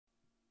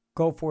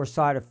Go for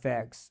Side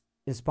Effects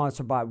is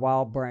sponsored by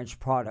Wild Branch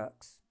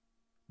Products.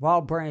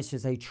 Wild Branch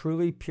is a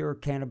truly pure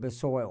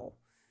cannabis oil.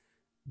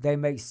 They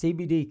make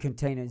CBD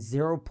containing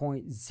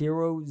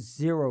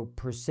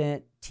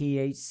 0.00%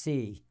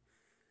 THC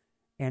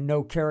and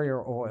no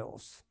carrier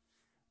oils.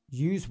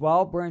 Use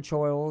Wild Branch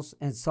oils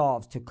and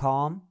salves to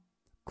calm,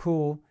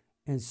 cool,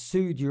 and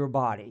soothe your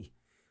body,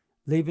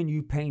 leaving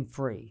you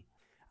pain-free.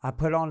 I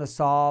put on the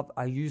salve,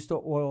 I used the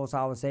oils,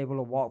 I was able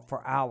to walk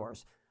for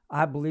hours.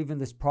 I believe in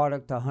this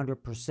product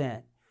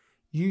 100%.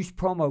 Use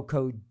promo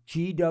code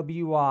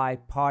GWI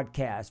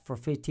podcast for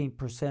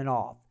 15%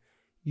 off.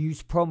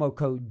 Use promo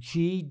code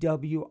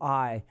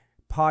GWI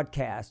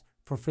podcast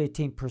for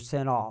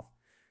 15% off.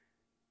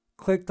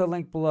 Click the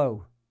link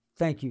below.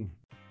 Thank you.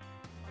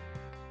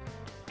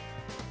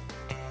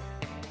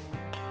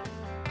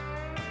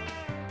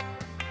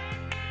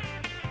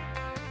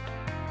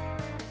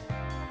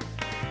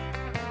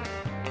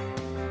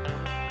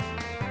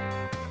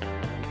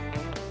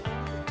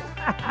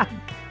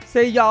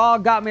 See, y'all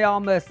got me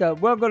all messed up.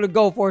 We're going to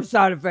go for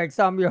Side Effects.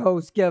 I'm your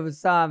host, Kevin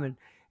Simon,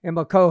 and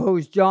my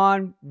co-host,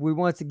 John. We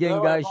once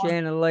again got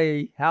Shannon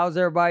Lee. How's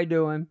everybody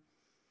doing?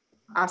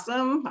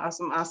 Awesome. All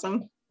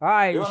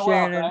right, doing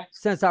Shannon, well,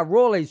 since I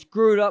really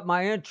screwed up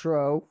my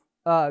intro,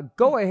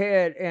 go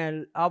ahead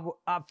and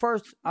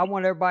first, I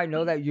want everybody to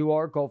know that you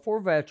are a Gulf War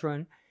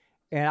veteran,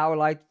 and I would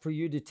like for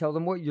you to tell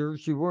them what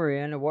years you were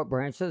in and what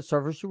branch of the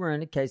service you were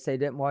in case they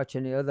didn't watch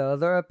any of the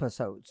other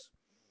episodes.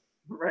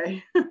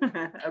 Right.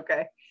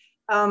 Okay.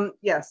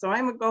 So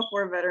I'm a Gulf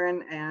War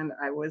veteran, and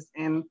I was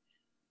in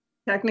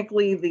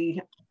technically the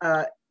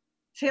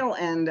tail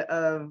end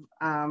of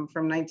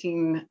from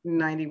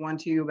 1991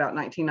 to about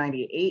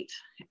 1998.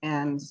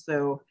 And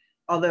so,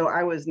 although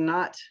I was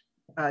not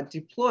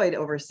deployed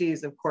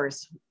overseas, of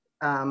course,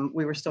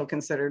 we were still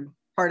considered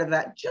part of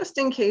that just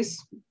in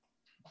case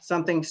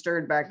something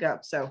stirred back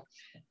up. So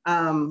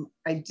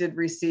I did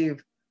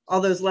receive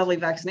all those lovely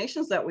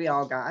vaccinations that we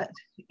all got.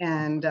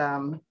 And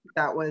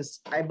that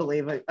was, I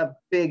believe, a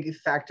big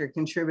factor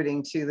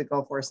contributing to the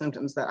Gulf War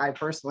symptoms that I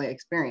personally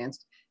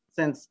experienced,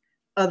 since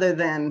other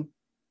than,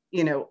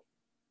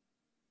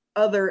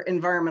 other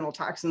environmental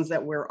toxins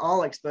that we're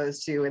all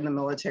exposed to in the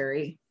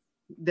military,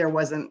 there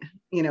wasn't,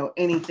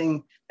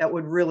 anything that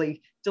would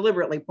really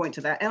deliberately point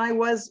to that. And I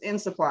was in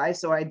supply,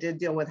 so I did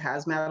deal with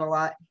hazmat a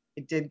lot.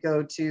 It did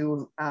go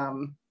to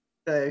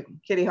the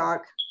Kitty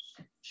Hawk,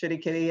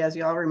 Shitty Kitty, as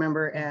you all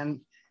remember, and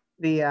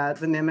the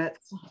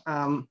Nimitz,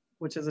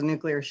 which is a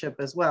nuclear ship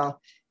as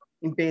well.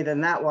 You bathe in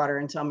that water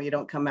and tell me you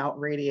don't come out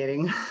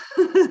radiating.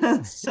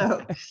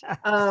 So,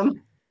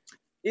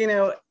 Wait.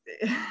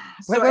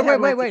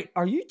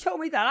 Are you telling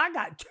me that I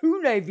got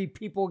two Navy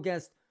people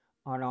against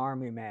an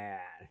Army man?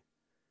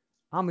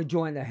 I'm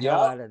enjoying the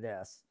hell out of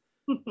this.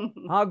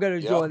 I'm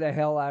going to enjoy the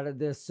hell out of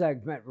this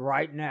segment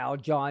right now,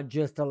 John,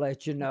 just to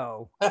let you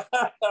know.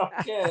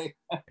 Okay.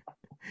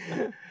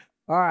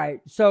 All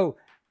right. So,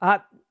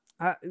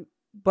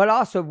 but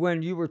also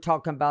when you were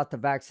talking about the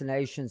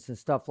vaccinations and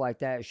stuff like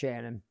that,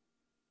 Shannon,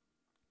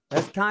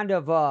 that's kind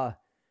of,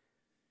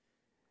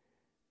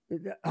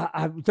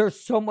 there's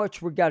so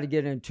much we got to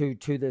get into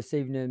this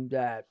evening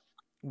that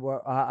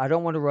I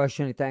don't want to rush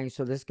anything.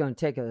 So this is going to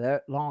take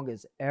as long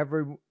as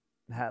ever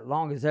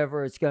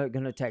it's going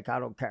to take. I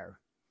don't care.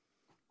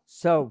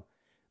 So,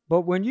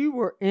 but when you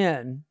were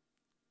in,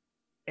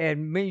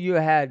 and you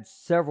had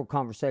several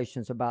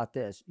conversations about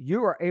this, you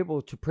were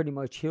able to pretty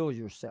much heal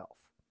yourself.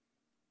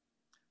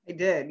 I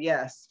did,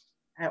 yes,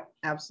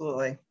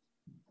 absolutely.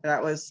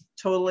 That was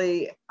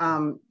totally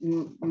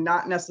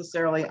not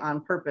necessarily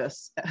on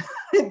purpose.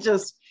 It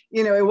just,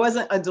 it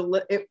wasn't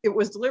it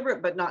was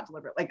deliberate, but not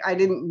deliberate. Like, I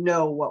didn't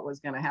know what was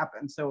going to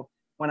happen. So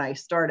when I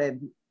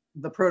started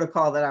the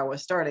protocol that I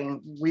was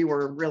starting, we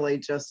were really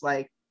just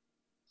like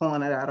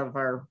pulling it out of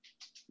our,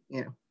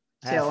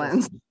 tail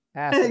ends.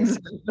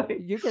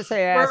 Exactly. You can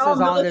say asses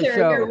on this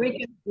show.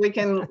 We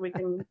can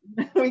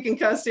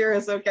cuss here.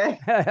 It's okay.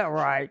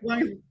 Right.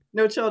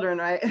 No children,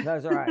 right?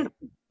 That's right.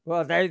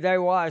 Well, they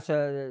watch.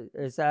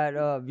 It's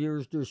that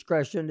viewers'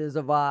 discretion is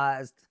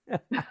advised.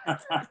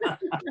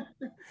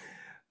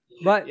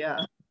 But yeah.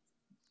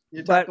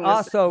 But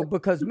also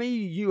because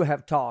you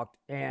have talked,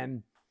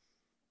 and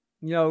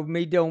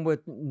me dealing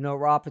with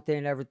neuropathy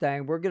and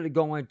everything. We're going to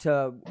go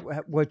into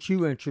what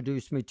you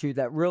introduced me to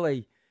that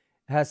really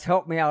has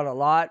helped me out a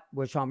lot,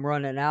 which I'm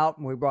running out,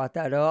 and we brought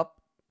that up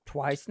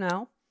twice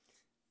now.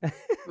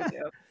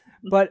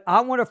 But I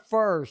want to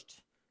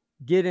first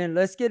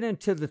let's get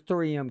into the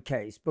 3M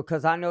case,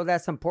 because I know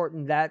that's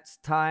important. That's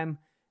time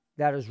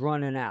that is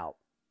running out.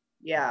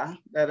 Yeah,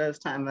 that is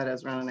time that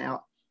is running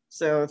out.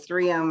 So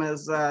 3M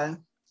is,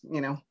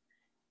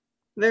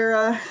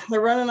 they're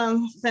running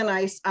on thin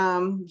ice.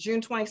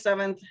 June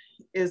 27th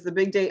is the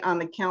big date on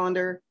the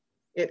calendar.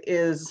 It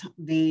is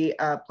the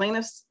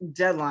plaintiff's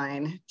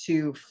deadline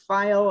to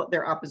file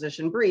their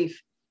opposition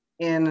brief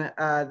in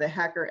the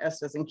Hacker,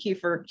 Estes, and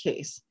Kiefer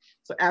case.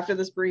 So after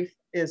this brief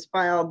is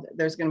filed,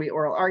 there's going to be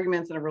oral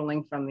arguments and a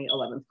ruling from the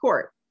 11th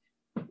court.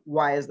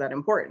 Why is that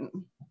important?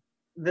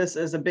 this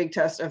is a big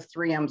test of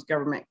 3M's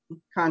government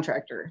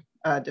contractor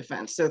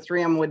defense. So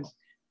 3M would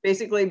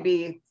basically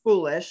be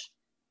foolish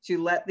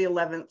to let the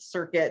 11th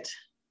Circuit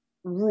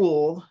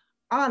rule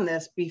on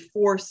this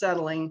before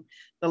settling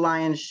the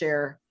lion's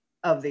share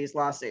of these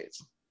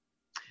lawsuits.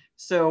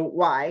 So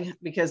why?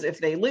 Because if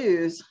they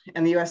lose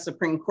and the US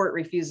Supreme Court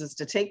refuses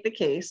to take the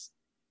case,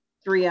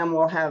 3M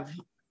will have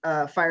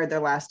fired their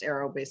last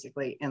arrow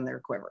basically in their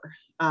quiver.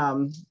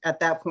 At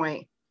that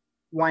point,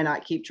 why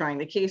not keep trying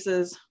the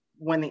cases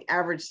when the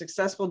average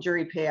successful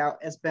jury payout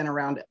has been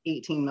around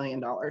 $18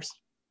 million?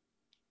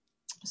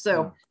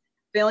 So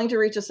failing to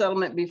reach a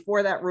settlement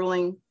before that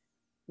ruling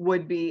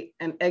would be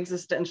an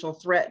existential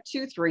threat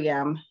to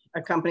 3M,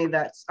 a company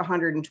that's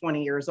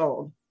 120 years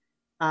old.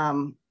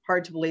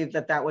 Hard to believe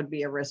that that would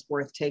be a risk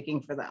worth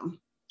taking for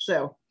them.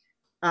 So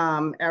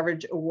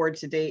average award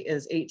to date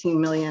is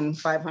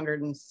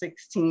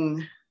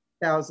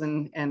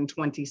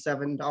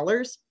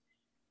 $18,516,027.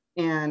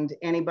 And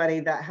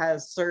anybody that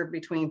has served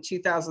between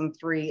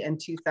 2003 and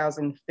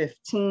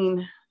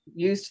 2015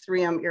 used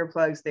 3M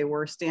earplugs. They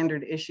were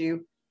standard issue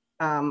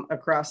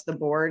across the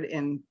board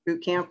in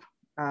boot camp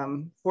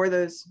for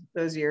those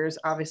years.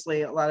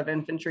 Obviously, a lot of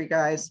infantry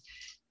guys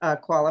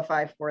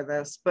qualify for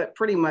this, but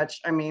pretty much,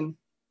 I mean,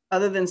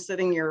 other than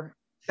sitting your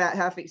fat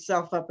half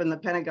self up in the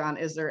Pentagon,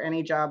 is there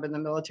any job in the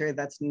military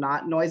that's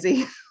not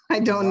noisy? I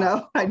don't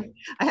know. I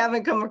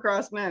haven't come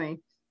across many.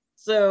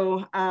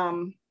 So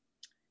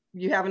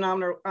you have an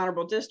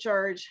honorable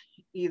discharge,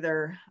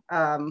 either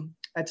a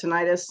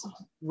tinnitus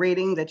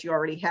rating that you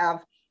already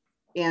have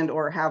and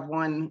or have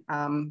one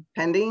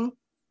pending,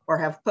 or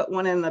have put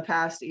one in the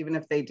past, even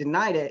if they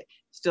denied it,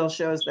 still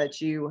shows that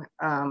you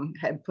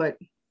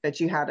that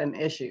you had an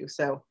issue.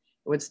 So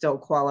it would still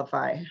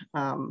qualify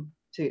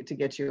to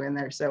get you in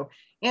there. So,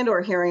 and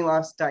or hearing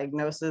loss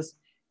diagnosis.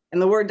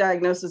 And the word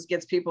diagnosis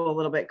gets people a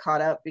little bit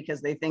caught up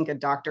because they think a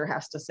doctor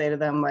has to say to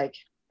them like,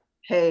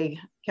 hey,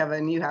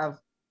 Kevin, you have,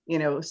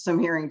 some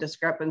hearing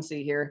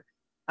discrepancy here.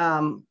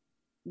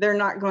 They're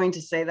not going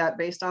to say that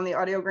based on the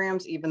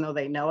audiograms, even though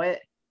they know it.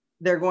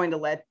 They're going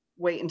to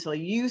wait until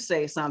you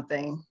say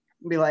something,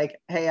 be like,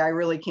 hey, I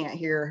really can't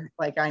hear,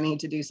 like I need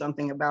to do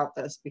something about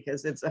this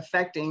because it's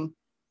affecting,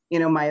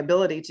 my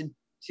ability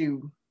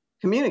to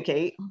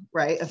communicate,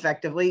 right,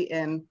 effectively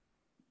in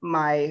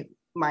my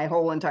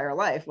whole entire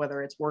life,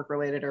 whether it's work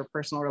related or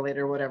personal related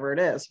or whatever it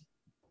is.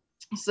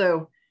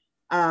 So,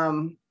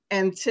 and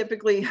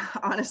typically,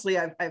 honestly,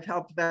 I've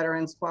helped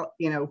veterans,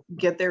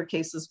 get their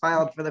cases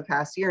filed for the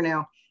past year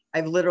now.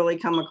 I've literally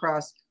come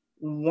across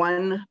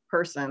one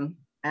person,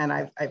 and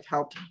I've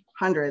helped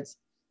hundreds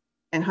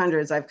and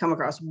hundreds. I've come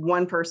across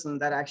one person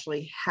that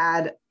actually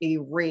had a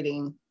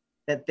rating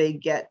that they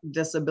get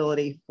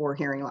disability for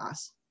hearing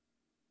loss.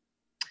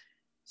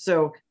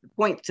 So the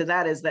point to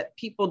that is that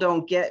people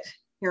don't get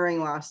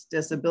hearing loss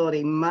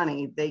disability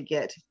money, they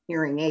get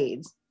hearing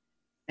aids.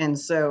 And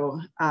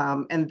so,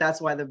 and that's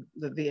why the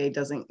VA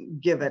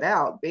doesn't give it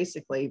out,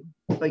 basically,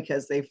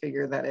 because they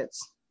figure that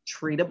it's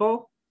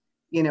treatable,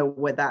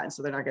 with that. And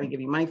so they're not going to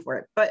give you money for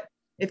it. But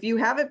if you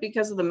have it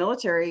because of the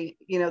military,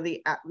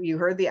 you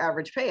heard the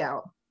average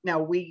payout.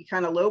 Now we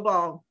kind of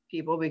lowball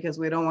people because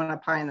we don't want to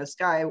pie in the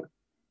sky.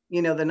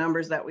 The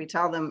numbers that we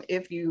tell them,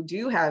 if you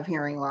do have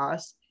hearing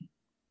loss,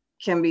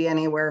 can be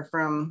anywhere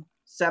from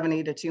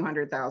 $70,000 to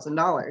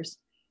 $200,000.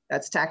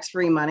 That's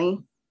tax-free money.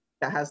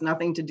 That has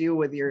nothing to do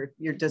with your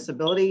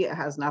disability. It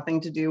has nothing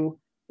to do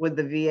with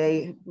the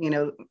VA,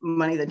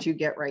 money that you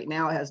get right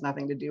now. It has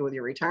nothing to do with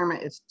your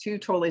retirement. It's two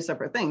totally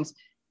separate things.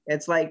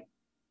 It's like,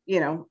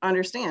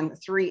 understand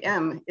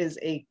 3M is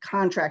a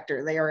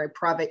contractor. They are a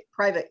private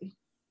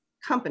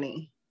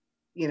company,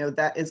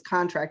 that is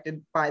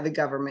contracted by the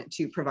government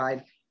to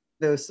provide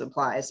those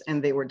supplies.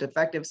 And they were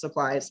defective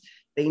supplies.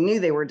 They knew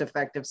they were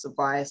defective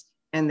supplies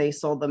and they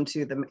sold them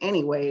to them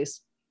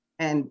anyways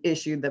and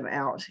issued them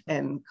out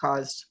and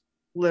caused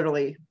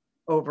literally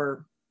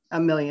over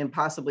 1 million,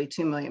 possibly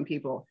 2 million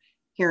people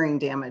hearing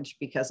damage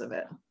because of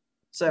it.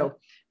 So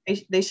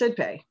they should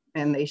pay,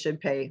 and they should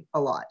pay a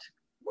lot.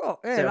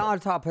 Well, and on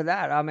top of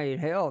that, I mean,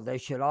 hell, they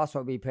should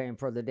also be paying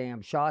for the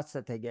damn shots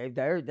that they gave.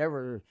 They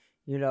were,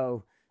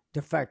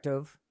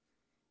 defective,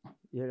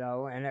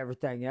 and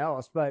everything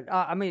else. But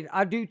I mean,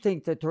 I do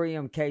think the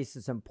 3M case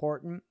is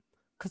important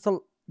because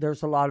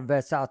there's a lot of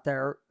vets out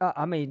there,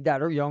 that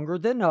are younger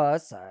than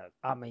us.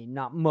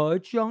 Not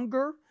much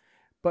younger,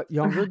 but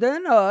younger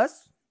than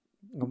us.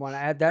 I want to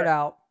add that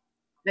out.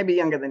 Maybe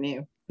younger than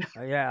you.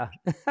 Yeah.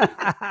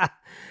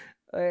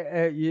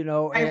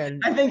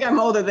 And I think I'm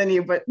older than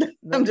you, but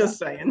I'm just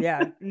saying.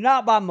 Yeah,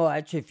 not by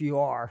much if you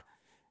are.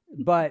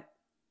 But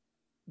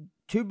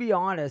to be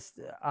honest,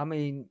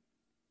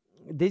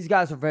 these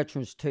guys are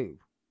veterans too.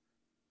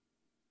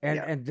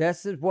 And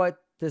this is what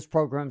this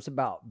program's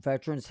about,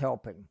 veterans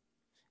helping.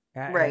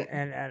 Right.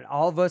 And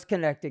all of us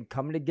connected,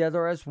 coming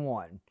together as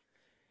one.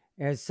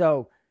 And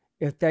so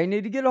if they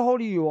need to get a hold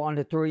of you on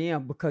the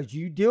 3M, because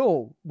you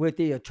deal with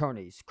the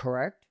attorneys,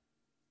 correct?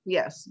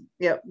 Yes.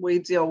 Yep. We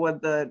deal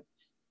with the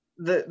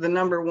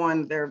number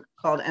one, they're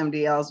called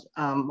MDLs,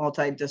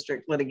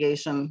 multi-district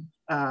litigation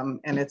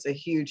and it's a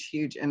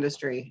huge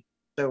industry.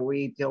 So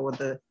we deal with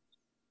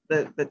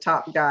the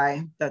top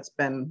guy that's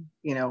been,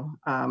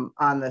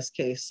 on this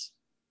case,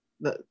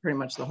 pretty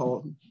much the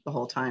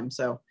whole time.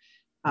 So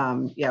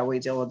yeah, we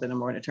deal with the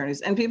number one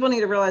attorneys, and people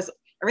need to realize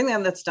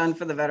everything that's done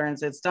for the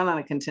veterans, it's done on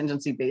a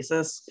contingency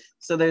basis.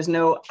 So there's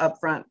no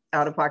upfront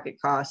out-of-pocket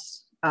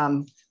costs.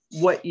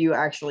 What you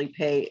actually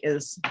pay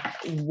is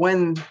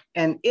when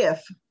and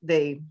if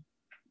they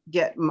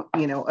get,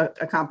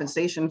 a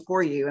compensation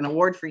for you, an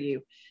award for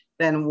you,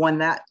 then when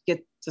that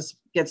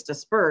gets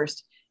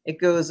dispersed, it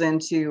goes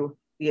into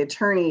the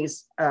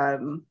attorney's,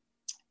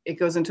 it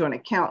goes into an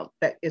account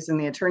that is in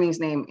the attorney's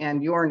name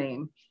and your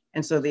name.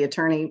 And so the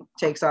attorney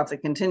takes off the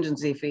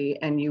contingency fee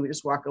and you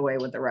just walk away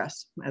with the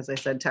rest. As I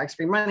said,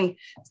 tax-free money,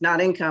 it's not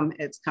income,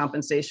 it's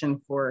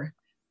compensation for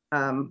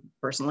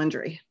personal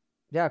injury.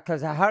 Yeah,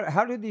 because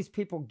how do these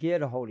people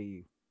get a hold of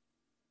you?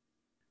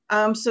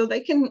 So they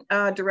can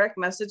direct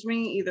message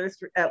me either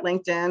at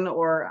LinkedIn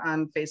or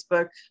on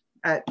Facebook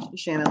at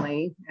Siannon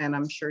Lee, and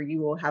I'm sure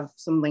you will have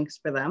some links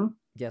for them.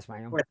 Yes,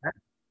 ma'am.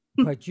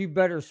 But you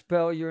better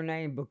spell your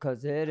name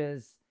because it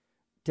is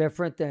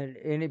different than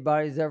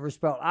anybody's ever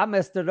spelled. I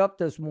messed it up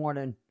this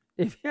morning.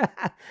 I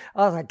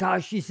was like,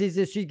 gosh, she sees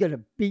this, she's going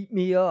to beat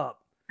me up.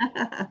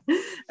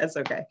 That's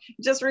okay.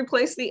 Just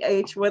replace the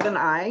H with an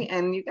I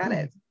and you got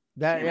it.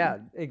 Yeah,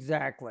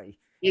 exactly.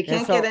 You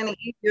can't get any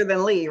easier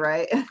than Lee,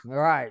 right?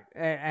 Right.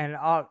 And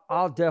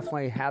I'll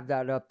definitely have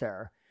that up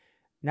there.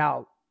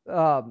 Now,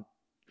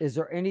 is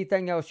there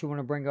anything else you want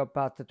to bring up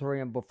about the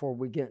 3M before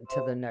we get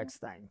into the next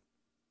thing?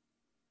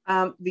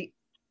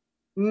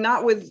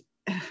 Not with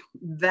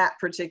that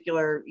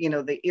particular,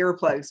 the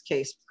earplugs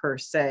case per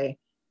se.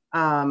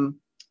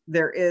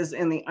 There is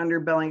in the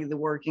underbelly, the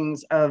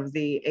workings of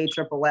the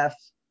AFFF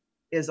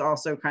is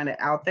also kind of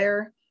out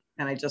there.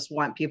 And I just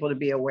want people to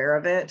be aware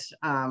of it,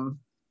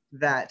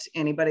 that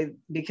anybody,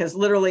 because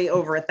literally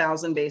over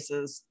 1,000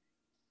 bases,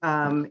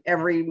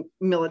 every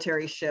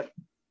military ship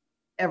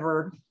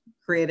ever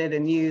created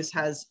and used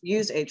has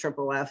used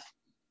AFFF.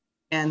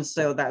 And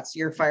so that's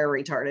your fire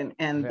retardant.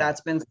 And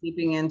that's been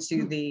seeping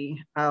into the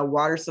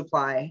water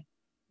supply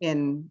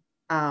in,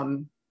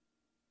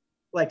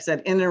 like I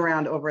said, in and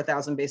around over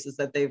 1,000 bases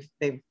that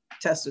they've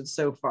tested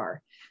so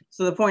far.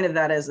 So the point of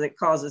that is it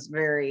causes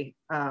very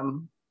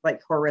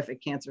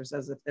horrific cancers,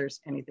 as if there's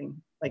anything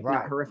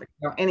not horrific,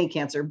 any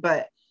cancer,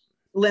 but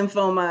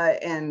lymphoma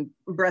and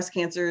breast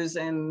cancers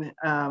and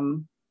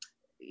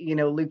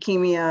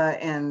leukemia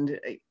and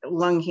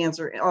lung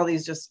cancer, all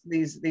these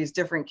these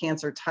different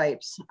cancer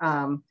types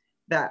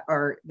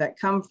that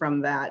come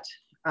from that.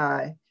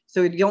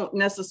 So you don't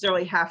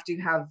necessarily have to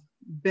have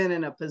been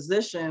in a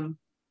position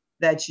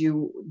that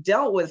you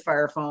dealt with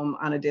fire foam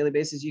on a daily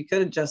basis. You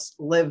could have just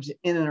lived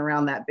in and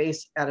around that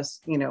base at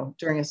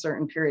during a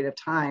certain period of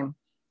time,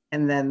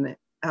 and then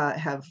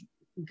have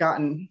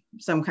gotten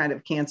some kind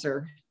of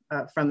cancer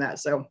from that.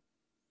 So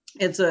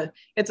it's a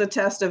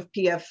test of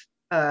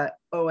PFOAs,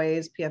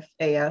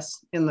 PFAS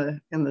in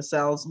the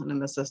cells and in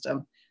the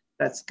system.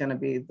 That's going to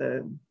be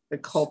the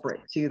culprit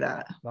to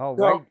that.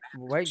 Oh,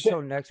 wait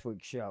till next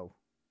week's show.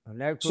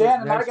 Next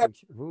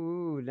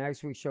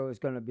week's show is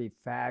going to be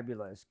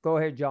fabulous. Go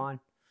ahead, John.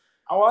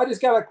 Oh, I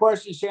just got a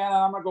question, Shannon.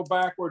 I'm going to go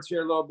backwards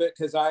here a little bit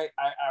because I've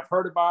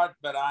heard about it,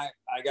 but I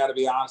got to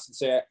be honest and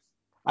say it.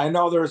 I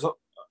know there's a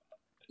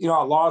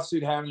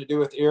lawsuit having to do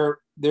with the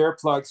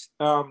earplugs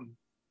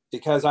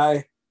because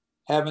I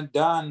haven't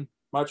done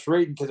much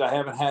reading because I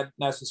haven't had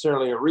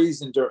necessarily a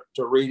reason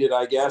to read it,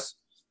 I guess.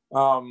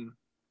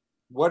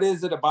 What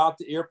is it about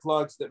the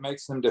earplugs that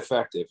makes them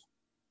defective?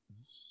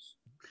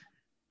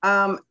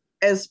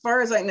 As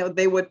far as I know,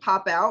 they would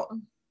pop out,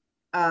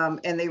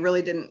 and they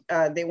really didn't.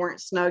 They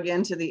weren't snug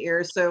into the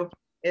ear, so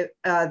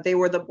they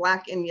were the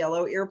black and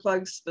yellow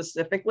earplugs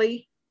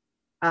specifically.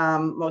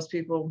 Most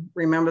people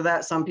remember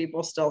that. Some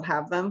people still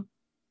have them,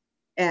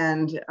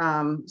 and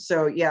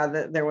so yeah,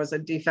 there was a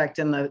defect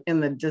in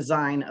the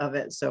design of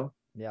it. So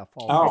yeah,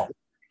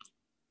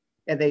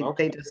 and they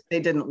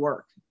didn't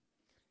work.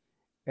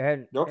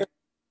 And okay.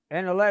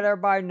 And to let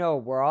everybody know,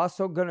 we're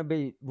also going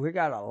to we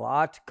got a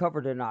lot to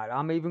cover tonight.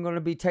 I'm even going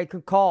to be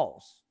taking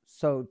calls.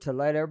 So to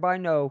let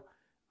everybody know,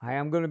 I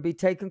am going to be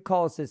taking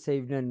calls this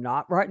evening,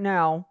 not right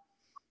now.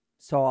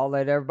 So I'll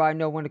let everybody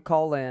know when to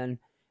call in,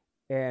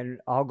 and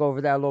I'll go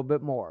over that a little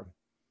bit more.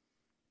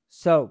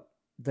 So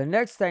the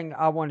next thing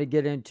I want to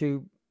get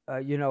into,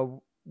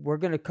 we're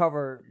going to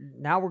cover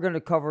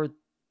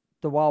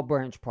the Wild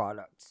Branch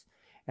products.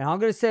 And I'm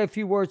going to say a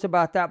few words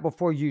about that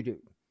before you do.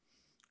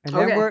 And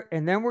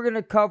then we're going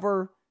to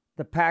cover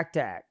the PACT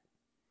Act.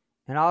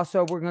 And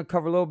also we're going to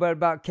cover a little bit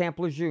about Camp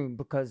Lejeune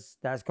because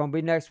that's going to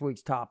be next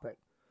week's topic.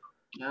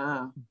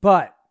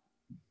 But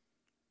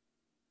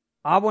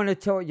I want to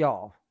tell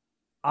y'all,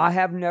 I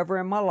have never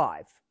in my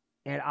life,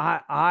 and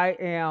I've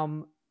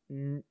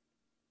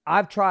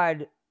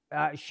tried,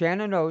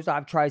 Shannon knows,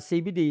 I've tried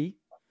CBD.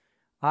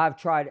 I've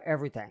tried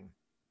everything.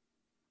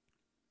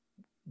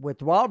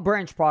 With Wild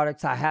Branch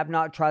products, I have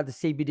not tried the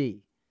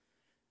CBD.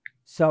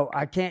 So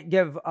I can't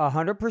give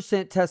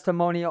 100%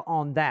 testimonial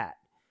on that.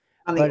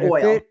 On the But if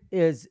oil. it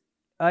is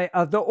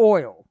of the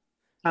oil,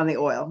 On the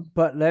oil.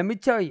 but let me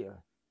tell you,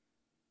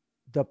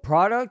 the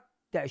product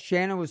that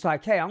Siannon was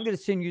like, hey, I'm going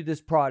to send you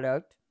this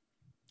product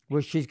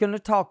where she's going to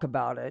talk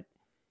about it.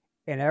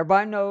 And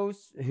everybody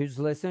knows who's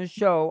listening to the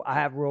show, I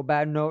have real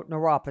bad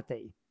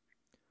neuropathy.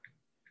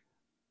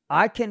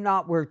 I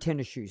cannot wear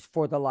tennis shoes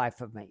for the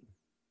life of me.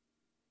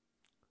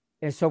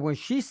 And so when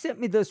she sent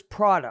me this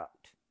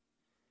product,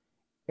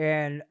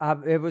 and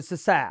it was a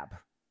salve,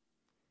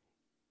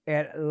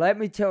 and let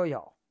me tell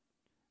y'all,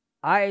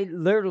 I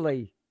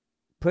literally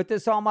put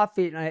this on my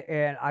feet,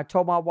 and I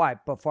told my wife,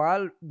 before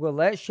I will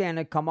let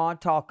Siannon come on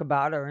talk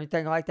about it or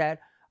anything like that,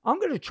 I'm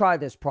going to try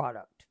this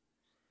product.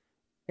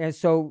 And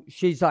so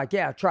she's like,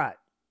 yeah, try it.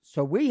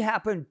 So we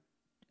happened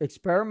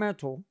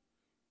experimental.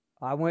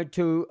 I went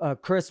to a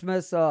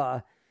Christmas,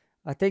 I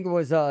think it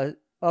was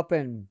up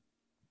in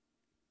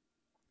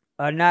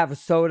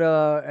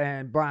Navasota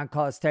and Bryan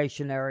College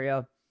Station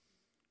area.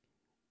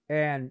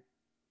 And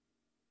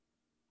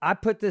I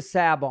put this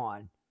salve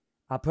on.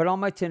 I put on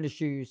my tennis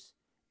shoes,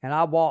 and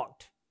I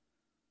walked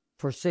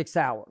for 6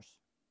 hours.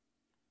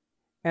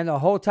 And the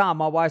whole time,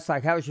 my wife's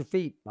like, how's your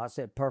feet? I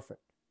said, perfect.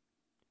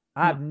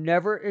 I've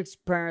never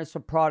experienced a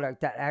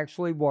product that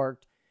actually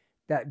worked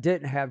that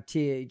didn't have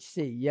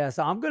THC. Yes,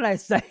 I'm going to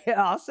say it.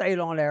 I'll say it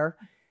on air.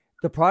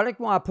 The product,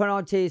 when I put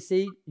on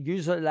THC,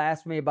 usually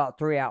lasts me about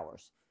 3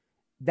 hours.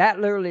 That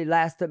literally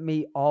lasted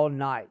me all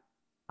night.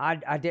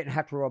 I didn't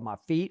have to rub my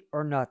feet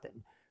or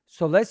nothing.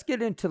 So let's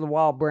get into the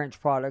Wild Branch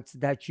products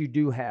that you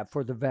do have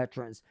for the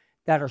veterans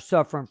that are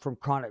suffering from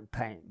chronic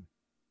pain.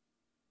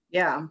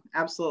 Yeah,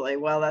 absolutely.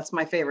 Well, that's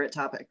my favorite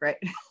topic, right?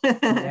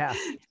 Yeah.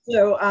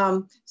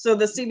 So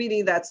the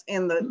CBD that's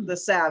in the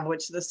salve,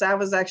 which the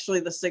salve is actually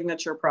the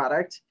signature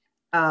product.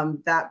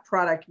 That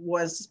product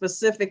was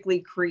specifically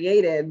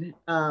created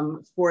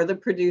for the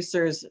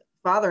producer's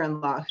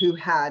father-in-law who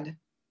had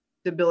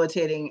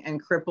debilitating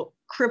and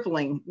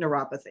crippling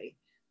neuropathy.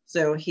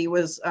 So he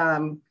was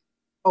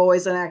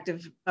always an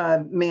active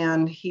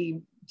man.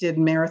 He did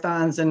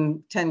marathons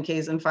and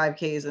 10Ks and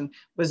 5Ks and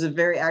was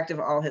very active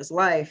all his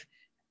life.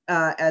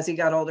 As he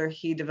got older,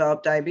 he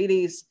developed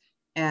diabetes.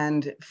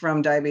 And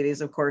from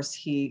diabetes, of course,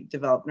 he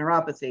developed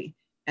neuropathy.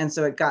 And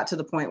so it got to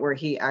the point where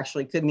he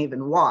actually couldn't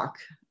even walk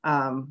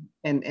and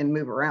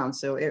move around.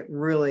 So it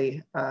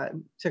really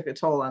took a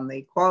toll on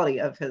the quality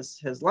of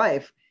his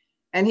life.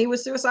 And he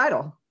was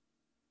suicidal.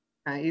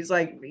 He's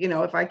like,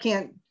 if I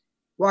can't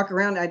walk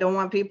around, I don't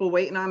want people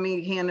waiting on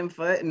me hand and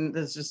foot. And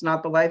that's just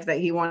not the life that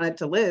he wanted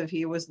to live.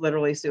 He was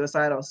literally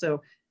suicidal.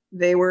 So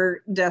they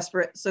were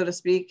desperate, so to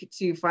speak,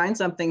 to find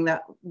something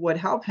that would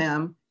help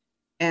him.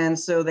 And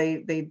so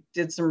they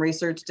did some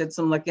research, did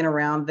some looking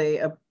around. They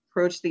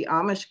approached the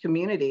Amish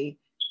community,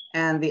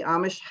 and the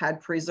Amish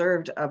had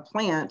preserved a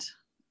plant,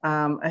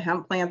 a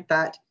hemp plant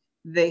that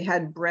they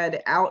had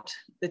bred out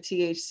the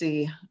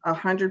THC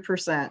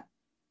 100%,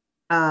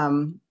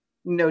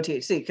 no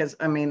THC, because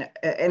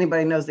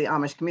anybody knows the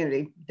Amish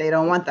community, they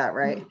don't want that,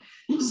 right?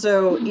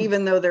 So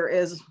even though there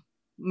is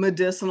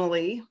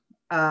medicinally,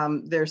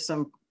 there's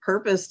some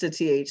purpose to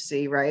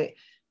THC, right?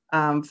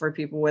 For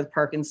people with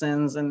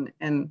Parkinson's and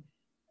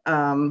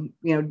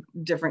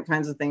different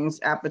kinds of things,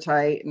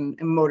 appetite and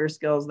motor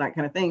skills, that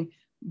kind of thing.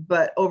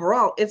 But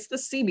overall, it's the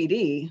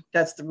CBD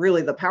that's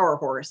really the power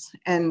horse.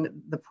 And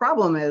the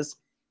problem is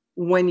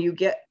when you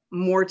get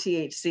more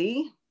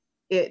THC,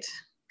 it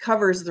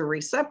covers the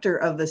receptor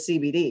of the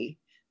CBD.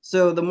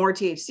 So the more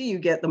THC you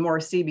get, the more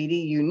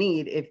CBD you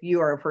need if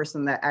you are a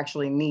person that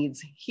actually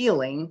needs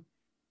healing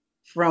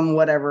from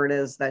whatever it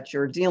is that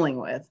you're dealing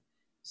with.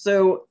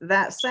 So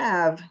that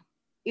salve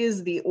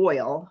is the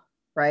oil,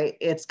 right?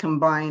 It's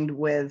combined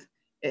with,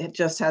 it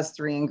just has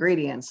 3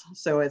 ingredients.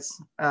 So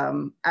it's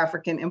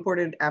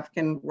imported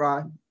African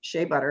raw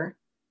shea butter,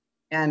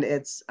 and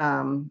it's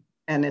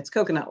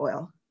coconut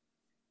oil,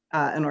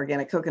 an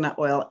organic coconut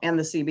oil, and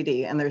the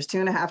CBD. And there's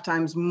 2.5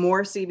 times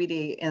more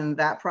CBD in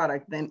that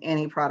product than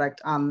any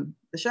product on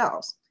the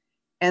shelves.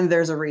 And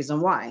there's a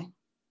reason why.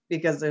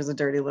 Because there's a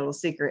dirty little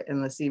secret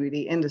in the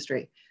CBD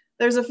industry.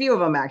 There's a few of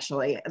them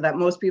actually that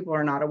most people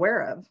are not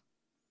aware of.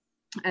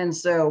 And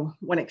so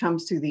when it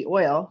comes to the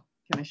oil,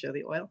 can I show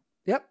the oil?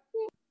 Yep.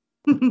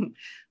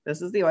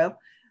 This is the oil.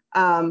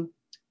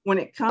 When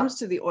it comes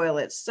to the oil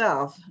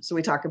itself, so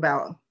we talk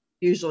about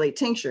usually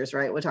tinctures,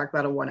 right? We talk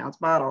about a 1 ounce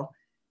bottle.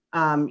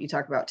 You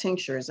talk about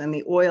tinctures, and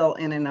the oil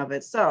in and of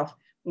itself.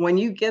 When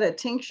you get a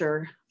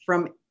tincture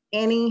from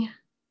any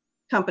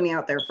company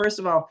out there, first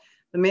of all,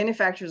 the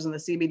manufacturers in the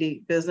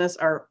CBD business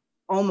are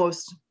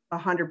almost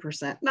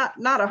 100%, not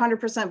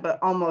 100%, but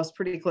almost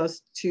pretty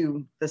close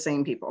to the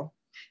same people.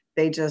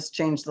 They just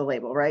changed the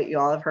label, right? You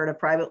all have heard of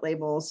private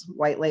labels,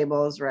 white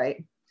labels,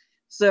 right?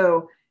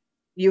 So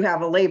you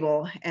have a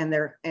label, and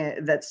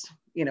that's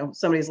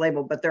somebody's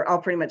label, but they're all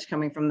pretty much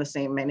coming from the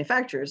same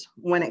manufacturers.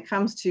 When it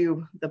comes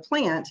to the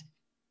plant,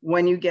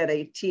 when you get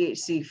a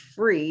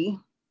THC-free,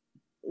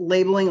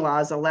 labeling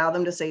laws allow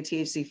them to say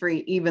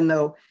THC-free, even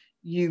though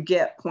you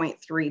get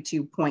 0.3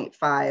 to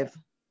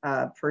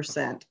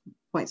 0.5%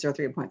 0.03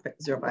 to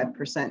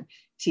 0.05%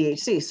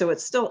 THC. So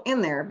it's still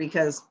in there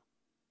because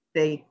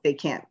they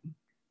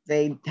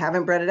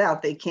haven't bred it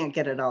out. They can't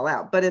get it all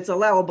out, but it's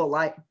allowable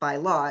by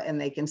law, and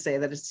they can say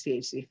that it's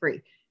THC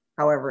free.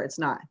 However, it's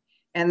not.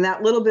 And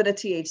that little bit of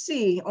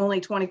THC,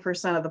 only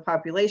 20% of the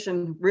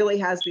population really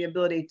has the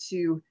ability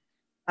to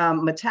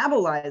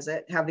metabolize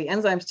it, have the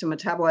enzymes to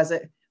metabolize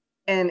it,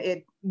 and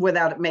it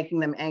without it making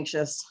them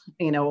anxious,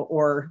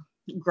 or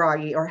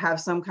groggy, or have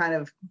some kind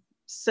of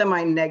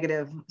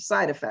semi-negative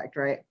side effect,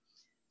 right?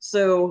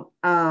 So,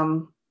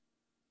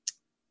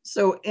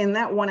 so in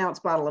that 1 ounce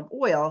bottle of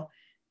oil,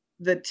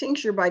 the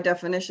tincture by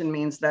definition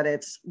means that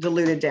it's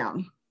diluted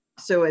down.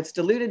 So it's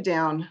diluted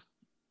down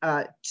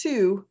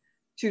to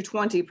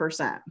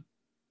 20%,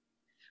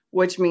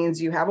 which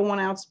means you have a 1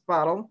 ounce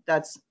bottle,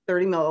 that's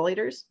 30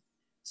 milliliters.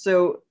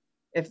 So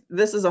if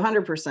this is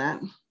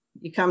 100%,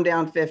 you come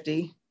down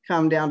 50,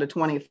 come down to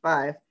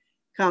 25,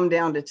 come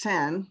down to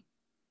 10,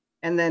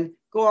 and then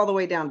go all the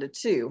way down to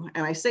 2.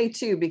 And I say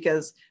 2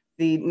 because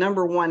the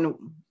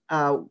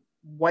 #1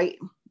 white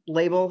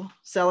label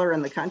seller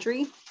in the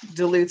country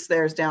dilutes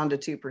theirs down to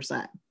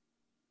 2%.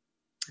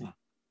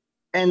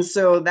 And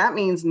so that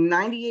means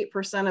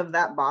 98% of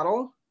that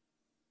bottle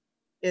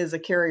is a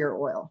carrier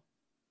oil,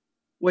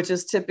 which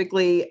is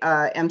typically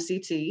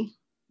MCT,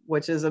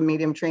 which is a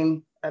medium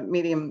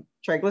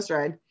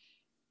triglyceride.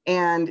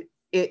 And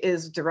it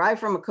is derived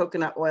from a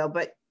coconut oil,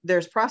 but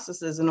there's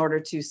processes in order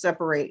to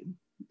separate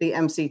the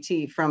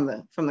MCT from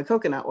the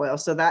coconut oil.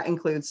 So that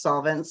includes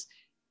solvents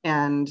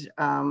and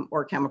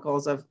or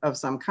chemicals of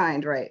some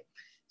kind, right?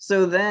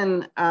 So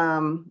then,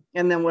 and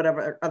then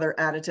whatever other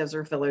additives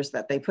or fillers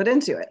that they put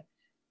into it.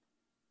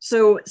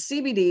 So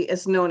CBD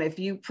is known, if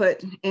you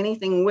put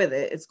anything with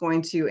it, it's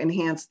going to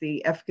enhance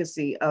the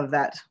efficacy of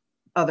that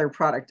other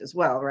product as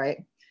well,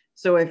 right?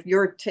 So if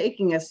you're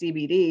taking a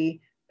CBD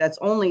that's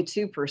only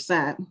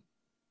 2%,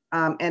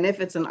 and if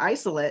it's an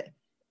isolate,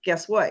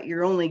 guess what?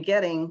 You're only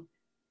getting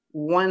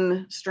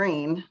one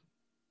strain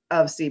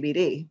of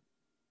CBD.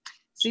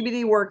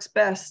 CBD works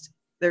best.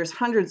 There's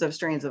hundreds of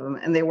strains of them,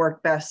 and they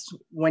work best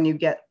when you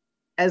get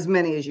as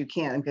many as you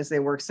can, because they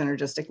work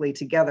synergistically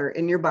together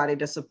in your body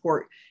to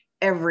support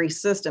every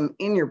system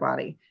in your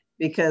body,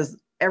 because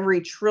every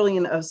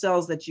trillion of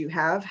cells that you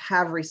have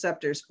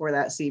receptors for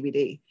that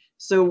CBD.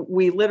 So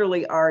we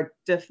literally are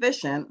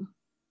deficient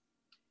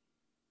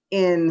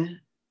in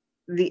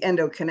the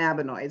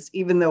endocannabinoids,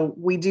 even though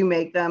we do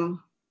make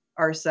them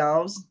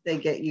ourselves. They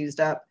get used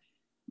up.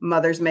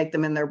 Mothers make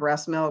them in their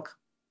breast milk.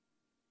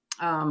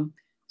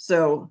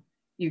 So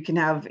you can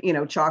have,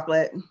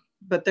 chocolate,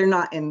 but they're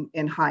not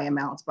in high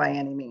amounts by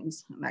any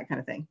means, and that kind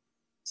of thing.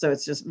 So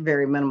it's just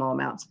very minimal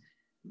amounts.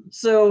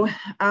 So,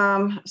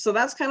 so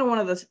that's kind of one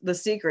of the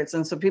secrets.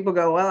 And so people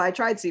go, well, I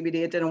tried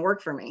CBD, it didn't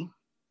work for me.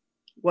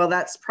 Well,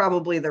 that's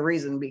probably the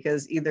reason,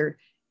 because either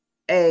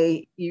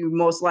A, you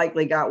most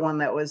likely got one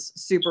that was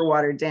super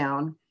watered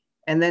down.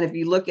 And then if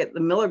you look at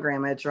the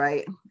milligrammage,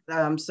 right?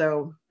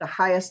 So the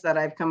highest that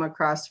I've come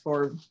across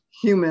for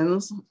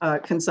humans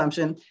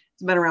consumption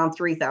has been around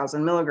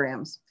 3,000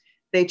 milligrams.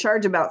 They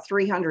charge about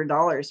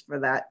 $300 for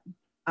that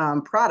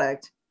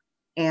product.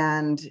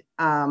 And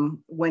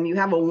when you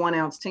have a 1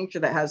 ounce tincture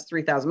that has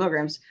 3,000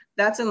 milligrams,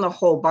 that's in the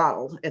whole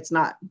bottle. It's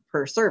not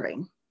per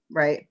serving,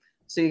 right?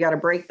 So you got to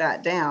break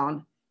that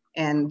down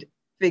and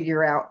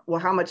figure out, well,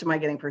 how much am I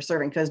getting per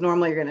serving? Because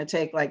normally you're going to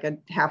take like a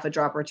half a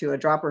dropper to a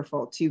dropper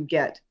full to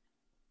get,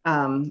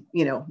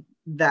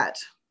 that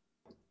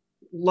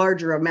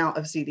larger amount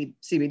of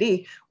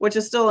CBD, which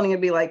is still only going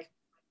to be like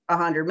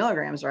 100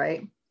 milligrams,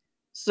 right?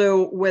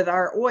 So with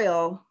our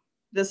oil,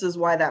 this is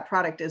why that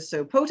product is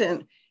so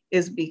potent,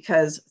 is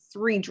because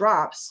 3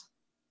 drops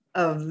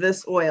of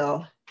this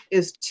oil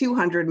is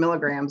 200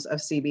 milligrams of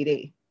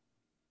CBD.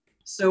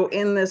 So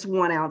in this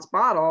 1 ounce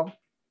bottle,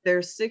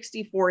 there's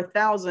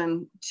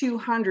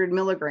 64,200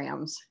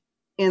 milligrams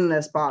in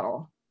this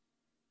bottle.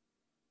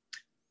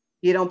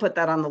 You don't put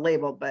that on the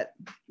label, but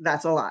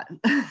that's a lot.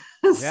 Yeah.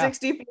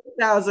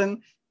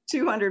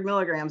 64,200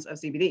 milligrams of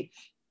CBD.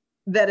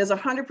 That is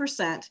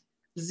 100%,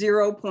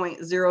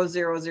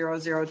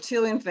 0.0000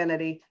 to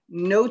infinity,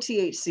 no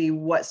THC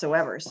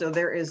whatsoever. So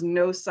there is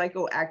no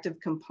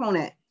psychoactive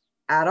component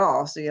at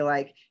all. So you're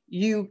like,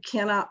 you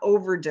cannot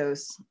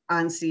overdose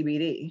on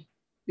CBD,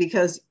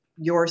 because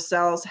your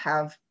cells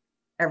have,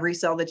 every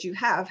cell that you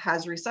have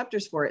has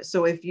receptors for it.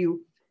 So if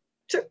you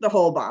took the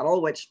whole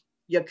bottle, which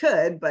you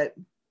could, but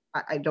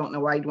I don't know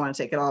why you'd want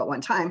to take it all at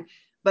one time.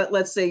 But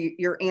let's say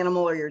your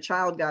animal or your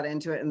child got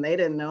into it and they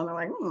didn't know, they're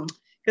like,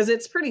 because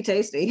it's pretty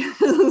tasty.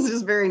 It's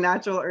just very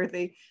natural,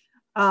 earthy.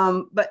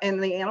 And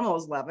the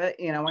animals love it.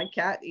 My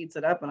cat eats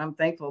it up, and I'm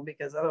thankful,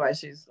 because otherwise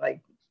she's like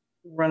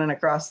running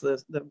across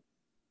the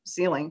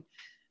ceiling.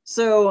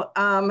 So,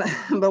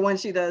 but when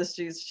she does,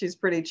 she's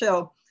pretty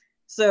chill.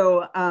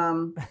 So,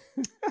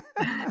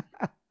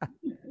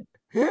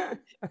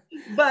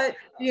 but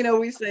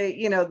we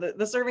say,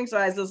 the serving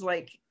size is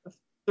like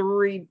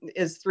 3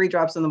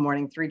 drops in the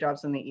morning, 3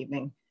 drops in the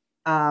evening.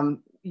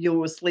 You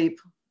will sleep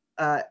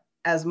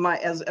as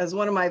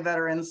one of my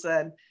veterans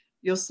said,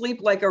 you'll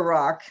sleep like a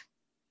rock,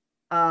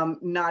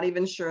 not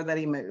even sure that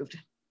he moved.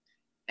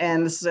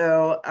 And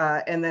so,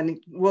 and then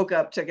woke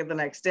up, took it the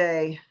next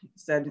day,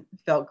 said,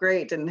 felt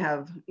great, didn't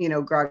have,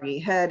 groggy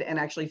head, and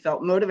actually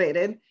felt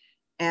motivated.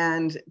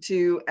 And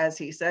to, as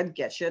he said,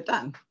 get shit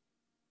done.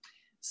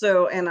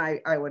 So, and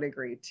I would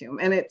agree too.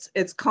 And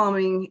it's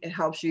calming. It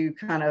helps you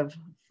kind of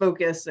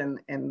focus and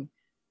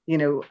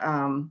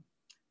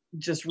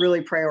just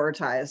really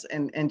prioritize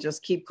and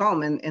just keep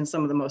calm in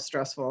some of the most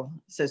stressful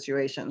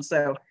situations.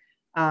 So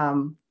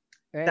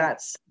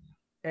that's.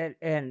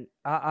 And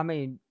I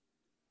mean,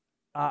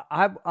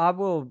 I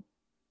will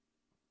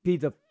be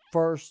the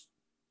first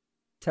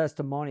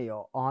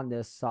testimonial on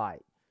this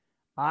site.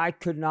 I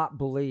could not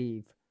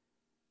believe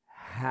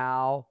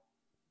how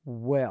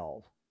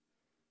well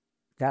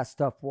that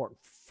stuff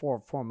worked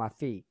for my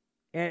feet.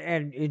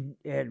 And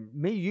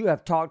me, you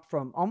have talked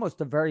from almost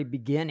the very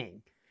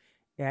beginning.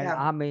 And Yeah.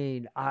 I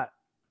mean,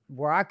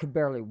 where I could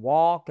barely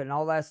walk and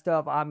all that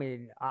stuff, I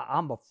mean,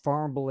 I'm a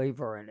firm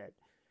believer in it.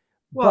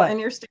 Well, and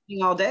you're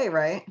standing all day,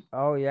 right?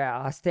 Oh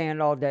yeah, I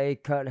stand all day,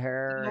 cut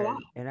hair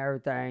and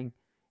everything.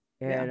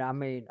 And Yeah. I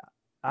mean,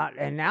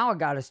 and now I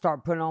got to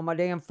start putting on my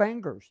damn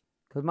fingers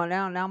because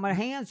now my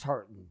hands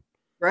hurting.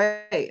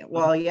 Right.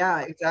 Well,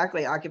 yeah,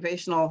 exactly.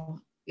 Occupational,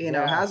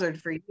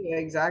 hazard for you.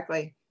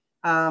 Exactly.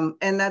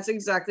 And that's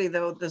exactly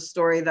the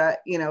story that,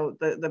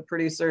 the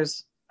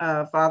producer's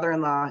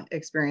father-in-law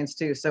experienced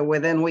too. So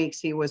within weeks,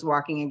 he was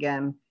walking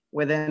again.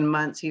 Within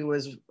months, he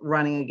was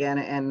running again,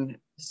 and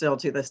still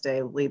to this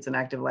day leads an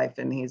active life.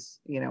 And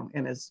he's,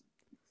 in his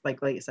like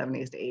late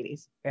 70s to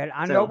 80s. And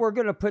I know we're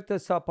going to put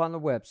this up on the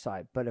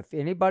website, but if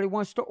anybody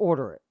wants to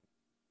order it,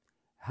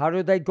 how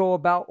do they go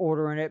about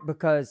ordering it?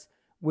 Because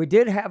we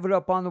did have it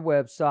up on the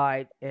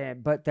website,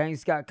 but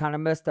things got kind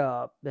of messed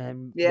up.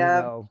 And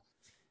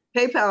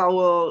PayPal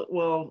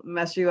will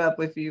mess you up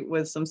with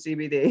some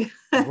CBD.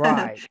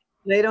 Right.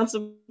 They don't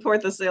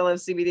support the sale of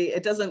CBD.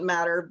 It doesn't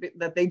matter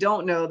that they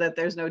don't know that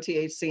there's no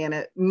THC in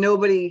it.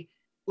 Nobody,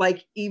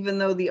 even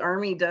though the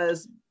Army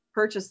does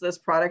purchase this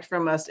product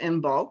from us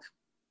in bulk,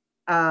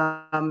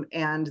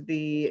 and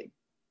the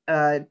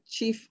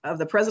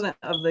president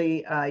of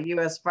the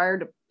U.S.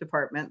 Fire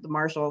Department, the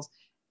marshals,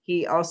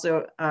 he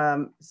also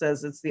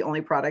says it's the only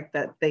product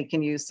that they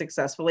can use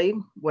successfully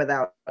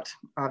without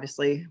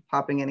obviously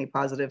popping any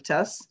positive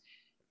tests.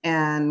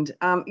 And,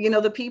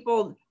 the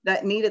people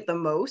that need it the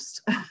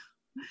most,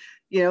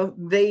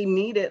 they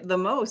need it the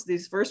most.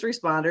 These first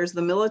responders,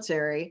 the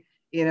military,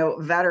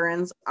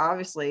 veterans,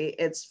 obviously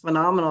it's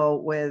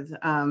phenomenal with,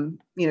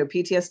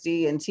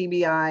 PTSD and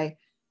TBI,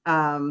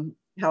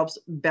 helps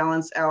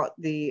balance out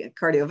the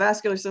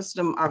cardiovascular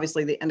system,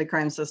 obviously the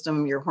endocrine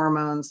system, your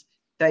hormones,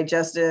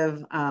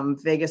 digestive,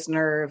 vagus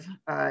nerve,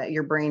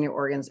 your brain, your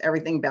organs,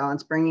 everything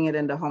balanced, bringing it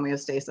into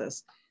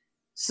homeostasis.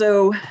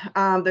 So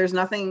there's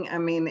nothing,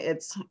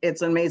 it's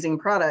an amazing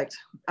product.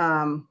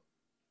 And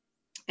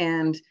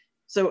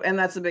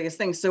that's the biggest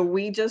thing. So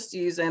we just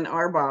use in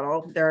our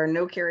bottle, there are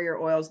no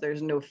carrier oils,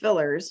 there's no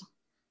fillers.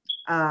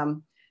 It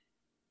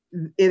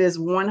is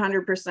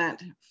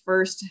 100%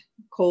 first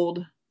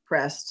cold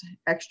pressed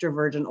extra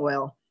virgin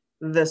oil,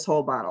 this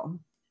whole bottle,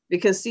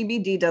 because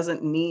CBD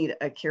doesn't need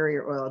a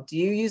carrier oil. Do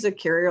you use a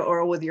carrier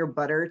oil with your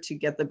butter to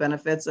get the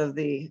benefits of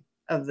the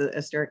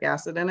esteric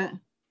acid in it?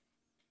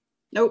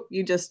 Nope,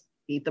 you just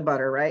eat the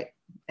butter, right?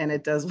 And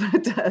it does what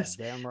it does.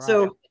 Damn right.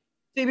 So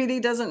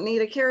CBD doesn't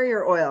need a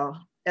carrier oil.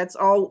 It's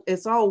all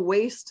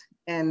waste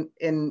and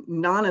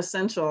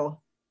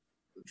non-essential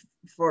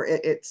for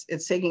it.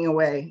 It's taking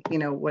away,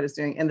 what it's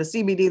doing. And the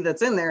CBD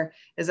that's in there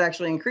is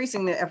actually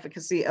increasing the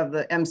efficacy of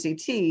the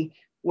MCT,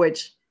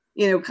 which,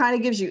 kind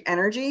of gives you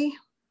energy,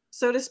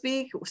 so to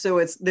speak.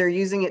 So they're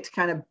using it to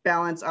kind of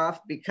balance off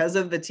because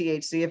of the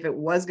THC. If it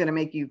was going to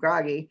make you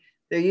groggy,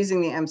 they're using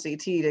the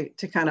MCT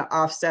to kind of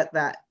offset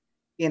that,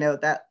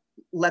 that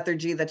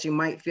lethargy that you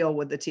might feel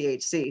with the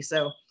THC.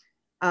 So,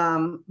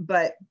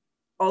 but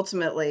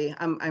ultimately,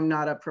 I'm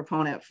not a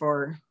proponent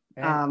for.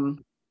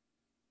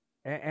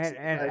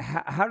 And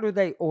how do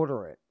they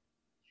order it?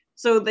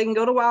 So they can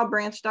go to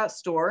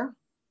wildbranch.store.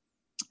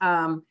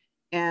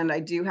 And I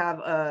do have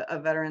a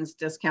veterans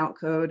discount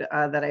code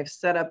that I've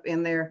set up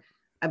in there.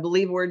 I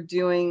believe we're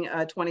doing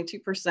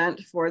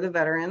 22% for the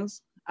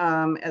veterans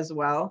as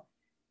well.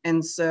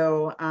 And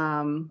so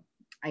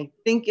I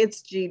think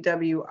it's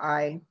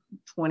GWI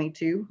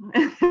 22.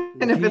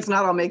 And if it's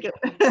not, I'll make it.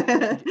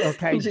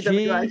 Okay,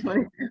 GWI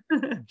 22.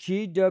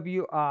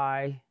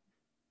 GWI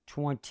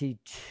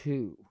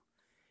 22.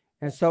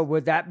 And so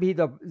would that be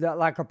the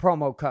like a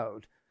promo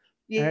code?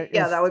 Yeah,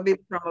 that would be the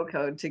promo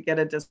code to get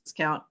a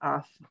discount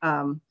off,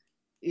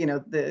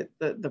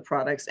 the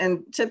products.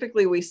 And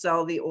typically we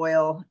sell the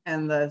oil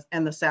and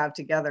the salve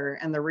together.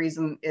 And the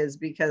reason is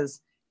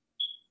because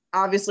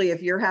obviously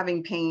if you're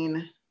having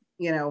pain,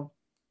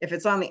 if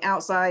it's on the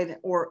outside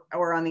or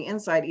on the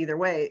inside, either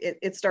way,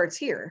 it starts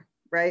here,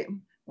 right?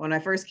 When I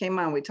first came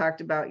on, we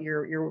talked about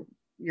your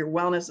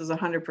wellness is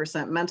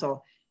 100%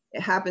 mental.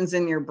 It happens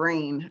in your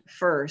brain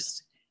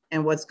first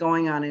and what's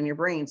going on in your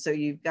brain. So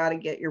you've got to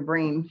get your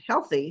brain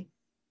healthy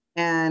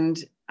And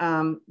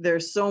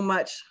there's so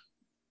much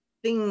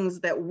things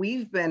that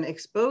we've been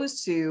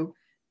exposed to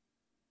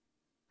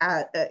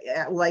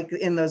at like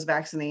in those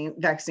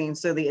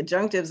vaccines. So the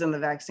adjunctives in the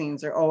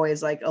vaccines are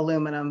always like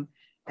aluminum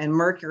and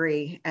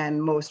mercury,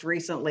 and most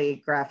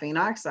recently graphene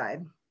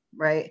oxide,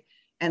 right?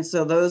 And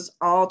so those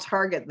all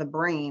target the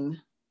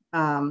brain,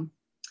 and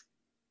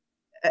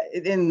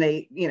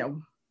they, you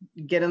know,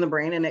 get in the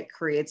brain, and it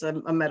creates a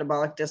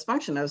metabolic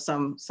dysfunction of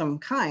some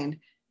kind.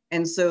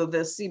 And so the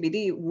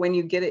CBD, when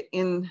you get it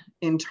in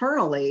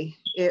internally,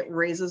 it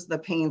raises the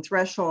pain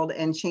threshold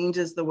and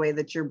changes the way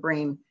that your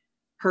brain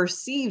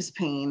perceives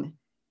pain.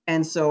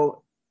 And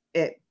so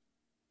it,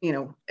 you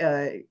know,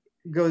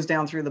 goes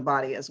down through the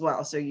body as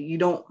well. So you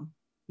don't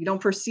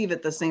perceive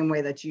it the same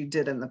way that you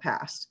did in the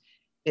past.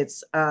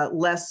 It's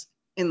less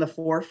in the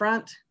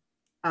forefront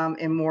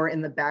and more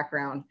in the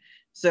background.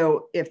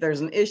 So if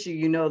there's an issue,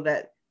 you know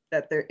that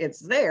it's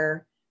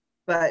there,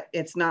 but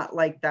it's not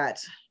like that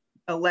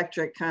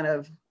electric kind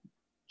of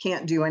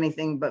can't do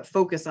anything but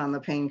focus on the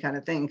pain kind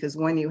of thing. Because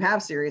when you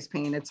have serious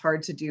pain, it's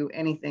hard to do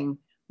anything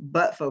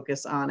but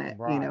focus on it,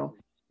 Right. you know.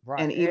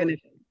 Right. And even if,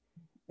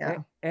 yeah.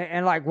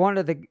 And like one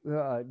of the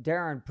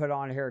Darren put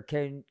on here,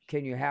 can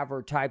you have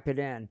her type it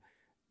in?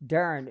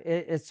 Darren,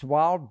 it's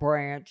Wild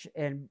Branch,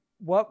 and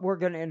what we're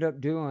going to end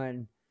up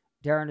doing,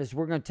 Darren, is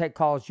we're going to take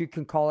calls. You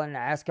can call in and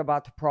ask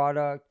about the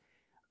product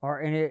or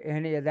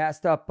any of that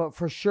stuff. But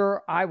for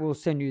sure, I will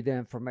send you the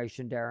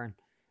information, Darren.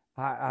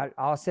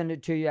 I'll send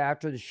it to you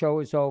after the show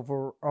is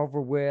over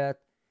with,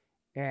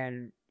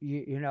 and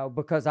you know,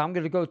 because I'm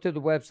going to go through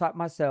the website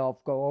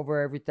myself, go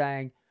over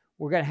everything.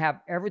 We're going to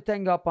have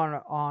everything up on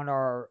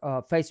our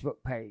Facebook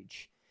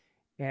page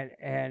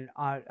and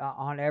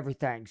on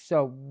everything.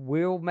 So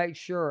we'll make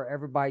sure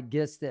everybody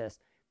gets this,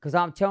 because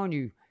I'm telling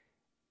you,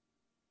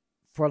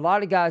 for a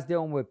lot of guys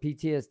dealing with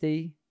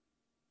PTSD,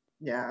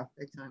 Yeah,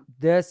 big time.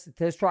 this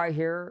right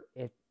here,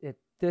 if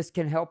this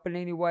can help in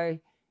any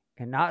way,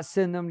 and not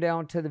send them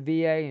down to the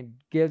VA and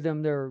give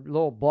them their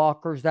little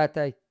blockers that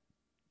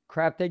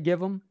they give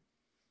them.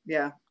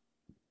 Yeah,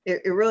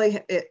 it really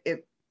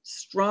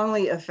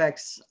strongly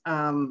affects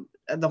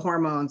the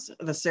hormones,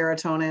 the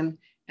serotonin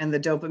and the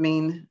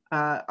dopamine,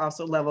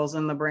 also levels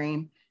in the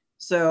brain.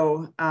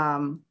 So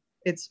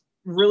it's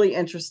really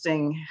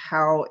interesting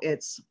how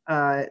it's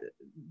the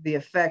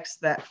effects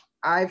that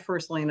I've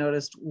personally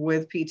noticed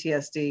with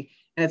PTSD.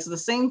 And it's the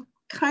same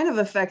kind of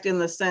effect in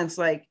the sense,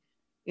 like,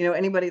 you know,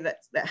 anybody that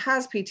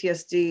has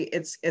PTSD,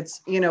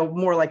 it's, you know,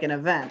 more like an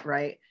event,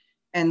 right?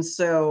 And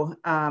so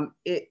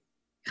it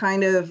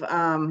kind of,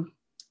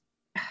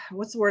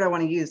 what's the word I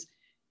want to use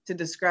to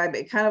describe it?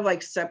 It kind of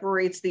like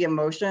separates the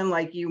emotion.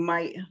 Like you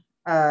might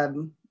have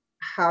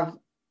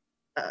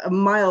a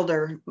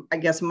milder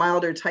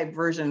type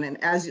version. And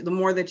the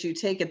more that you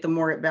take it, the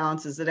more it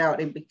balances it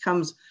out. It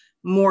becomes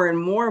more and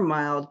more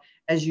mild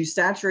as you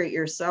saturate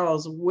your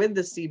cells with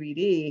the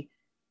CBD,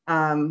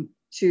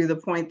 to the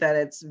point that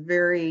it's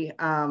very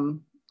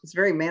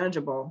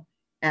manageable,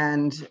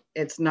 and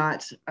it's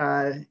not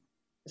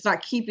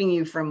keeping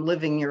you from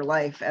living your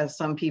life as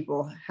some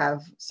people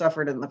have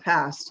suffered in the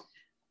past,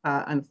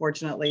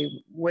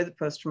 unfortunately, with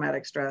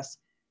post-traumatic stress.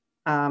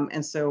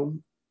 And so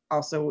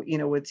also, you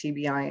know, with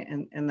TBI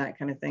and that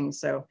kind of thing.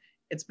 So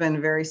it's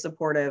been very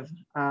supportive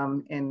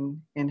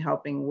in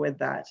helping with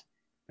that.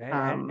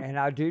 And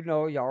I do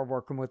know y'all are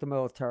working with the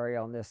military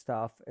on this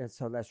stuff, and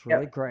so that's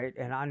really great.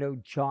 And I know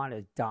John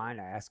is dying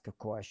to ask a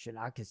question.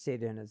 I can see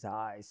it in his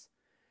eyes.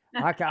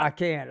 I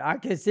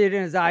can see it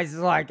in his eyes.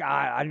 It's like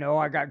I know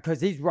I got,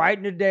 because he's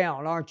writing it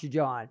down, aren't you,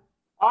 John?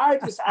 I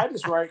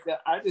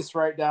just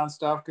write down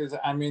stuff, because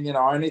I mean, you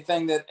know,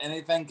 anything that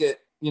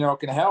you know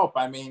can help.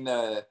 I mean,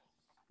 the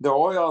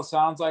oil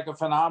sounds like a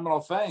phenomenal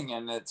thing,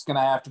 and it's going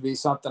to have to be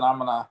something I'm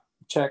going to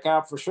check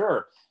out for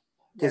sure.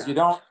 Because you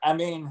don't, I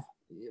mean,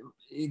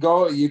 you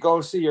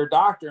go see your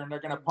doctor, and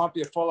they're going to pump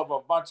you full of a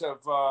bunch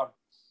of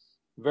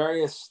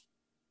various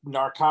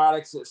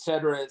narcotics, et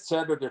cetera,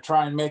 to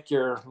try and make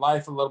your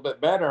life a little bit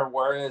better.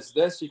 Whereas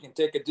this, you can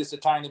take just a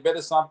tiny bit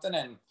of something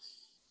and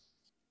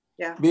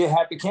be a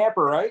happy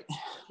camper, right?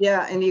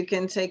 Yeah, and you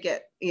can take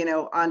it, you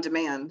know, on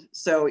demand.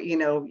 So, you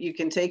know, you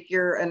can take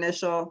your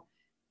initial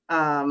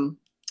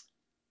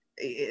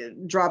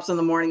drops in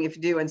the morning if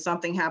you do, and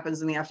something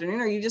happens in the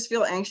afternoon, or you just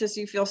feel anxious,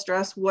 you feel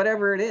stressed,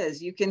 whatever it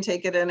is, you can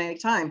take it at any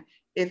time.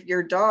 If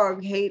your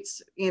dog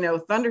hates, you know,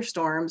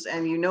 thunderstorms,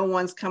 and you know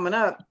one's coming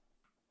up,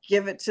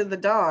 give it to the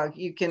dog.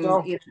 You can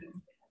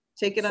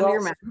take it under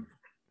your mat. Go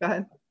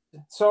ahead.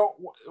 So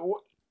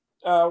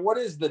what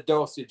is the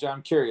dosage?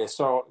 I'm curious.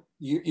 So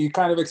you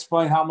kind of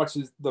explain how much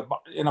is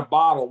in a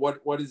bottle.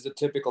 What is the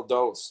typical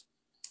dose?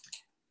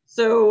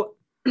 So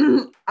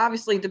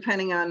obviously,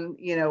 depending on,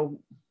 you know,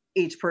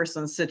 each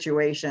person's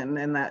situation,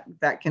 and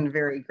that can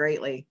vary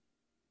greatly,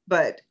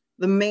 but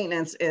the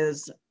maintenance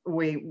is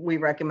we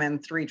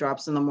recommend 3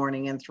 drops in the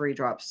morning and 3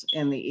 drops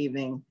in the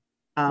evening.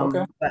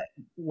 But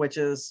which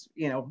is,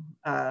 you know,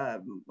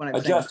 when I'm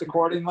adjust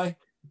accordingly.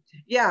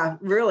 Yeah,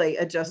 really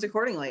adjust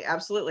accordingly.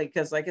 Absolutely.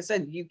 Because like I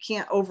said, you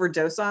can't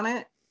overdose on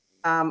it.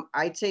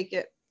 I take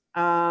it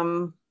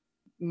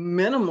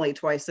minimally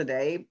twice a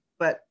day,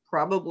 but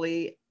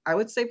probably, I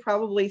would say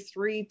probably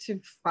 3 to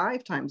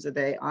 5 times a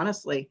day,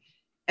 honestly.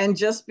 And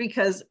just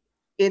because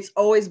it's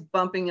always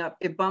bumping up,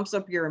 it bumps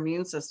up your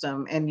immune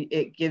system and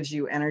it gives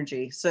you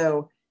energy.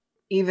 So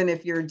even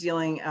if you're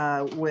dealing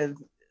with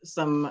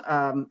some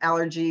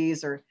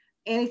allergies or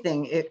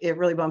anything, it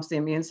really bumps the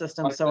immune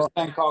system. Like so this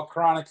thing called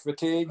chronic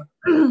fatigue.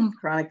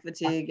 Chronic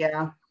fatigue,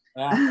 yeah.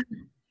 Yeah.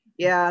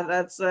 Yeah,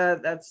 that's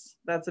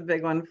a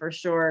big one for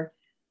sure.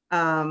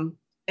 And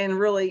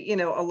really, you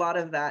know, a lot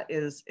of that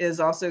is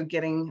also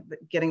getting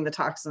the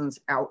toxins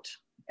out.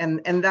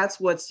 And that's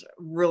what's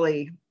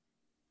really,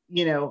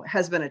 you know,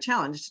 has been a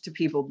challenge to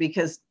people,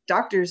 because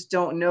doctors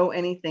don't know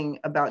anything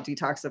about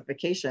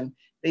detoxification.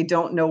 They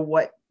don't know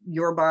what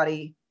your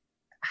body,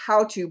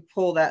 how to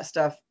pull that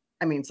stuff.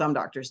 I mean, some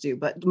doctors do,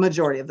 but the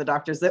majority of the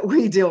doctors that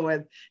we deal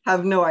with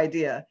have no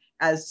idea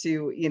as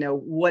to, you know,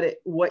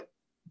 what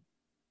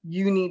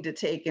you need to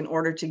take in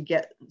order to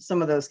get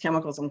some of those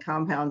chemicals and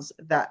compounds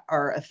that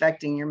are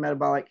affecting your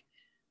metabolic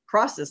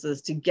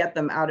processes, to get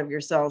them out of your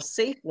cells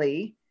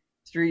safely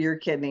through your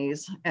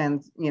kidneys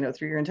and, you know,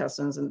 through your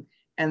intestines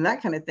and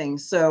that kind of thing.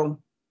 So,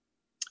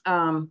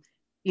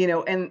 you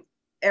know, and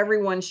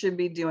everyone should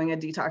be doing a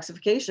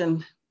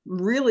detoxification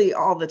really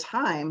all the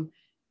time.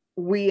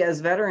 We as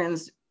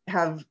veterans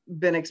have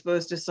been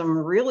exposed to some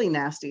really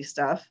nasty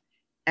stuff,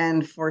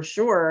 and for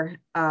sure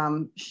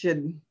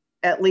should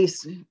at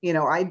least, you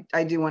know,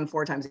 I do one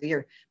 4 times a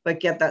year, but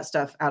get that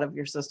stuff out of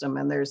your system.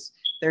 And there's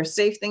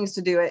safe things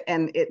to do it,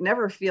 and it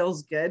never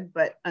feels good,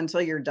 but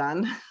until you're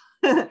done.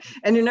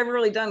 And you're never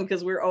really done,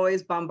 because we're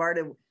always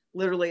bombarded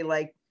literally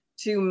like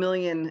 2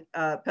 million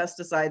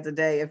pesticides a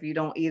day if you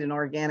don't eat an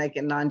organic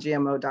and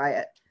non-GMO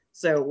diet.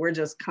 So we're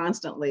just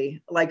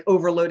constantly like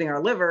overloading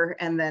our liver,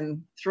 and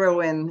then throw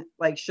in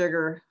like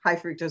sugar, high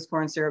fructose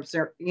corn syrup,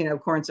 you know,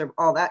 corn syrup,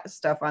 all that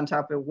stuff on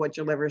top of what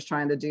your liver is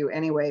trying to do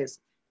anyways.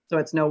 So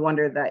it's no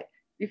wonder that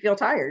you feel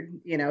tired,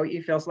 you know,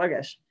 you feel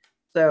sluggish.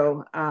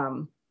 So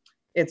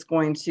it's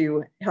going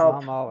to help.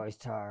 I'm always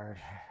tired.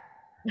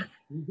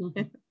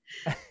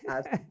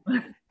 That's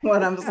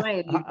what I'm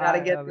saying. You've got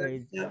to get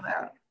this stuff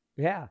out.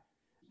 Yeah.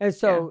 And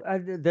so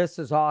this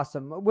is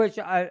awesome, which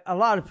a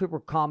lot of people are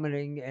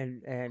commenting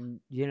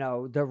and, you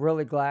know, they're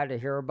really glad to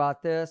hear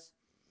about this.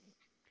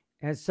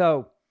 And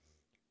so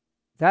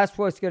that's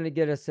what's going to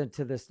get us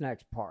into this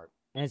next part.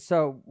 And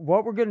so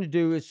what we're going to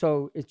do is,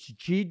 so it's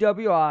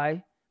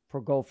GWI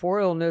for Go For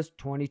Illness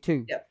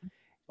 22. Yep.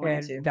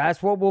 22. And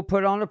that's what we'll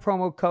put on the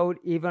promo code,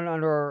 even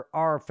under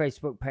our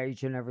Facebook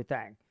page and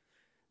everything.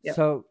 Yep.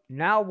 So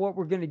now what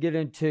we're going to get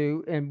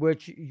into, in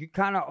which you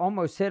kind of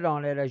almost hit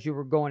on it as you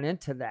were going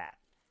into that,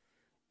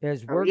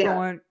 is we're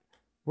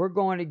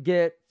going to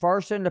get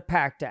first in the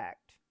PACT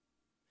Act.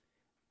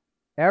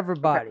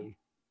 Everybody. Okay.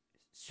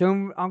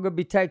 Soon I'm going to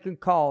be taking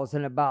calls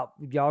in about,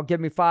 y'all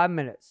give me 5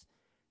 minutes.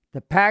 The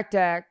PACT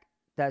Act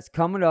that's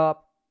coming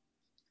up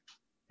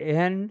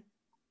in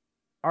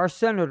our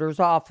senators'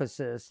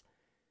 offices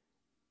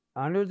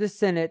under the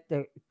Senate,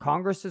 the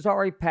Congress has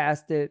already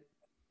passed it.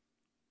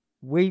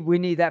 We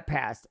need that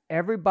passed.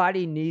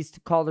 Everybody needs to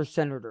call their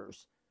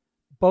senators,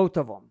 both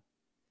of them.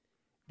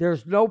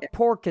 There's no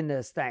pork in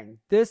this thing.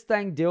 This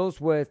thing deals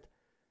with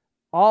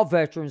all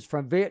veterans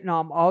from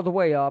Vietnam all the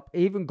way up,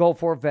 even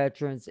Gulf War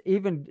veterans,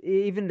 even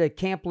the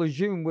Camp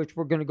Lejeune, which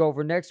we're going to go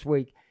over next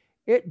week.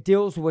 It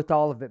deals with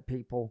all of it,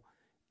 people.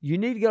 You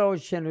need to get all the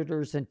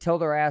senators and tell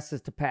their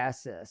asses to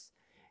pass this.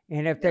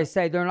 And if they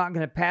say they're not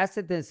going to pass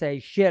it, then say,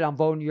 shit, I'm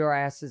voting your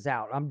asses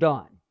out. I'm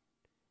done.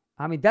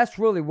 I mean, that's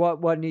really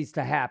what needs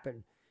to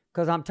happen,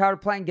 because I'm tired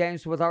of playing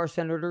games with our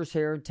senators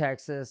here in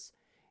Texas.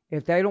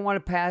 If they don't want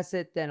to pass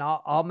it, then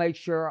I'll make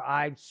sure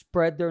I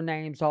spread their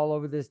names all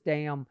over this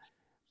damn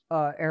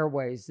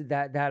airways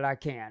that I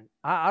can.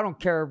 I don't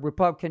care,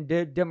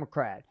 Republican,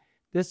 Democrat.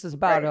 This is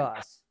about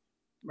us.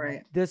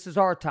 Right. This is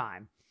our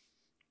time.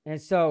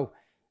 And so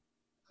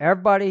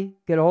everybody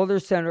get a hold of their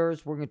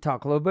senators. We're going to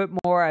talk a little bit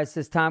more as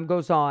this time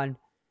goes on.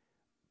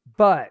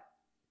 But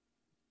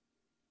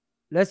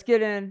let's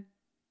get in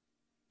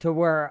to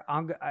where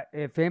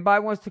if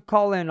anybody wants to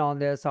call in on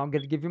this, I'm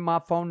going to give you my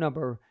phone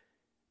number.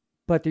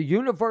 But the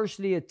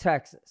University of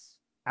Texas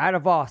out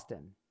of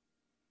Austin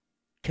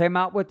came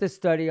out with a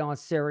study on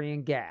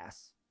sarin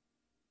gas.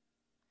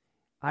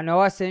 I know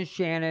I sent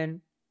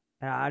Siannon,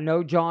 and I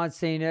know John's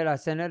seen it. I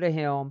sent it to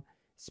him.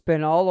 It's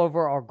been all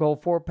over our Go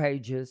For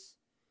pages.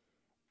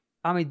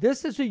 I mean,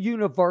 this is a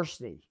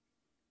University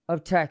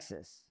of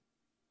Texas.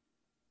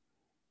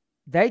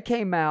 They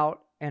came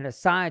out, and a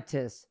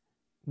scientist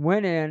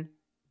went in,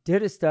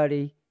 did a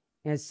study,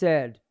 and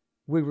said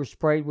we were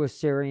sprayed with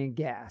sarin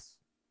gas.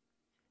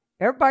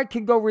 Everybody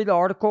can go read the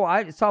article.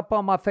 It's up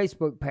on my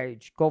Facebook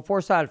page. Go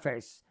For Side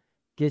Face.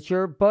 Get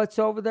your butts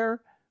over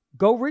there.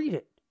 Go read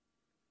it.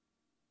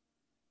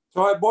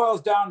 So it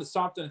boils down to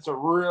something. It's a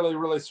really,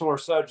 really sore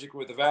subject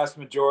with the vast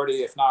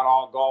majority, if not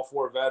all, Gulf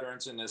War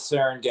veterans, and the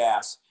sarin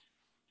gas.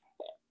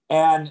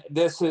 And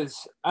this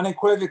is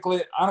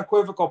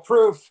unequivocal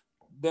proof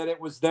that it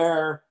was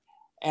there.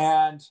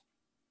 And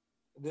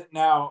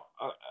now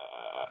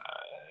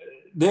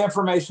the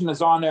information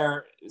is on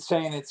there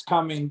saying it's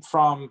coming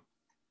from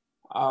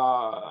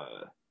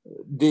the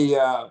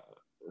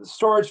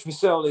storage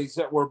facilities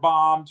that were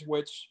bombed,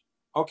 which,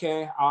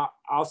 okay,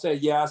 I'll say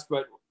yes,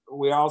 but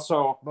we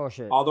also,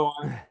 Bullshit. although,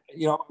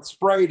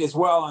 sprayed as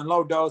well in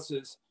low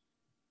doses,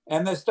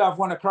 and this stuff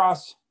went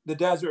across the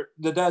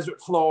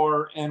desert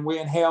floor, and we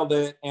inhaled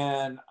it,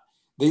 and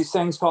these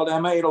things called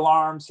M8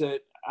 alarms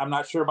that I'm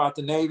not sure about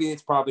the Navy,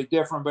 it's probably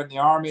different, but in the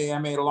Army,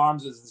 M8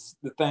 alarms is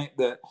the thing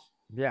that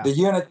the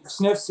unit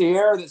sniffs the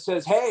air that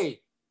says,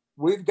 hey,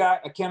 we've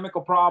got a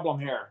chemical problem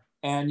here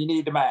and you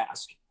need to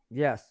mask.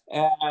 Yes.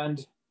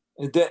 And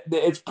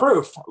it's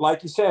proof,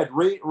 like you said,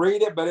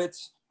 read it, but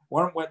it's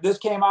when this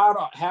came out,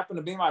 it happened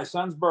to be my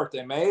son's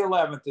birthday. May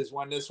 11th is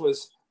when this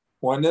was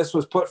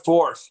put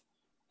forth.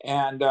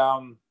 And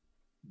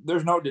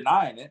there's no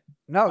denying it.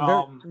 No,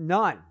 there's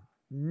none.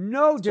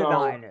 No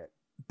denying it.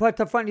 But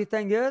the funny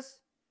thing is,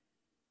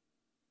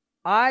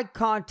 I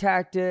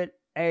contacted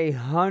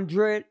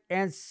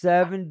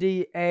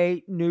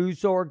 178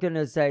 news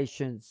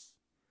organizations.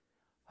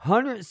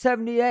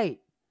 178.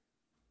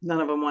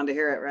 None of them wanted to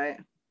hear it, right?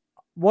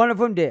 One of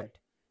them did.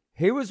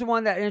 He was the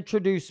one that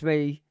introduced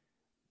me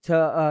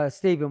to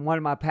Stephen, one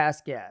of my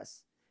past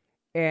guests.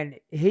 And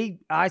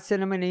I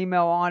sent him an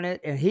email on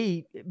it, and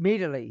he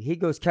immediately, he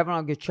goes, Kevin,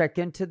 I'm going to check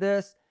into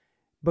this,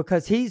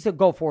 because he's a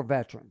Gulf War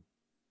veteran.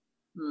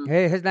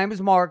 His name is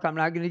Mark. I'm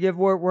not going to give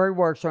where he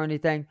works or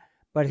anything,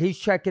 but he's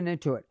checking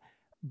into it.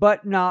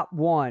 But not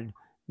one,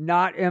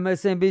 not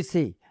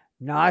MSNBC,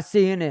 not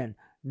CNN,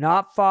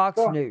 not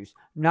Fox News,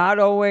 not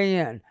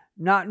OAN,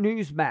 not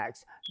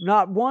Newsmax,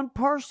 not one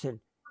person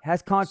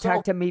has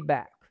contacted me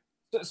back.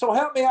 So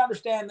help me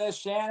understand this,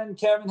 Shannon,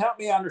 Kevin, help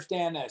me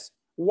understand this.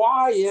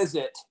 Why is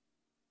it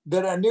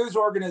that a news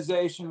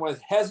organization would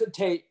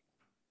hesitate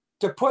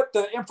to put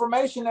the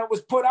information that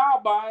was put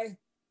out by,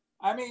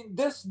 I mean,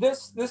 this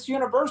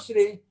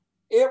university,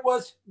 it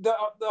was the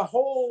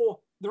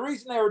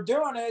reason they were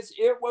doing it,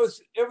 it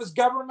was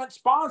government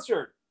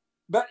sponsored.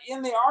 But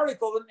in the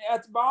article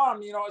at the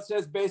bottom, it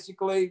says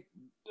basically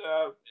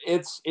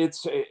it's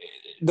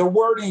the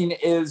wording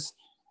is,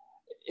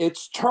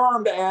 it's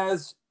termed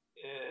as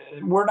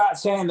we're not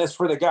saying this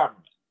for the government.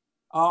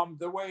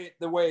 The way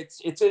it's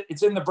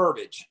in the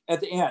verbiage at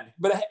the end.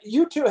 But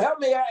you two, help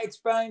me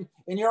explain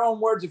in your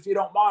own words, if you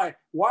don't mind,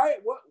 why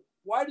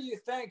do you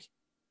think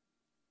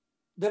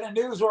that a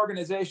news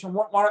organization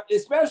won't want to,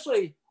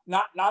 especially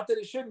not that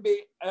it shouldn't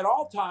be at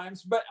all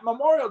times, but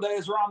Memorial Day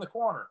is around the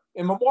corner,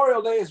 and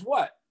Memorial Day is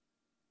what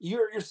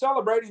you're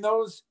celebrating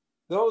those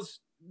of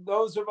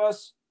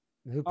us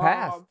who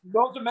passed,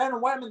 those of men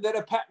and women that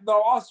have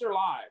lost their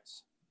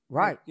lives,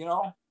 right?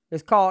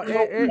 It's called.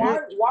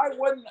 Why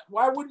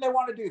wouldn't they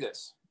want to do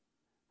this?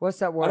 What's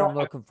that word I'm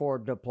looking for?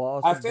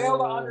 Deplausible. I fail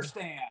to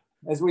understand,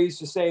 as we used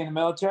to say in the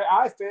military.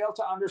 I fail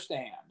to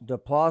understand.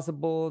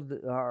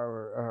 Deplausible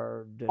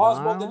or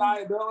plausible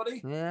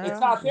deniability. Yeah, it's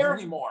not there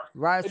anymore.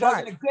 Right. It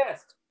doesn't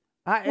exist.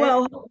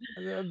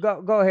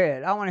 Go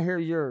ahead. I want to hear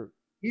your.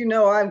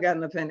 I've got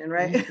an opinion,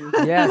 right?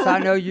 Yes, I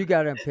know you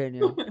got an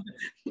opinion.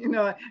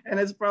 And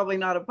it's probably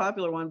not a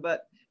popular one,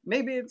 but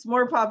maybe it's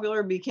more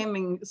popular,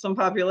 becoming some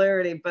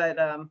popularity. But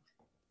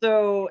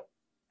so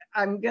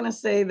I'm going to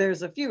say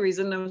there's a few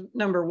reasons.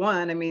 Number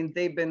one, I mean,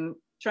 they've been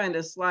trying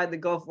to slide the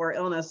Gulf War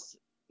illness,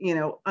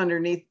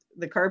 underneath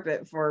the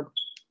carpet for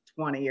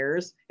 20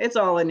 years. It's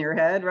all in your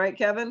head, right,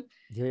 Kevin?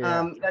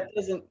 Yeah.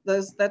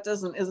 That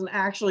isn't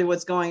actually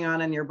what's going on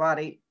in your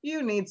body.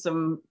 You need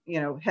some,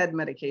 head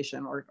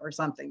medication or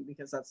something,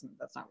 because that's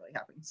not really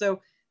happening.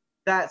 So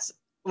that's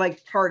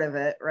like part of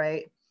it,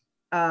 right?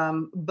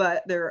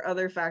 But there are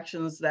other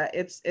factions that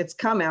it's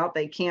come out,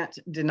 they can't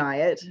deny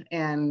it.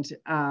 And,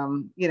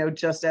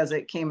 just as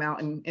it came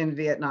out in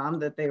Vietnam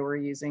that they were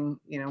using,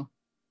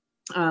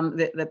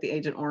 that the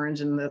Agent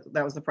Orange, and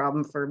that was the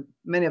problem for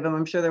many of them.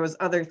 I'm sure there was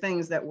other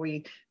things that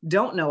we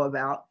don't know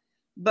about.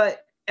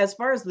 But as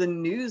far as the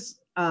news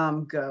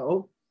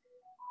go,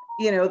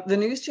 the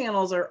news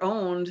channels are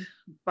owned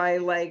by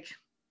like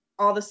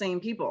all the same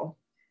people.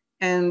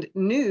 And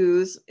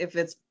news, if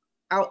it's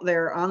out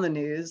there on the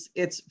news,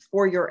 it's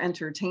for your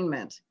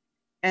entertainment.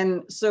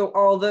 And so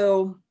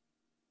although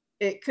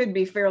it could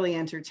be fairly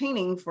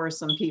entertaining for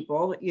some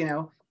people,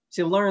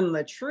 to learn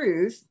the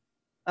truth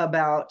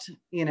about,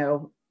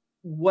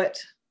 what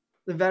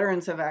the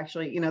veterans have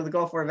actually, the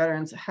Gulf War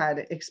veterans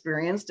had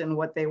experienced and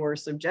what they were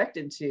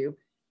subjected to,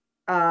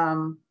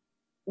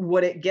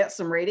 would it get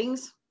some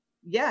ratings?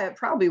 Yeah, it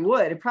probably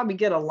would. It'd probably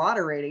get a lot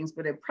of ratings,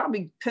 but it'd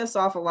probably piss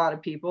off a lot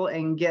of people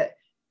and get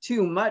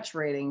too much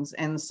ratings.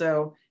 And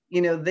so,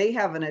 they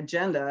have an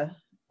agenda,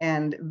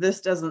 and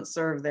this doesn't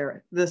serve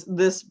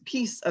this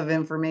piece of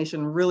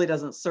information really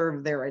doesn't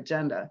serve their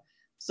agenda.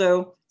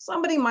 So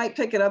somebody might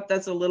pick it up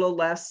that's a little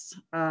less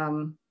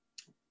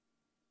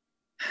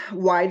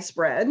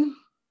widespread.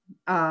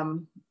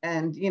 And,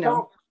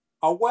 So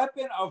a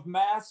weapon of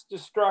mass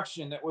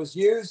destruction that was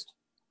used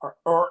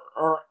or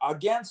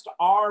against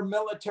our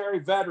military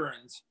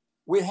veterans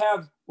we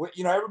have,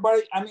 you know,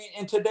 everybody, I mean,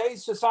 in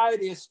today's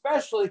society,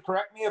 especially,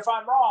 correct me if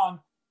I'm wrong,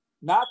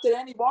 not that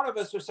any one of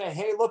us would say,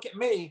 hey, look at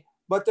me,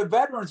 but the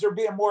veterans are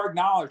being more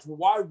acknowledged.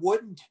 Why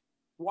wouldn't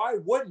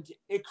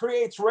it?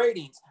 Creates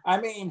ratings. I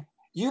mean,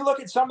 you look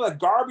at some of the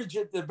garbage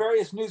that the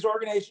various news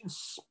organizations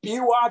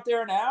spew out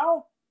there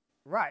now.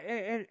 Right,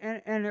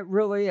 and it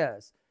really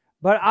is.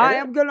 But I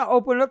am going to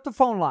open up the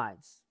phone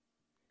lines.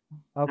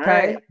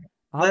 Okay, right.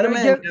 Let them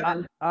in,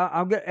 Kevin.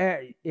 I'm gonna.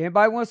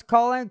 Anybody wants to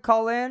call in?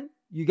 Call in.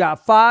 You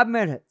got 5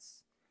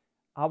 minutes.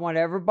 I want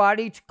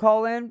everybody to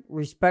call in.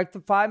 Respect the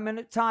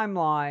 5-minute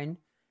timeline,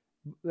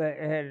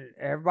 and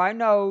everybody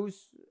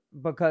knows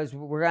because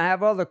we're gonna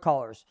have other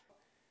callers.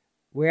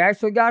 We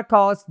actually got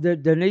calls.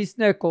 Denise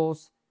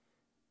Nichols.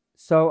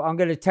 So I'm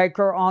gonna take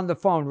her on the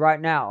phone right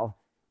now,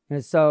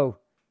 and so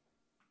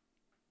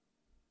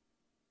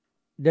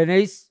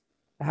Denise.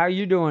 How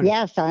you doing?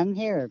 Yes, I'm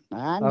here.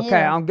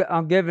 Okay,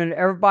 I'm giving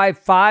everybody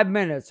 5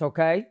 minutes,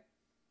 okay?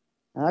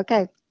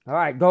 Okay. All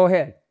right, go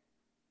ahead.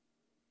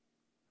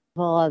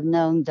 Well, I've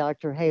known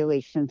Dr.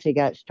 Haley since he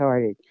got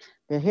started.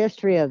 The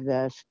history of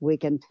this, we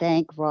can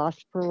thank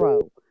Ross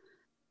Perot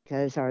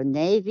because our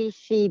Navy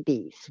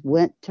Seabees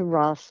went to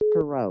Ross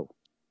Perot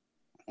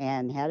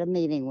and had a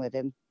meeting with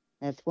him.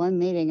 That's one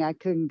meeting I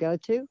couldn't go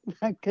to.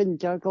 I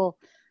couldn't juggle.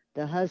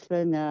 The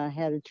husband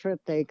had a trip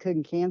they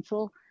couldn't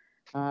cancel.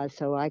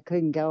 So I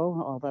couldn't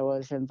go, although I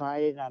was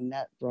invited. I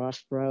met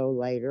Ross Perot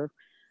later.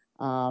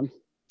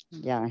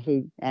 Yeah,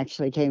 he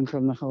actually came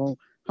from the whole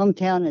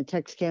hometown in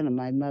Texarkana,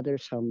 my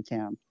mother's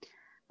hometown.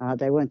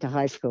 They went to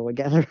high school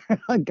together.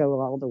 I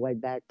go all the way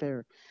back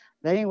there.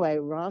 But anyway,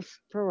 Ross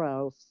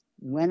Perot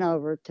went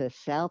over to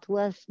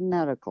Southwest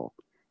Medical.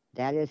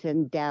 That is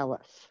in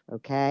Dallas.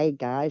 Okay,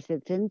 guys,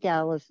 it's in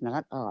Dallas,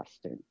 not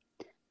Austin.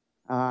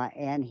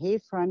 And he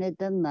fronted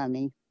the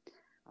money.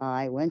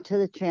 I went to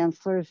the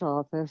chancellor's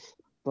office,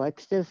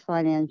 flexed his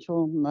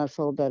financial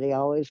muscle that he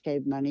always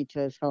gave money to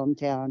his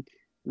hometown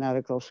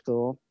medical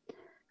school.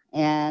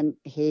 And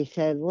he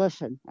said,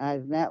 listen,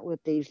 I've met with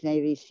these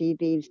Navy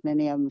Seabees.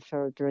 Many of them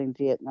served during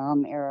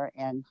Vietnam era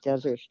and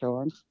Desert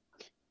Storm.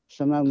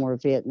 Some of them were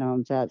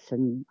Vietnam vets.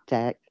 In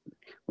fact,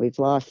 we've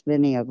lost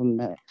many of them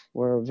that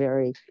were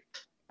very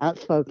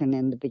outspoken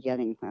in the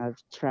beginning. I've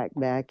tracked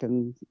back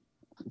and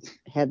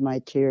had my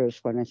tears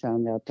when I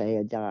found out they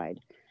had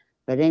died.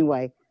 But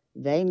anyway,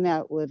 they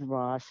met with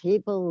Ross. He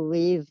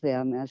believed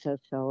them as a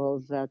fellow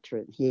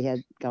veteran. He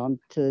had gone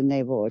to the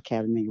Naval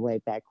Academy way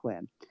back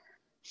when.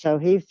 So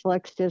he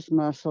flexed his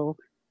muscle,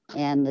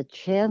 and the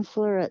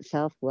chancellor at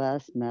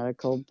Southwest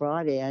Medical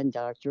brought in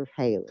Dr.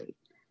 Haley.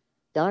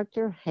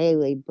 Dr.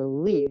 Haley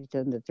believed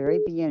in the very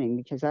beginning,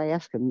 because I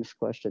asked him this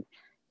question,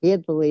 he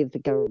had believed the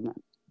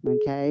government,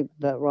 okay?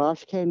 But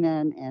Ross came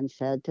in and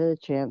said to the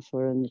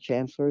chancellor, and the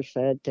chancellor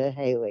said to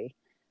Haley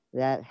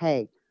that,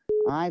 hey,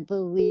 I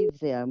believe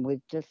them.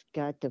 We've just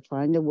got to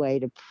find a way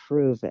to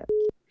prove it.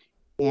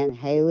 And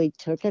Haley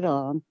took it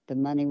on. The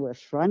money was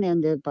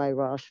front-ended by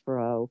Ross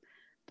Perot.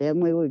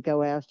 Then we would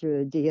go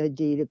after the DOD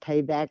to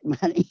pay back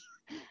money.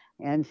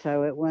 And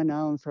so it went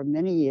on for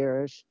many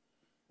years.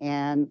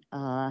 And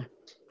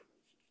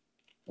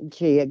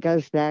it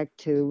goes back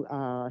to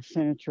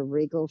Senator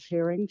Regal's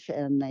hearings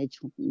in May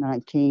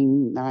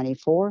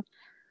 1994.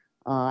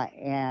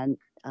 And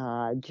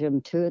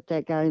Jim Tuitt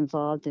that got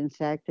involved. In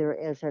fact, there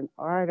is an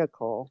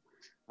article,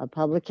 a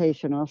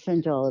publication, I'll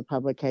send you all the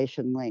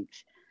publication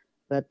links,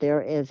 but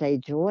there is a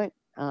joint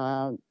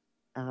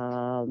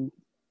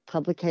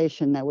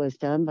publication that was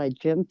done by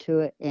Jim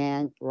Tuitt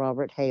and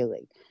Robert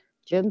Haley.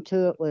 Jim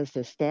Tuitt was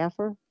the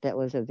staffer that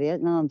was a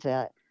Vietnam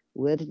vet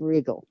with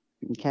Regal,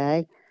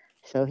 okay?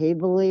 So he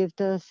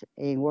believed us,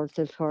 he worked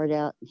his heart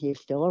out. He's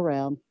still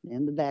around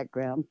in the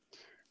background,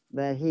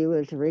 but he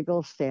was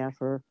Regal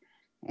staffer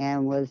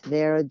and was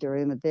there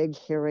during the big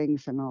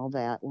hearings and all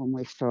that when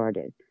we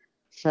started.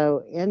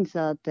 So ends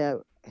up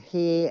that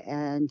he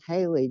and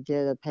Haley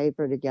did a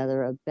paper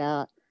together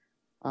about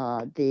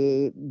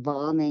the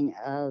bombing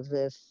of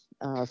this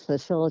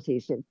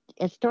facilities.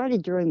 It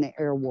started during the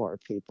air war,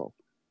 people.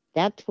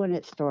 That's when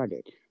it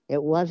started.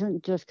 It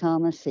wasn't just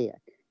Commissar.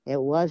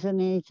 It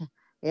wasn't any,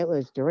 it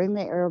was during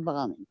the air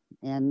bombing.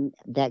 And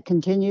that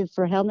continued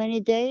for how many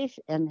days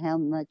and how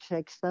much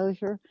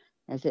exposure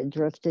as it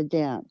drifted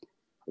down.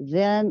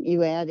 Then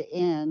you add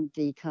in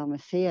the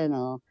Commissar and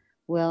all.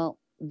 Well,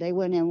 they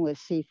went in with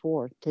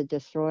C4 to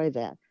destroy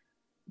that.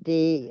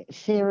 The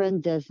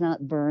sarin does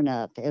not burn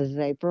up. It was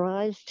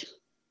vaporized,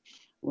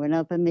 went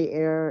up in the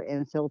air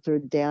and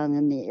filtered down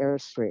in the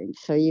airstream.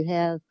 So you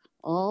have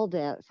all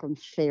that from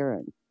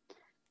sarin.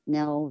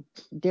 Now,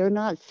 they're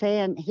not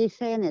saying, he's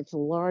saying it's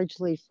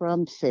largely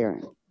from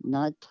sarin,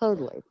 not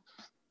totally,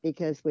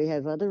 because we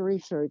have other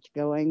research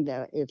going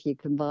that if you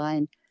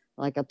combine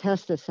like a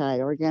pesticide,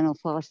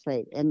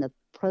 organophosphate, and the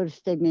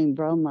protostigmine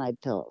bromide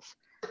pills,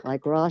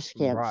 like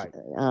Rosscamp's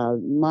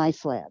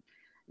mice lab,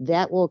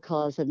 that will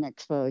cause an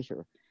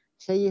exposure.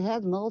 So you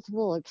have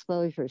multiple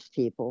exposures,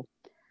 people.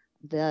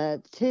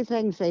 The two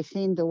things they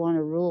seem to want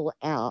to rule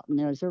out, and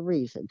there's a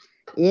reason,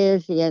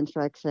 is the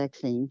anthrax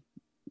vaccine.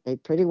 They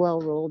pretty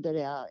well ruled it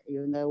out,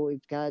 even though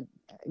we've got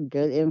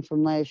good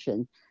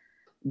information.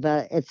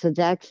 But it's the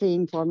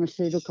vaccine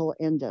pharmaceutical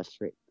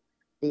industry.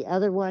 The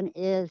other one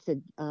is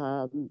the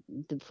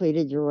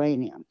depleted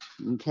uranium.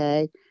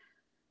 Okay.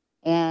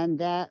 And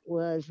that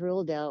was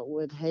ruled out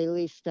with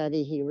Haley's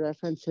study. He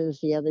references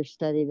the other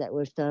study that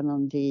was done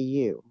on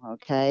VU.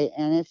 Okay.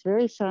 And it's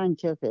very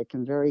scientific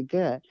and very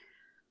good.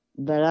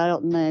 But I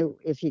don't know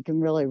if you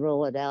can really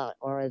rule it out,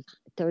 or if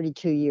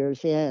 32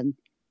 years in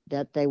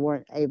that they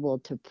weren't able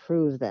to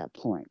prove that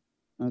point.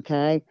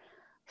 Okay.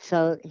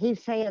 So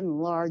he's saying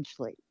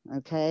largely.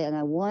 Okay. And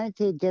I wanted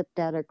to get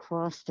that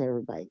across to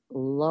everybody.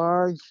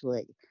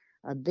 Largely,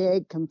 a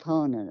big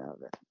component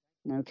of it.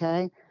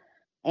 Okay.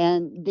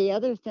 And the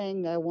other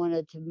thing that I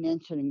wanted to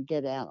mention and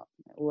get out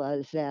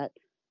was that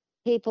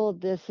people,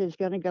 this is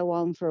going to go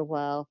on for a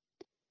while.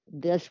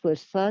 This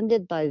was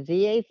funded by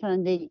VA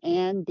funding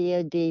and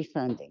DoD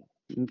funding.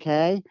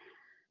 Okay.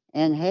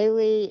 And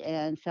Haley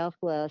and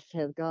Southwest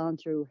have gone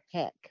through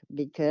heck,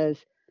 because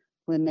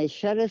when they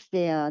shut us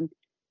down,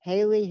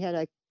 Haley had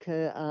a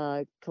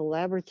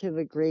collaborative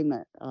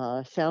agreement,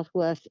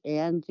 Southwest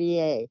and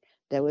VA,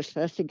 that was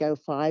supposed to go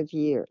 5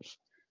 years.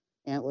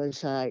 And it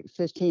was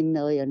 $15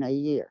 million a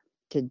year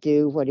to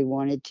do what he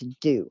wanted to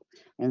do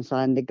and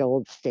find the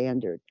gold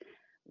standard.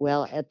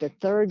 Well, at the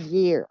third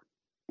year,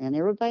 and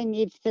everybody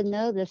needs to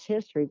know this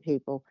history,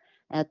 people,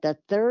 at the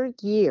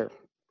third year,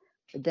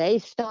 they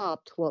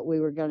stopped what we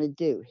were going to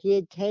do. He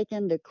had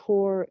taken the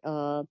core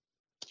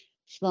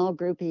small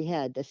group he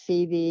had, the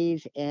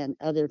CVs and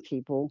other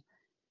people,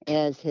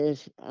 as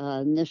his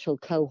initial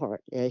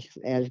cohort,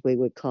 as we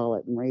would call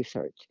it in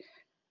research.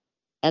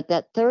 At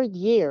that third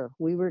year,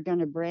 we were going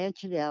to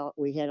branch it out.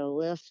 We had a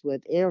list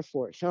with Air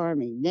Force,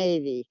 Army,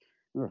 Navy,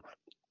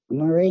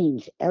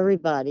 Marines,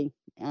 everybody.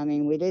 I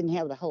mean, we didn't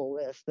have the whole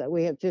list, but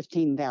we had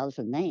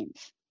 15,000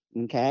 names,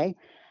 okay,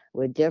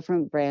 with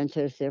different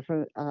branches,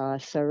 different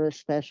service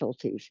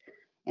specialties.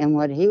 And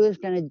what he was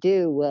going to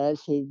do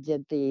was he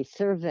did the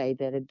survey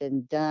that had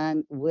been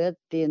done with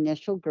the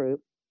initial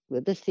group,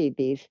 with the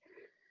CBs,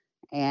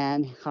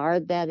 and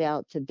hired that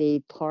out to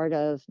be part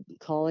of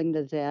calling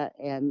the vet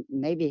and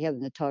maybe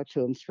having to talk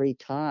to him 3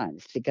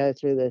 times to go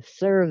through the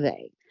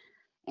survey.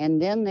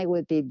 And then they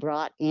would be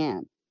brought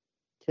in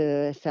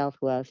to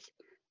Southwest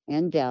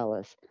and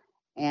Dallas.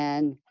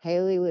 And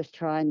Haley was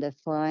trying to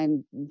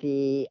find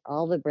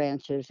all the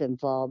branches'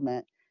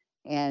 involvement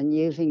and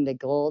using the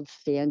gold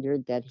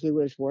standard that he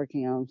was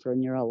working on for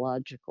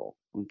neurological,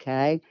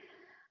 okay?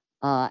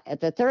 At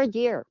the third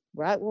year,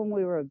 right when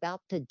we were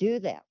about to do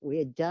that, we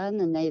had done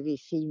the Navy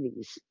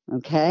Seabees,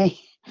 okay?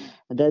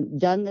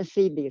 Done the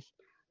Seabees.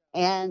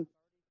 And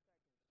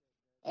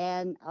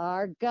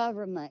our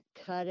government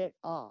cut it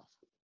off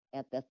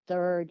at the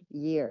third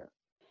year.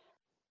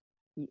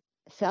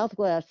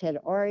 Southwest had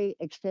already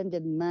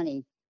extended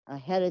money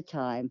ahead of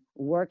time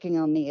working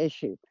on the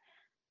issue.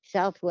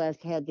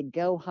 Southwest had to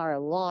go hire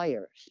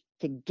lawyers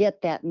to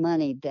get that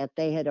money that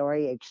they had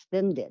already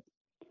expended.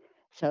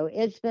 So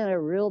it's been a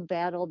real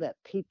battle that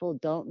people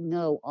don't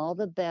know, all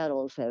the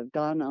battles that have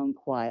gone on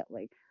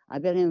quietly.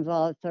 I've been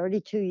involved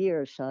 32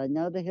 years, so I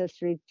know the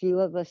history. Few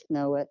of us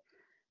know it,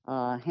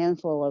 a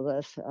handful of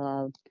us,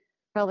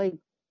 probably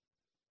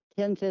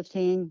 10,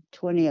 15,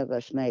 20 of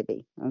us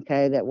maybe,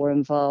 okay, that were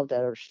involved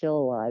that are still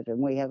alive, and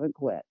we haven't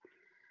quit.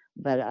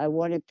 But I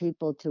wanted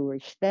people to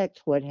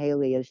respect what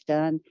Haley has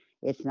done.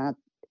 It's not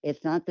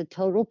the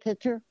total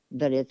picture,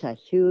 but it's a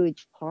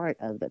huge part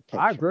of the picture.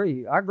 I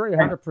agree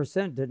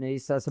 100%,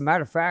 Denise. As a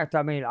matter of fact,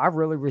 I mean, I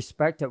really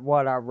respected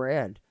what I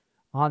read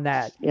on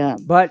that. Yeah.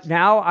 But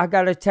now I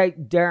got to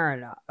take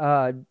Darren.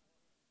 All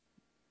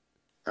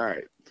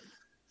right.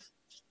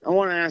 I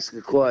want to ask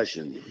a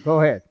question. Go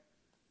ahead.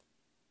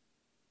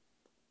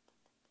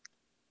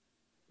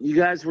 You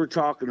guys were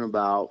talking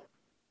about,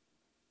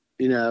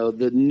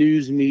 the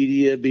news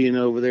media being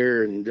over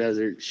there in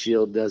Desert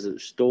Shield,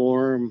 Desert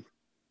Storm.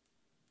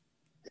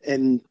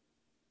 And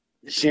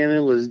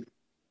Shannon was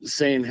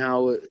saying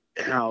how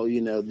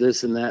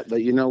this and that,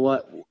 but you know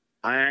what?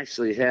 I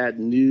actually had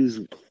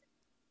Newsweek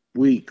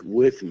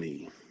with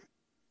me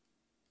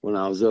when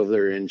I was over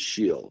there in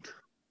Shield,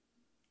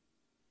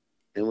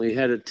 and we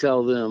had to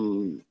tell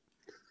them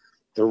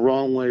the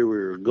wrong way we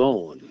were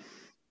going,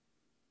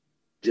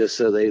 just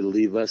so they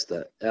leave us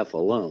the F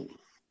alone.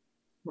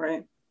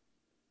 Right.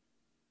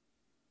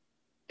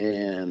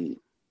 And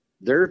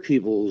their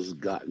people's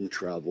got in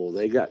trouble.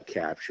 They got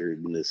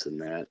captured and this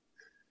and that.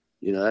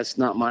 That's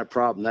not my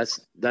problem.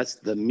 That's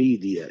the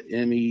media,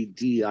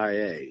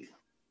 MEDIA.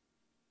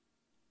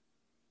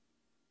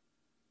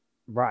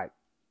 Right.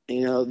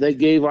 They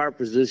gave our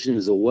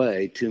positions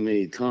away too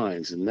many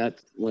times, and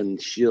that's when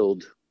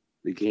Shield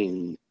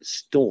became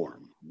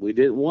Storm. We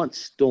didn't want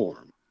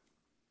Storm.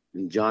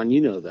 And John, you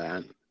know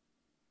that.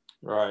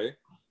 Right.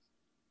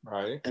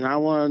 Right. And I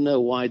want to know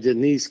why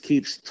Denise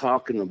keeps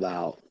talking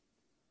about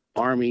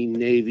Army,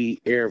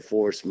 Navy, Air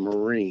Force,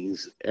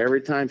 Marines.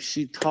 Every time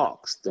she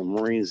talks, the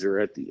Marines are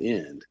at the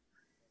end.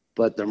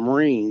 But the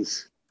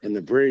Marines and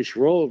the British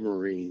Royal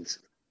Marines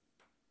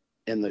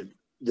and the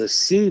the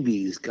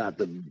Seabees got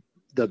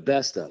the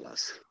best of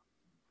us.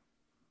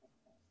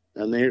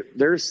 And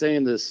they're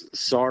saying this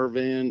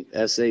Sarvin,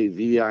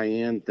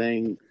 SAVIN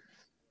thing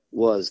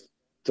was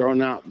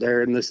thrown out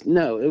there in this.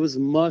 No, it was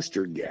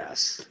mustard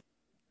gas.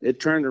 It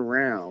turned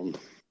around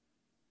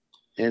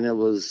and it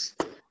was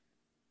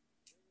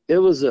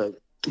a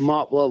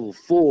MOP level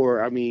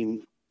 4. I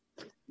mean,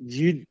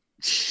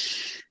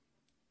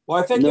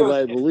 Well, I think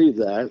nobody believed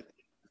that.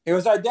 It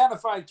was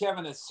identified,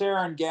 Kevin, as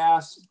sarin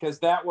gas because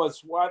that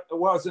was what it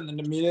was in the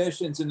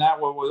munitions, and that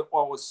was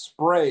what was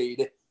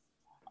sprayed.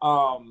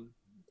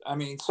 I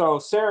mean, so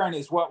sarin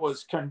is what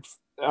was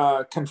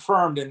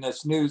confirmed in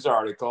this news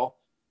article.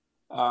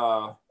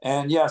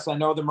 And yes, I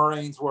know the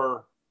Marines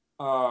were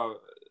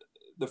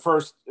the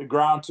first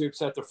ground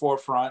troops at the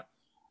forefront.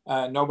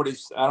 I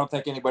don't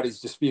think anybody's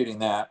disputing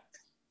that.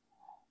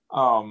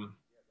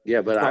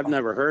 Yeah, but I've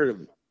never heard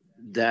of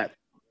that.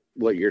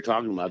 What you're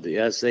talking about, the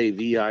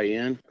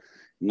SAVIN,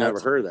 never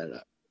heard of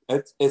that.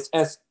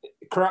 It's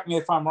correct me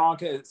if I'm wrong.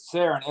 It's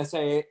sarin,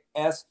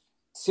 SAS,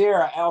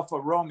 Sierra Alpha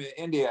Romeo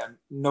India,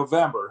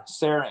 November,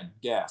 sarin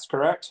gas,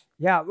 correct?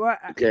 Yeah, well,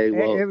 okay,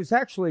 well, it was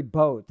actually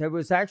both. It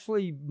was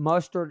actually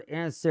mustard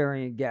and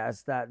sarin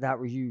gas that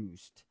were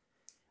used.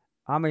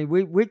 I mean,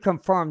 we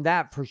confirmed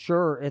that for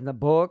sure in the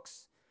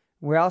books.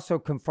 We also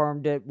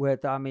confirmed it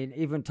with, I mean,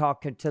 even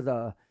talking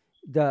to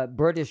the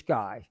British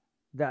guy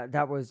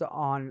that was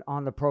on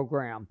the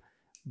program.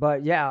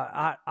 But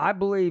yeah, I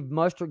believe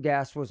mustard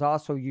gas was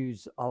also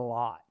used a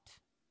lot.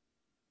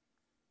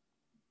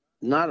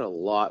 Not a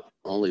lot,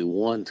 only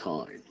one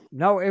time.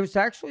 No, it was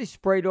actually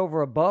sprayed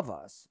over above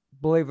us,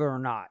 believe it or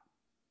not.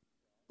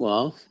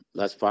 Well,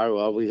 that's probably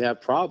why we have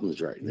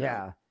problems right now.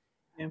 Yeah.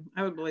 Yeah,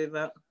 I would believe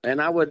that.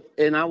 And I want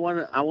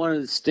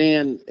to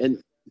stand,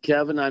 and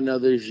Kevin, I know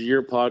this is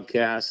your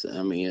podcast.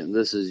 I mean,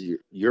 this is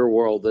your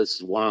world. This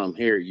is why I'm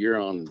here. You're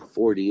on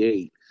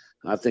 48.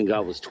 I think I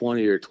was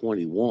 20 or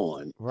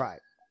 21. Right.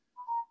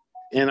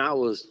 And I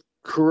was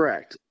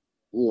correct,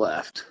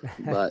 left,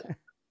 but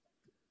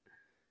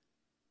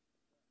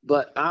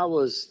I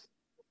was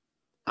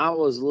a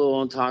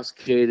little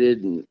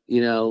intoxicated, and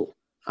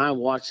I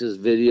watched this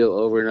video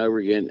over and over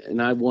again,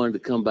 and I wanted to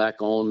come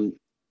back on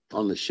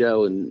the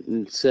show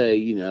and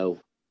say,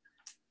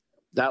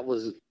 that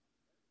was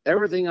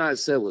everything I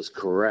said was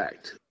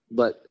correct.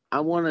 But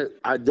I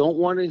don't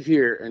want to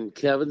hear in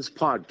Kevin's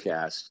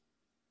podcast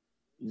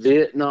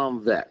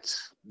Vietnam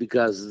vets,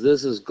 because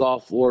this is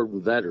Gulf War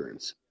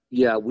veterans.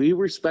 Yeah, we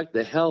respect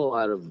the hell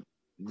out of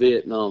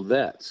Vietnam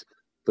vets,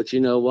 but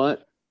you know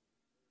what?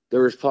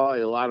 There was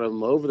probably a lot of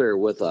them over there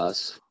with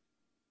us,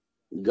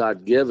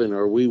 God given,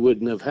 or we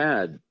wouldn't have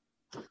had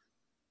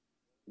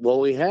what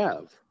we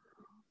have.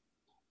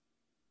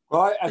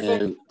 Well, I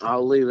think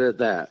I'll leave it at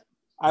that.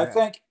 I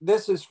think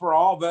this is for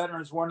all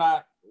veterans. We're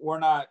not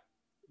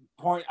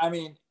I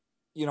mean,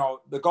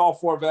 the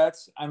Gulf War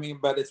vets. I mean,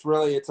 but it's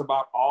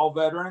about all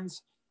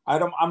veterans.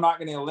 I'm not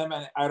going to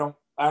eliminate. I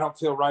don't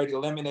feel right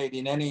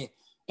eliminating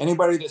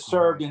anybody that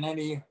served in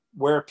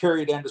anywhere.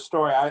 Period. End of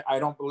story. I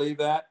don't believe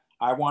that.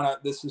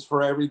 This is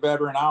for every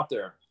veteran out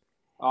there.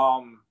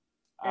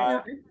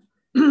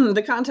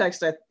 The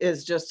context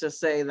is just to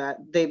say that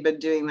they've been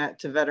doing that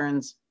to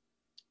veterans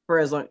for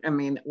as long. I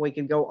mean, we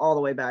could go all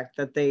the way back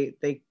that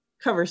they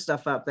cover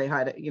stuff up. They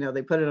hide it.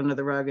 They put it under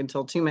the rug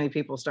until too many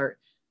people start,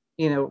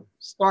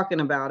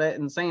 squawking about it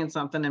and saying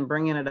something and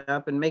bringing it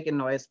up and making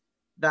noise.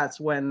 That's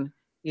when,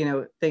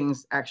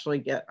 things actually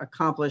get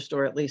accomplished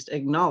or at least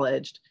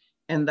acknowledged.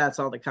 And that's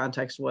all the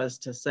context was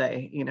to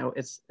say,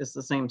 it's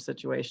the same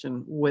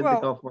situation with the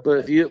Gulf War.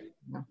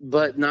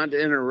 But not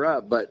to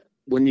interrupt, but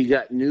when you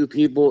got new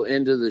people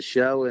into the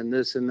show and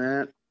this and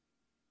that,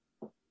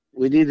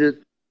 we need to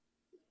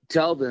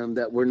tell them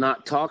that we're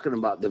not talking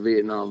about the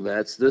Vietnam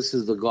vets. This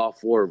is the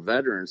Gulf War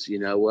veterans. You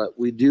know what?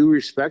 We do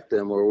respect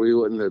them, or we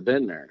wouldn't have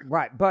been there.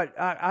 Right, but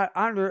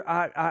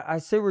I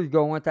see where you're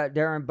going with that,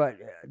 Darren. But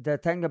the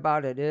thing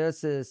about it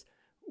is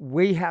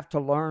we have to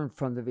learn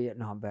from the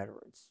Vietnam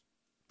veterans.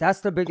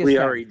 That's the biggest. We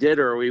thing. already did,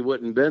 or we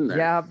wouldn't have been there.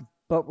 Yeah,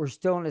 but we're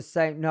still in the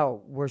same.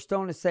 No, we're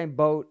still in the same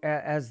boat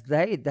as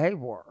they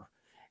were.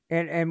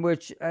 And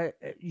which,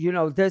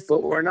 this.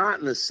 But we're not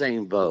in the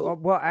same boat.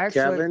 Well,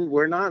 actually, Kevin,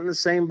 we're not in the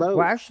same boat.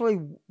 Well, actually,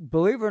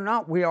 believe it or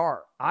not, we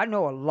are. I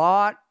know a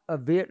lot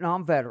of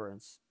Vietnam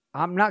veterans.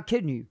 I'm not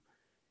kidding you.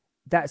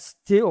 That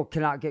still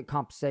cannot get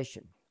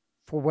compensation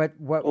for what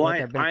they've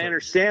been through. I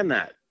understand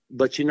that,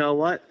 but you know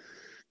what?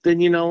 Then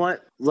you know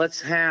what?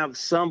 Let's have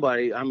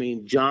somebody. I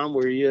mean, John,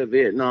 were you a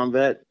Vietnam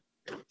vet?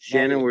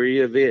 Shannon, were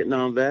you a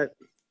Vietnam vet?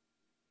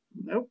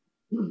 Nope.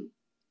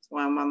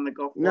 Why I'm on the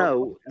Gulf War.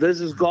 No,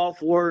 this is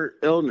Gulf War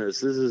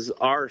illness. This is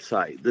our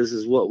site. This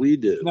is what we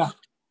do. No.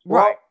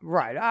 Right.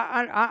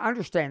 I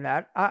understand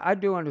that. I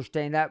do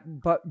understand that.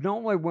 But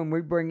normally when we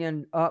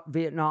bring up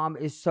Vietnam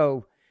is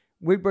so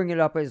we bring it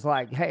up as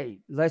like, hey,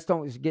 let's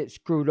don't get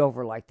screwed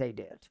over like they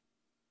did.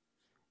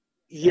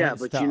 Yeah,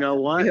 but you know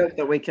what? We hope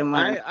that we can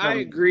learn. I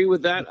agree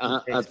with that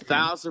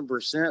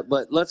 1,000%.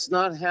 But let's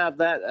not have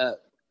that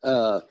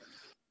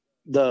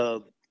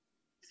the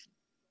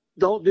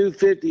don't do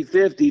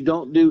 50-50,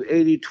 don't do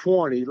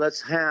 80-20. Let's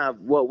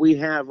have what we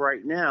have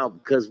right now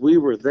because we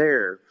were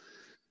there.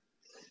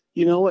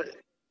 You know what?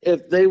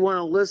 If they want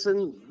to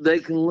listen, they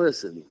can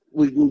listen.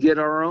 We can get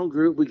our own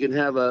group. We can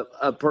have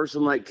a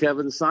person like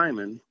Kevin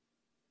Simon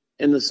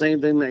in the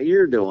same thing that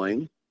you're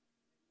doing.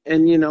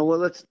 And you know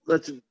what?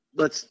 Let's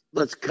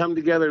come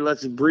together.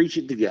 Let's breach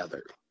it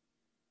together.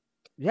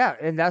 Yeah,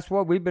 and that's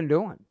what we've been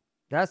doing.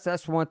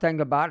 That's one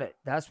thing about it.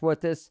 That's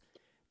what this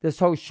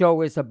whole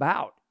show is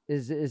about.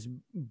 Is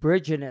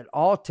bridging it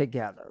all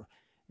together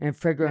and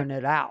figuring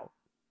it out.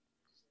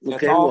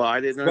 Okay, well, I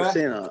didn't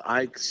understand.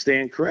 I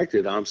stand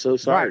corrected. I'm so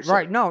sorry.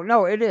 Right.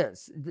 No, it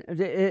is.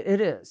 It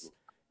is.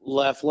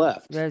 Left.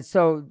 And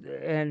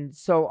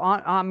so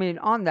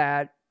on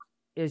that,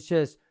 it's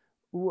just,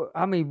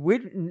 I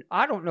mean,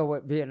 I don't know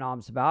what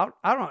Vietnam's about.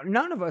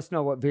 None of us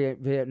know what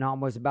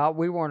Vietnam was about.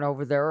 We weren't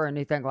over there or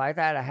anything like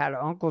that. I had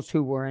uncles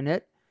who were in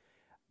it.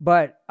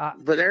 But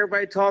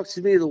everybody talks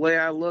to me the way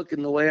I look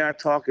and the way I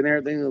talk and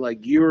everything. They're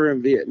like, you were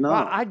in Vietnam.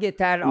 Well, I get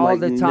that all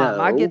the time.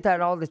 No. I get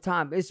that all the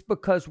time. It's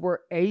because we're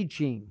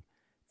aging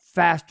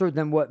faster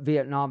than what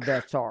Vietnam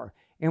vets are.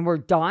 And we're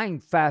dying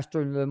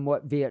faster than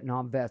what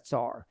Vietnam vets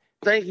are.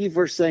 Thank you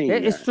for saying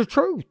that. It's the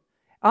truth.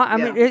 I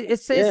mean,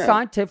 it's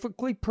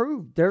scientifically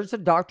proved. There's a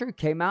doctor who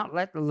came out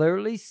that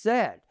literally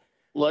said,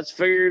 let's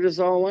figure this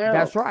all out.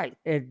 That's right.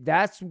 And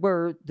that's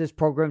where this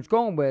program's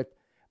going with.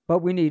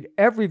 But we need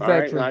every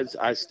veteran. All right,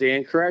 I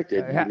stand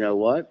corrected. You know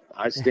what?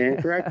 I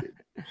stand corrected.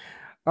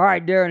 All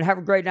right, Darren, have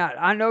a great night.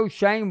 I know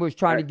Shane was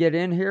trying to get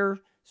in here.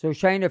 So,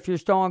 Shane, if you're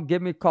still on,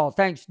 give me a call.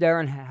 Thanks,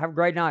 Darren. Have a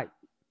great night.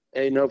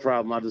 Hey, no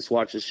problem. I'll just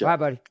watch the show. Bye,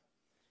 buddy.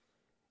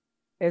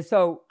 And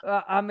so,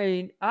 I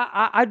mean,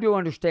 I do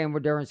understand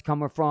where Darren's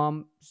coming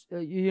from,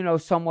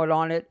 somewhat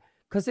on it,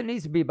 because it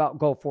needs to be about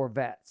Gulf War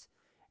vets.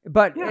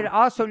 But it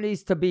also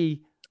needs to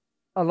be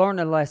a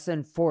learning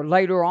lesson for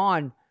later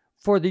on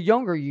for the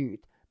younger youth.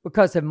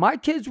 Because if my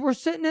kids were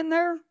sitting in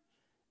there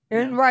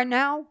right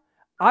now,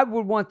 I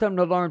would want them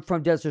to learn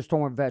from Desert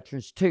Storm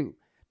veterans too.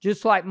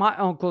 Just like my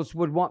uncles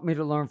would want me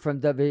to learn from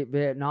the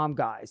Vietnam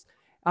guys.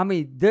 I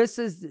mean, this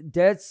is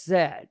dead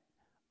set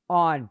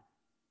on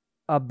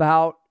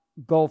about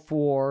Gulf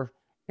War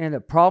and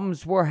the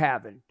problems we're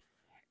having.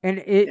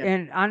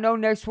 And I know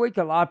next week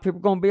a lot of people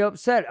are going to be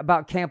upset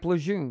about Camp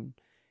Lejeune.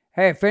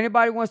 Hey, if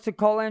anybody wants to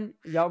call in,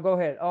 y'all go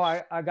ahead. Oh,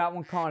 I got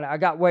one calling in. I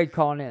got Wade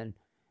calling in.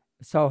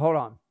 So hold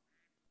on.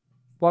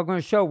 Welcome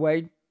to the show,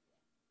 Wade.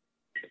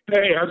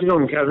 Hey, how's it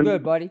going, Kevin?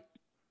 Good, buddy.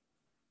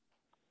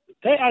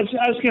 Hey, I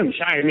was going to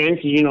chime in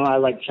because, I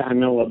like to chime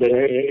in a little bit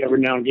every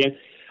now and again.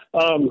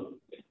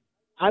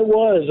 I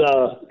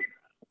was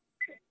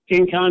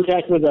in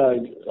contact with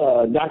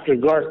Dr.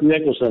 Garth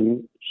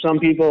Nicholson. Some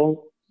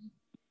people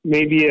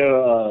may be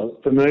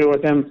familiar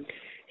with him.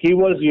 He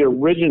was the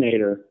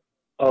originator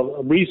of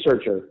a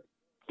researcher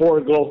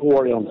for Gulf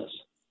War illness.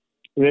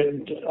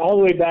 All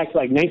the way back to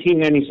like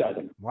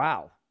 1997.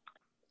 Wow.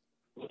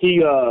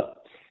 He's a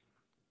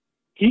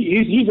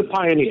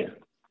pioneer.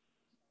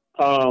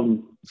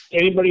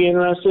 Anybody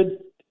interested,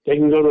 they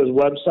can go to his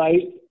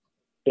website.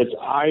 It's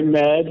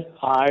immed.org.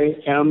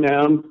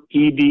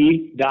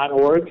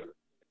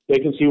 They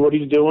can see what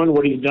he's doing,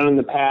 what he's done in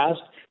the past.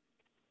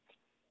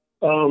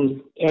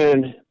 And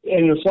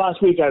this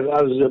last week, I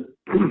was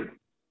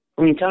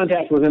in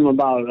contact with him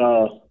about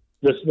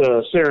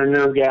the sarin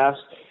nerve gas,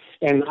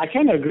 and I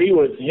kind of agree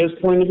with his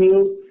point of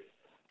view.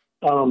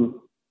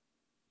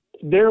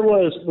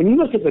 When you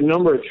look at the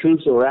number of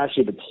troops that were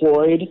actually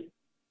deployed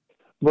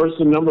versus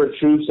the number of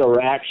troops that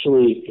were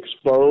actually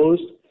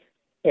exposed,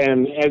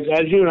 and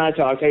as you and I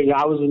talked,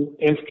 I was in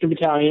infantry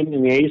battalion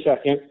in the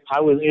 82nd. I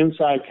was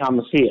inside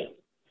Camisea.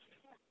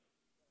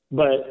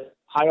 But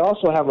I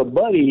also have a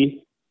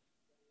buddy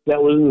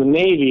that was in the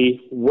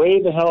Navy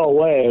way the hell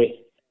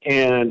away,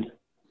 and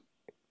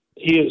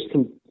he's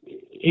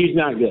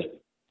not good.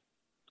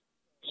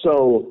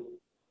 So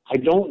I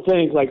don't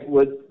think, like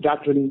what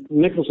Dr.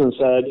 Nicholson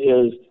said,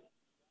 is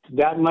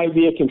that might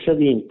be a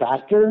contributing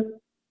factor,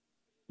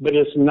 but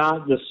it's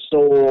not the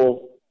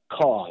sole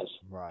cause.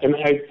 Right. And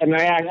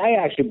I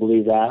actually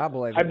believe that.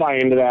 I buy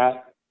into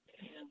that.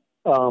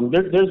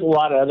 There's a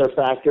lot of other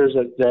factors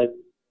that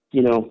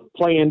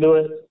play into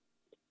it.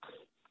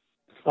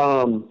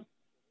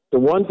 The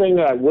one thing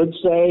that I would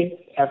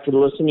say after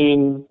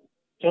listening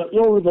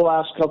over the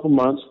last couple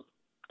months,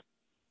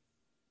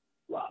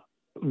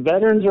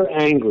 veterans are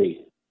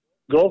angry.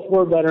 Gulf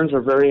War veterans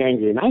are very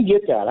angry, and I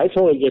get that. I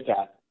totally get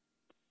that.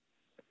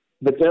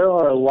 But there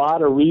are a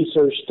lot of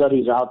research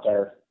studies out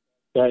there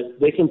that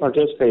they can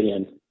participate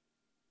in.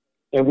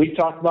 And we've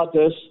talked about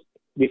this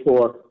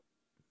before,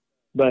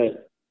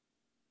 but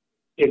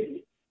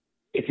if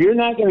you're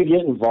not going to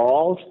get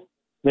involved,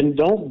 then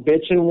don't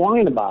bitch and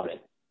whine about it.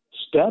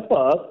 Step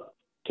up,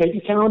 take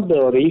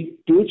accountability,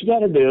 do what you got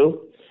to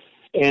do,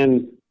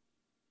 and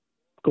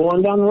go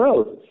on down the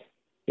road.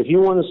 If you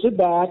want to sit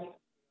back,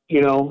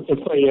 and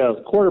play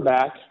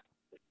quarterback,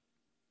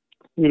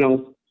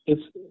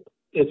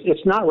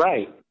 it's not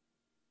right.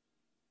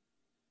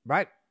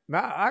 Right.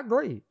 I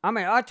agree. I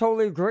mean, I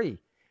totally agree.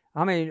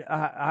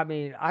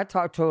 I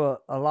talked to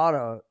a lot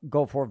of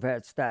Gulf War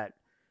vets that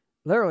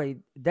literally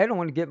they don't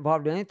want to get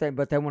involved in anything,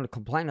 but they want to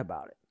complain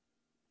about it.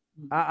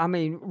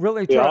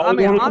 Really true. Yeah,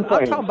 I'm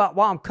talking about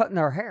while I'm cutting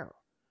their hair.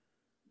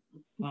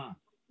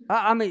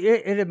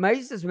 It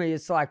amazes me.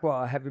 It's like,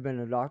 well, have you been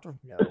to a doctor?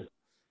 No.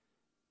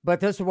 But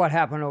this is what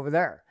happened over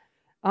there.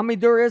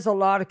 There is a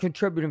lot of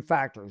contributing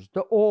factors.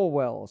 The oil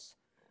wells,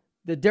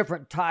 the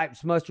different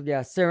types, mustard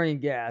gas,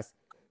 sarin gas,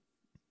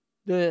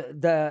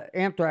 the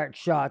anthrax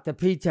shot, the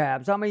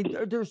P-tabs.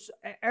 There's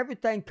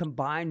everything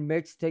combined,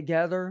 mixed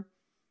together.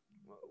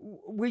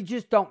 We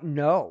just don't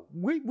know.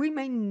 We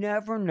may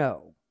never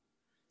know.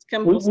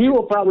 We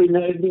will probably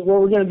know.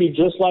 We're going to be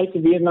just like the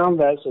Vietnam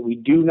vets, that we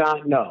do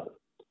not know.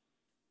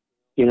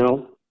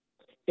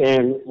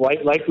 And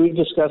like we've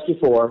discussed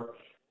before,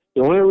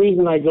 the only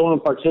reason I go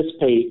and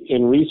participate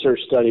in research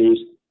studies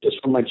is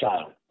for my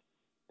child.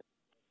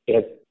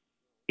 If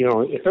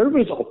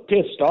everybody's all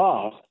pissed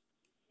off,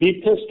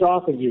 be pissed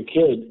off if your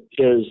kid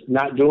is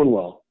not doing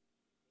well,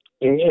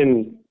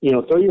 and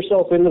throw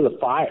yourself into the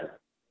fire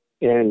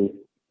and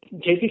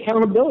take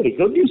accountability.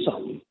 Go do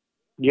something.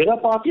 Get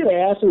up off your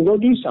ass and go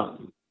do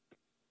something.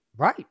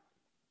 Right.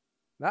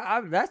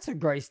 That's a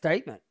great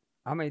statement.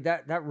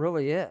 That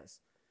really is.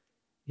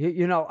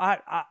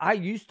 I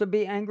used to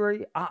be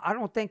angry. I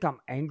don't think I'm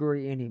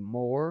angry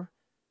anymore.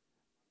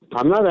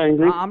 I'm not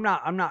angry. I'm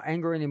not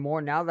angry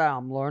anymore now that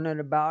I'm learning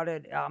about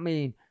it.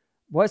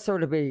 What's there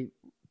to be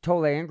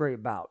totally angry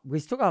about? We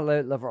still got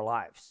to live our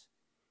lives.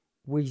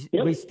 We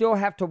still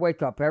have to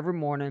wake up every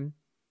morning,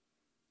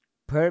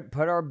 put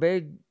our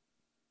big,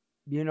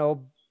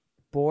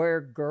 boy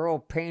or girl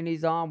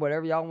panties on,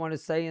 whatever y'all want to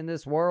say in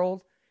this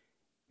world,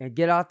 and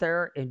get out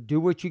there and do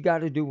what you got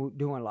to do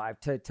in life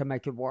to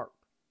make it work.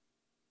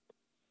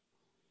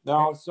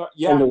 No, so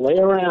yeah. And to lay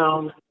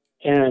around,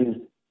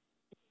 and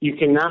you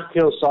cannot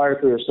feel sorry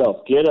for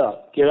yourself. Get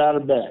up, get out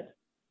of bed.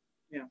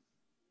 Yeah.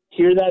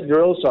 Hear that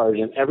drill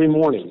sergeant every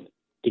morning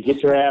to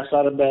get your ass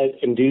out of bed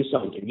and do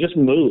something. Just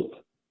move.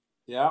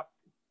 Yeah.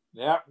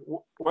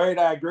 Wade,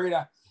 I agree.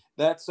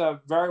 That's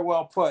very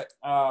well put.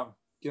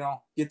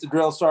 Get the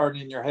drill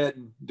sergeant in your head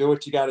and do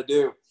what you got to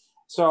do.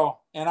 So,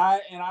 and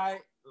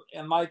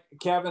like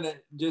Kevin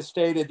just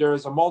stated, there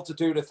is a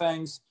multitude of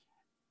things,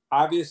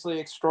 obviously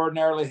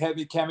extraordinarily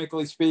heavy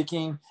chemically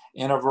speaking,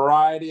 in a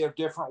variety of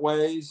different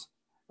ways.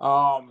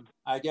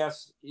 I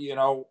guess,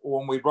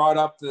 when we brought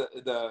up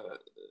the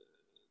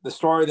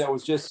story that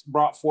was just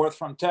brought forth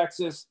from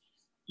Texas,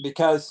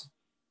 because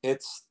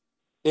it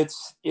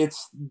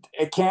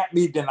can't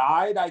be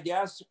denied, I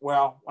guess.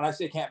 Well, when I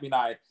say can't be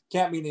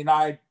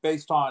denied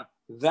based on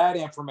that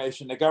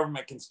information. The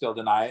government can still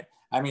deny it.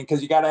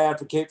 Because you got to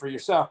advocate for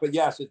yourself. But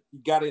yes, you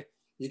got to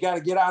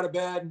get out of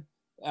bed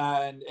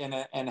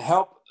and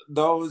help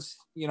those.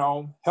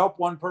 Help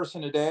one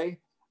person a day.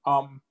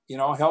 Help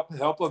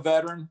a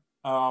veteran.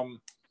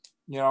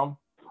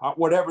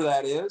 Whatever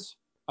that is,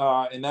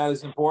 and that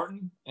is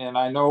important. And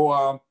I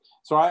know.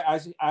 So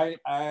I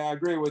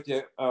agree with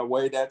you,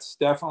 Wade. That's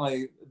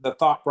definitely the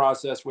thought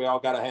process we all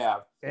got to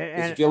have.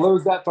 And if you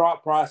lose that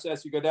thought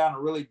process, you go down a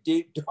really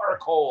deep,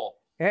 dark hole.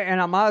 And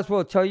I might as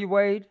well tell you,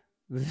 Wade,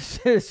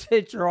 this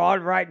hit you're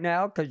on right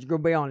now, because you're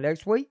going to be on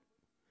next week,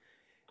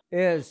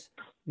 is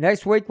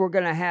next week we're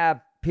going to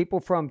have people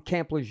from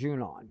Camp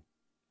Lejeune on.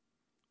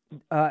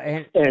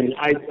 And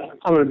I'm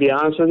going to be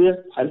honest with you.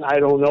 I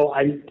don't know.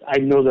 I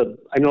know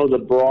the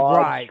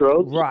broad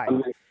strokes. Right.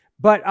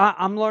 But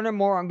I'm learning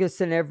more. I'm going to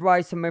send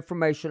everybody some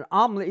information.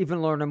 I'm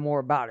even learning more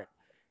about it.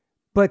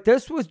 But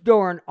this was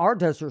during our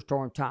Desert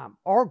Storm time,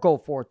 our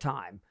Gulf War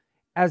time,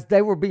 as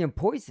they were being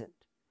poisoned.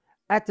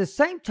 At the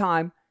same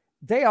time,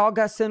 they all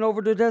got sent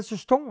over to Desert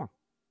Storm.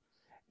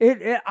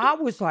 I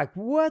was like,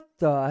 what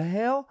the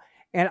hell?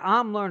 And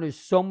I'm learning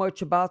so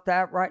much about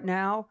that right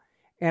now.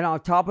 And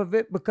on top of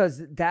it,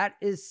 because that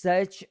is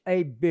such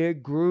a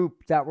big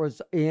group that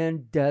was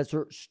in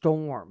Desert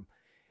Storm,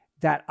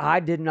 that I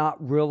did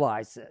not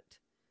realize it.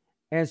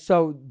 And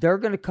so they're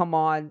going to come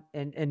on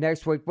in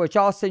next week, which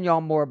I'll send y'all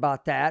more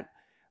about that.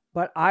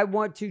 But I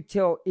want to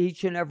tell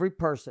each and every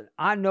person,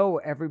 I know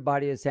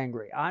everybody is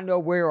angry. I know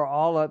we're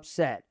all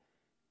upset,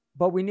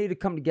 but we need to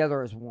come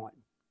together as one.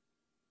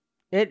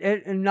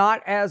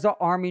 Not as an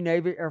Army,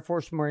 Navy, Air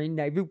Force, Marine.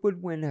 Navy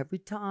would win every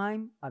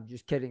time. I'm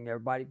just kidding,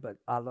 everybody, but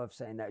I love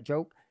saying that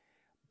joke.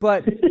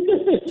 But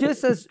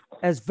just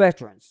as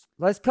veterans,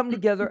 let's come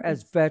together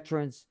as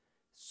veterans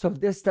so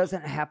this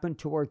doesn't happen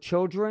to our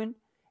children.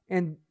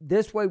 And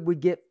this way we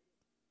get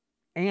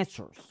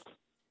answers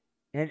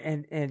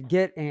and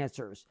get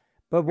answers.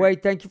 But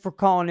Wade, thank you for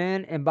calling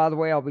in. And by the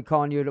way, I'll be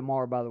calling you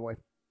tomorrow, by the way.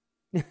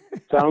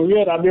 Sounds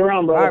good. I'll be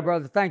around, brother. All right,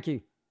 brother. Thank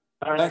you.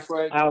 All right. Thanks,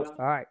 Wade. Out.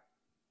 All right.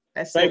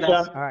 That's Thanks,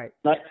 All right.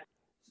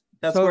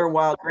 That's where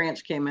Wild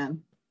Ranch came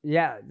in.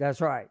 Yeah, that's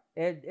right.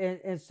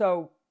 And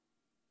so.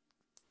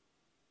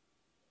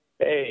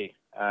 Hey,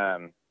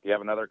 do you have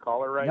another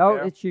caller right now? No,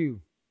 now? it's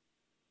you.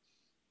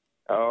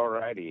 All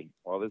righty.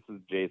 Well, this is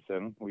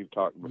Jason. We've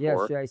talked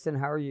before. Yes, Jason.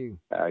 How are you?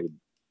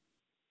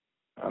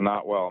 I'm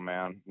not well,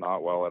 man.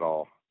 Not well at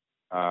all.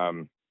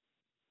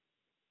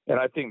 And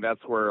I think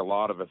that's where a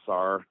lot of us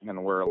are,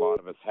 and where a lot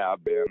of us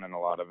have been, and a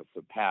lot of us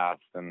have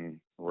passed,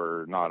 and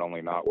we're not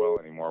only not well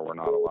anymore, we're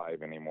not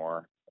alive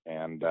anymore.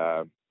 And,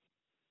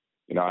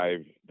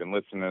 I've been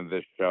listening to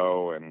this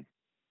show, and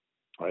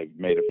I've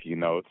made a few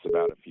notes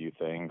about a few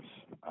things.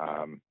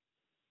 And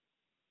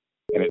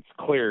it's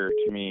clear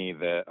to me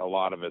that a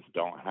lot of us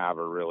don't have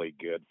a really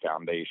good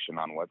foundation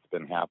on what's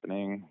been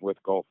happening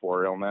with Gulf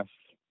War illness.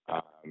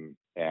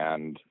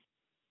 And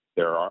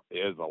there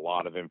is a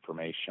lot of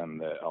information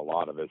that a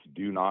lot of us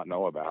do not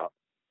know about,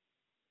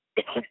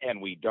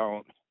 and we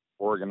don't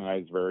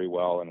organize very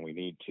well, and we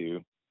need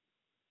to.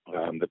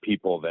 The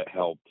people that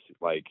helped,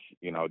 like,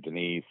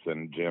 Denise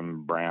and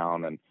Jim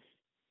Brown and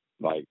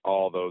like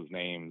all those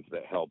names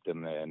that helped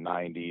in the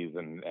 90s,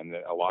 and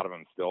a lot of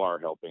them still are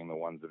helping, the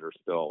ones that are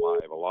still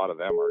alive. A lot of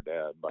them are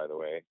dead, by the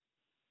way.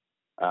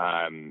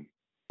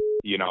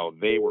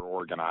 They were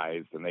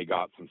organized and they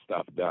got some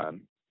stuff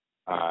done.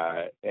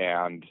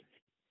 And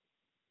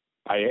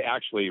I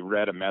actually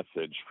read a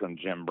message from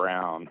Jim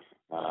Brown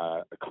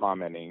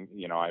commenting,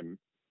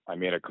 I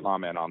made a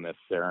comment on this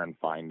sarin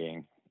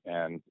finding,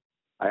 and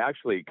I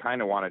actually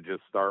kind of want to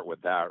just start with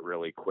that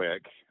really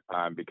quick,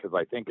 because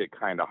I think it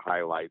kind of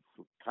highlights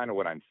kind of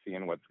what I'm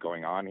seeing, what's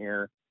going on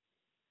here.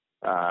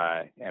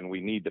 And we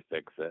need to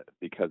fix it,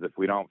 because if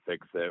we don't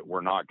fix it,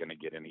 we're not going to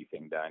get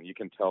anything done. You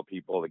can tell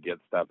people to get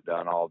stuff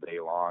done all day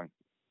long,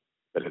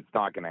 but it's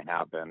not going to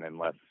happen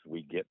unless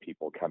we get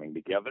people coming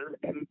together.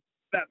 And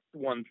that's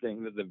one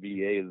thing that the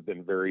VA has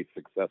been very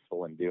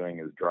successful in doing,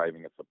 is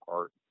driving us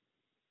apart.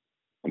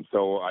 And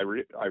so I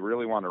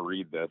really want to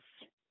read this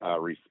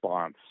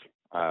response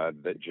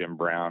that Jim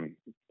Brown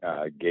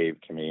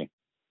gave to me.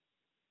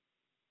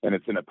 And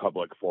it's in a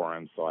public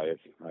forum, so I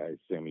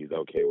assume he's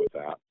okay with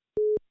that.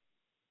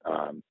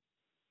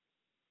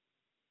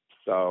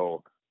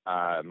 So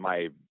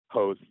my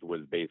post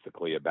was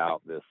basically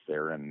about this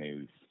sarin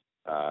news,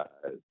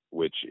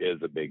 which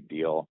is a big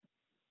deal,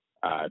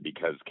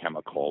 because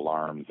chemical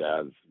alarms,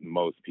 as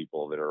most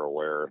people that are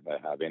aware,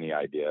 that have any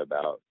idea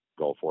about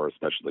Gulf War,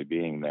 especially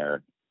being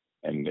there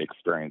and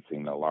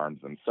experiencing the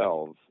alarms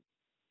themselves,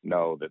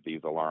 know that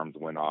these alarms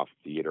went off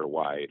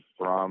theater-wide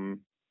from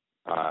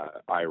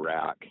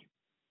Iraq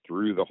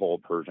through the whole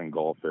Persian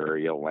Gulf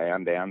area,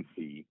 land and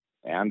sea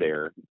and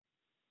air,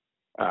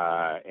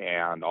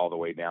 and all the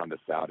way down to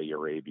Saudi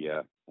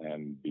Arabia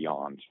and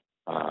beyond.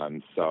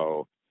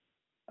 So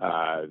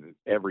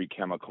every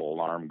chemical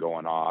alarm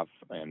going off,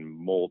 and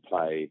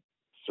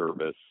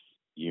multi-service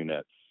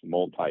units,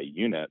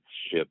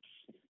 ships,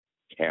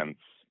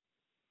 tents,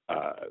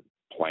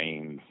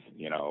 planes,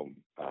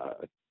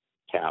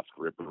 Task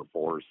Ripper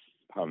Force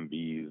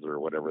Humvees or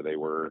whatever they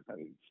were,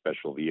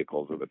 special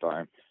vehicles at the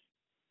time.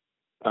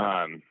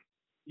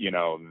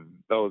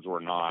 Those were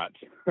not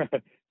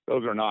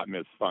those are not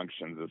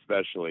misfunctions,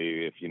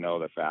 especially if you know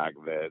the fact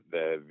that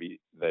the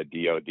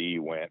DoD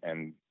went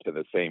and to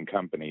the same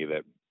company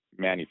that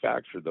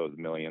manufactured those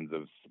millions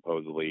of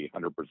supposedly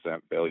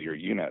 100% failure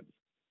units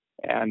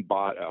and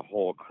bought a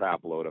whole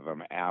crap load of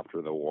them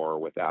after the war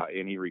without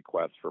any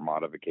requests for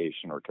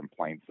modification or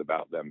complaints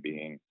about them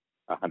being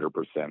 100%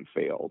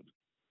 failed.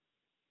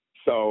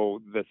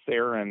 So the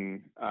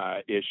sarin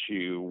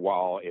issue,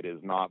 while it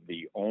is not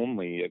the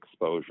only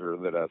exposure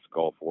that us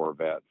Gulf War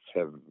vets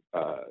have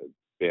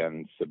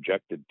been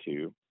subjected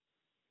to,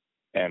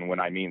 and when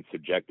I mean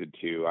subjected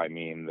to, I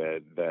mean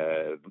that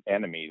the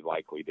enemy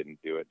likely didn't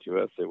do it to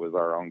us. It was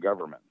our own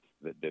government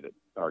that did it,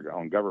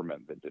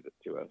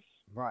 to us.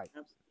 Right.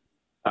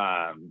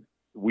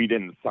 We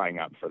didn't sign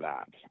up for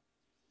that.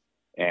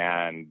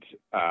 And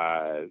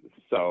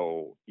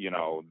so,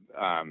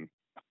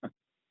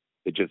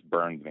 it just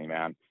burns me,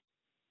 man.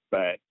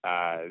 But,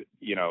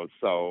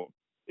 so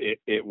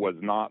it was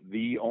not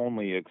the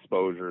only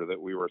exposure that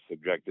we were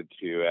subjected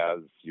to, as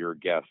your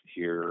guest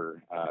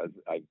here.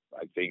 I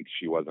think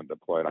she wasn't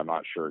deployed. I'm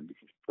not sure.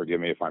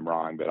 Forgive me if I'm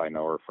wrong, but I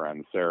know her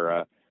friend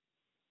Sarah,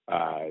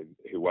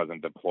 who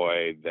wasn't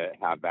deployed, that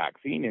had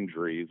vaccine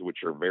injuries,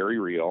 which are very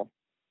real.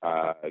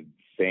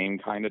 Same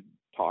kind of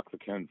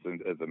toxicants.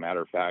 And as a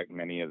matter of fact,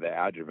 many of the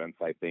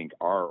adjuvants, I think,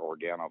 are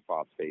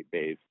organophosphate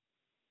based.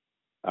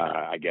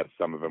 I guess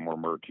some of them were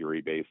mercury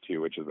based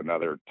too, which is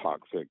another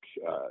toxic,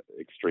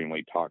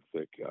 extremely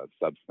toxic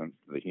substance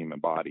to the human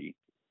body.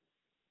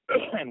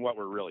 And what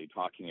we're really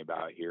talking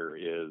about here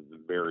is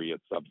various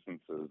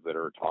substances that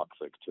are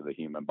toxic to the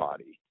human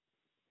body.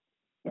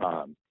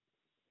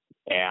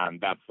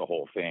 And that's the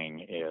whole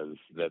thing, is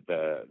that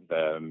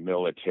the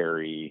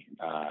military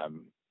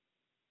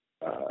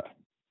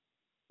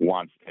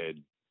wants to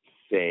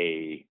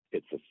say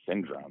it's a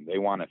syndrome. They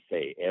want to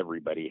say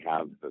everybody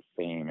has the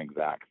same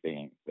exact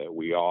thing, that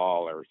we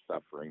all are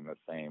suffering the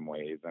same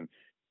ways. And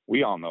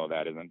we all know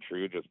that isn't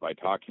true just by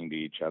talking to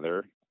each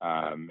other.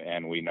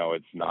 And we know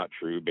it's not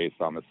true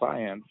based on the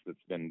science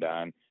that's been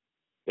done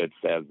that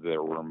says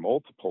there were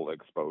multiple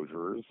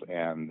exposures,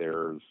 and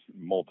there's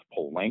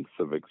multiple lengths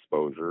of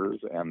exposures,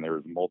 and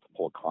there's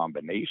multiple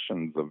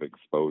combinations of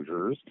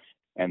exposures,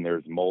 and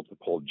there's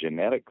multiple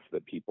genetics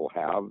that people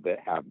have that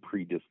have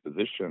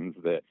predispositions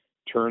that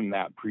turn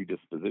that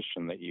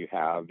predisposition that you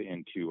have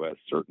into a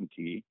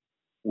certainty,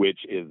 which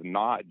is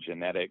not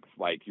genetics,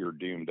 like you're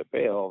doomed to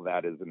fail.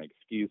 That is an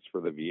excuse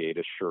for the VA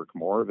to shirk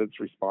more of its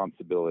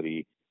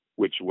responsibility,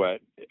 which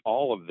what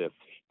all of this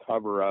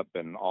cover up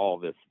and all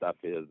this stuff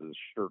is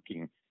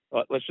shirking.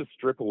 Let's just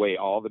strip away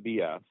all the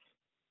BS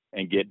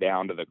and get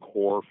down to the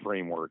core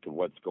framework of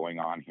what's going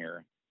on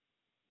here.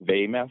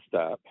 They messed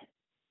up.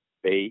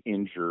 They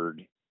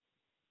injured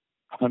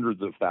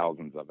hundreds of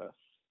thousands of us.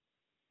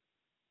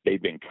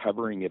 They've been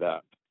covering it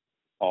up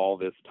all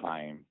this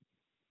time.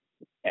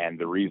 And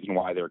the reason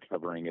why they're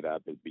covering it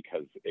up is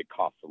because it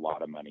costs a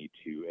lot of money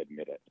to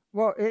admit it.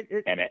 Well,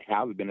 and it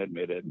has been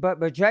admitted.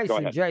 But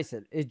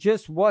Jason, it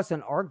just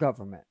wasn't our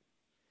government.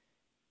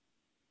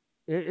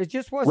 It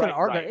just wasn't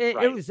our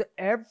government. It was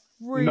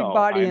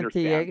everybody in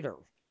theater.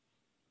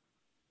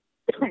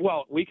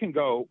 Well, we can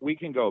go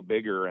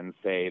bigger and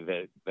say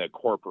that the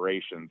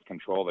corporations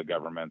control the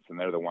governments, and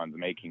they're the ones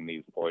making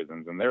these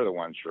poisons, and they're the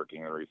ones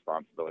shirking the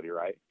responsibility,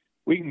 right?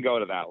 We can go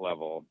to that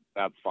level.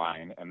 That's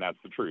fine, and that's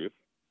the truth.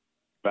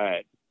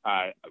 But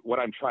what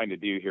I'm trying to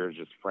do here is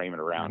just frame it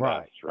around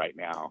us right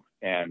now,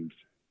 and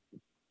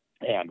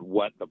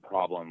what the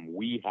problem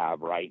we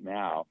have right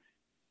now.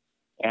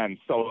 And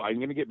so I'm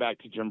going to get back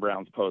to Jim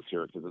Brown's post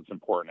here because it's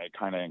important. It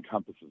kind of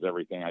encompasses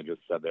everything I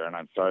just said there. And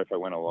I'm sorry if I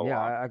went a little long.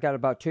 I got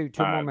about two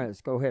more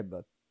minutes. Go ahead,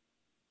 bud.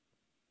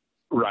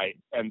 Right.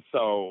 And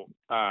so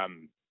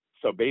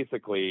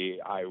basically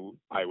I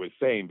was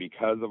saying,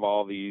 because of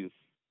all these,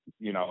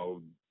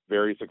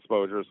 various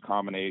exposures,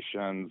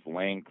 combinations,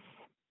 lengths,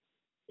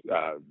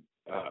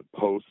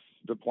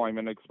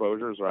 post-deployment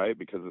exposures, right?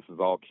 Because this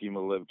is all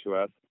cumulative to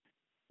us.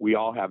 We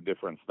all have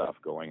different stuff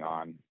going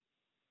on.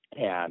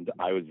 And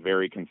I was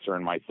very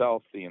concerned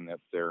myself seeing this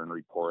Siannon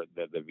report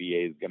that the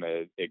VA is going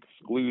to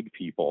exclude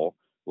people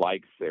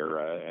like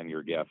Sarah and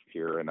your guest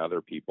here and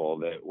other people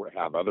that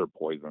have other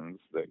poisons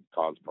that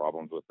cause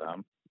problems with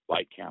them,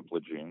 like Camp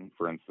Lejeune,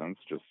 for instance,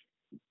 just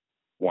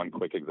one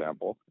quick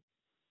example.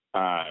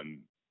 And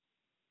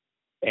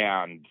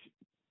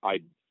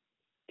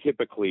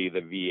typically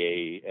the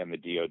VA and the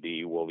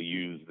DOD will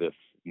use this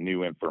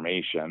new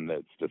information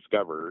that's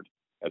discovered,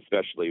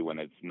 especially when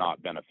it's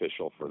not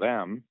beneficial for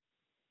them,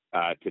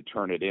 to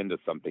turn it into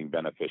something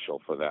beneficial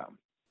for them,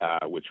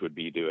 which would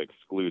be to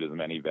exclude as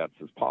many vets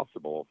as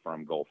possible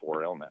from Gulf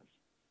War illness.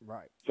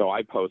 Right. So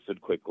I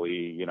posted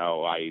quickly,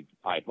 I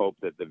hope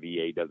that the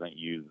VA doesn't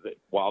use it.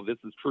 While this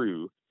is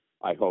true,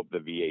 I hope the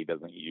VA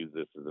doesn't use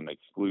this as an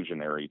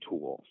exclusionary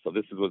tool. So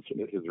this is what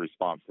his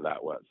response to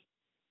that was.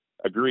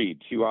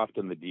 Agreed. Too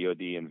often the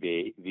DOD and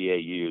VA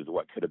use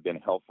what could have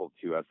been helpful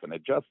to us and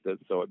adjust it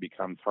so it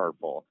becomes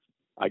harmful.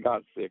 I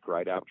got sick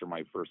right after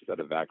my first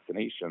set of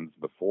vaccinations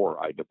before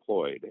I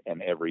deployed,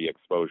 and every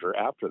exposure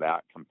after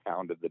that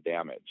compounded the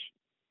damage.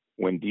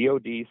 When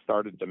DOD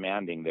started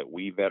demanding that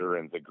we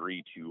veterans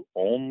agree to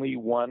only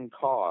one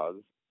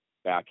cause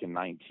back in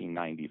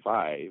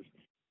 1995,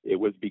 it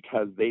was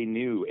because they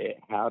knew it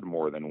had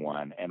more than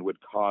one and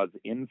would cause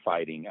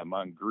infighting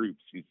among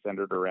groups who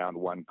centered around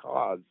one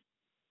cause,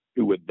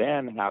 who would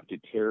then have to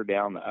tear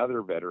down the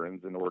other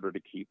veterans in order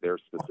to keep their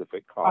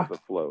specific cause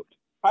afloat.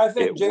 I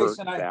think,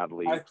 Jason,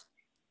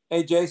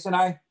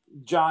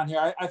 John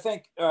here. I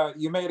think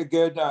you made a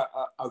good,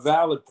 a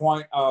valid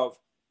point of,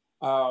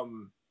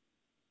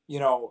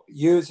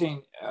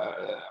 using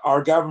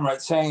our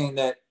government saying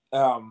that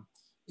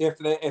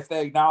if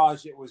they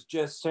acknowledge it was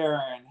just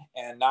sarin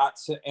and not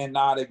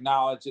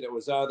acknowledge that it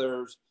was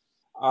other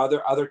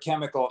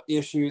chemical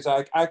issues.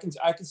 I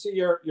can see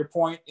your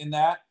point in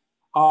that.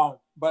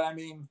 But I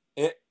mean,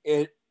 that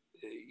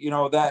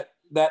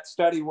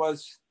study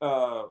was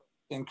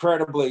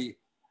incredibly.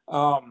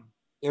 I'm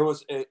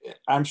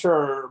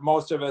sure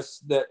most of us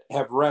that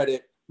have read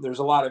it, there's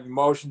a lot of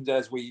emotions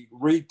as we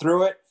read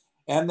through it.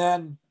 And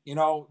then,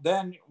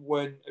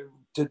 when,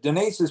 to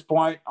Denise's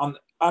point on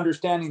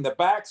understanding the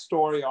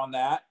backstory on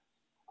that,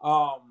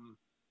 and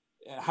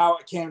how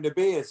it came to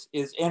be is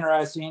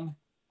interesting.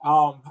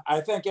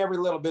 I think every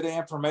little bit of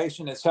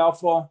information is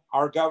helpful.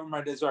 Our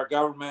government is our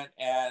government,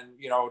 and,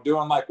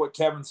 doing like what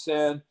Kevin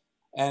said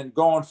and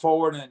going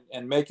forward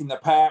and making the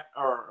pact,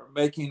 or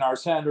making our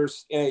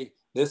senators,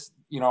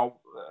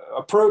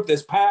 approve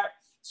this pact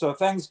so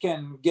things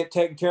can get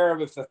taken care of.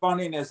 If the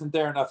funding isn't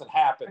there, nothing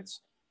happens.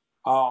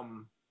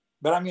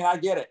 But I mean, I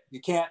get it.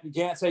 You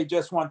can't say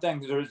just one thing.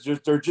 There's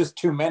just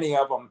too many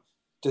of them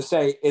to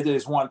say it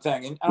is one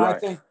thing. And right. I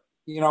think,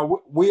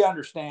 we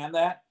understand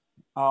that.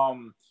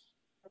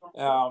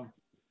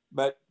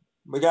 But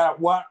we got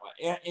one,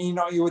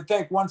 you would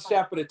think one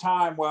step at a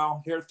time.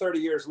 Well, here 30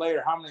 years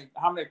later, how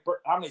many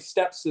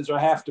steps does there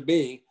have to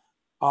be?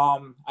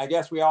 I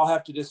guess we all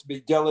have to just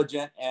be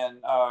diligent and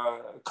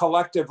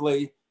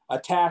collectively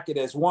attack it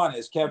as one,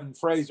 as Kevin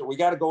phrased it. We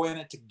got to go in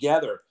it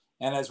together.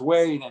 And as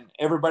Wade and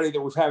everybody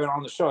that we've had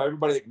on the show,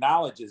 everybody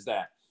acknowledges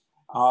that.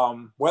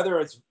 Whether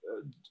it's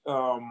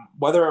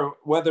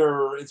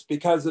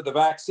because of the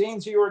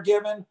vaccines you were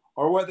given,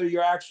 or whether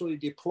you're actually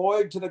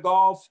deployed to the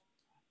Gulf,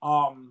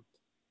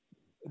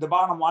 the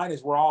bottom line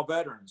is we're all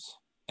veterans.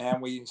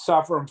 and we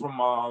suffer from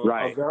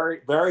Right.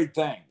 very varied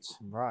things.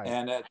 Right.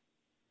 And it,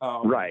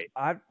 Right.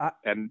 I,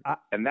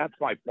 And that's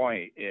my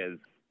point is,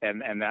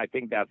 and I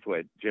think that's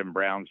what Jim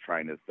Brown's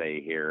trying to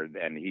say here.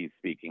 And he's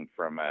speaking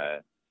from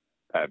a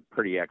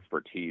pretty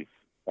expertise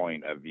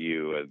point of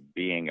view of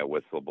being a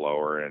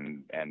whistleblower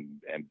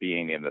and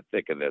being in the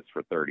thick of this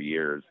for 30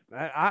 years.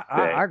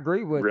 I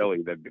agree with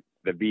really the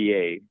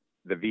VA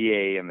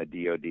and the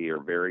DOD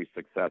are very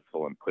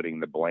successful in putting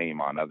the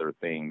blame on other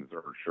things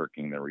or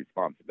shirking their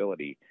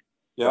responsibility.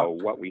 Yep. So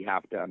what we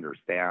have to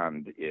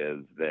understand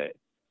is that,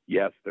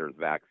 yes, there's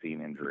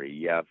vaccine injury.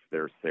 Yes,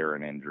 there's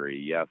sarin injury.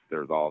 Yes,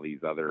 there's all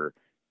these other,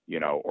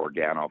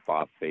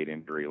 organophosphate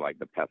injury like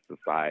the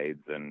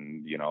pesticides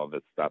and,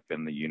 the stuff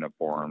in the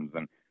uniforms.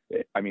 And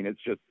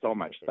it's just so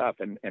much stuff.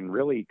 And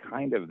really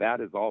kind of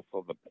that is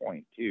also the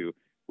point too,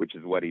 which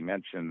is what he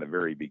mentioned in the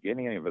very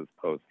beginning of his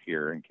post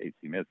here, in case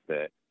you missed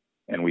it.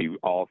 And we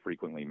all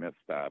frequently miss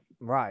stuff.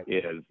 right.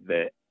 Is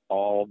that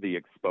all the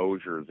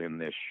exposures in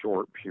this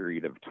short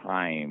period of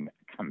time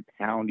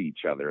compound each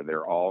other.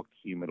 They're all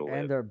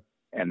cumulative.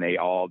 And they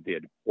all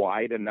did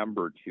quite a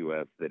number to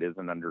us that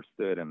isn't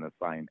understood in the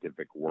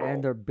scientific world.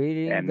 And they're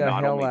beating and the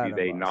not hell only out do of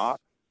they us. not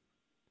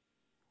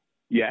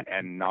Yeah,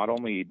 and not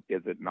only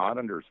is it not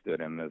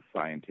understood in the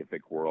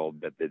scientific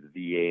world that the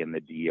VA and the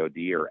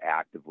DOD are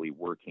actively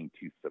working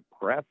to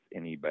suppress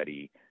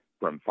anybody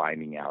from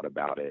finding out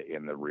about it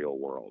in the real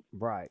world.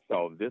 Right.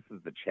 So this is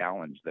the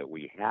challenge that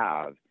we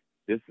have.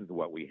 This is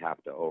what we have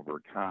to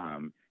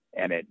overcome,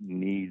 and it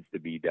needs to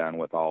be done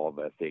with all of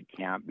us. It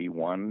can't be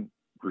one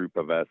group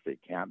of us. It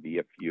can't be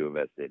a few of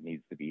us. It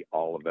needs to be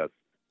all of us.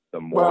 The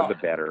more, the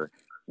better.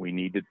 We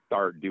need to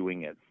start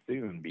doing it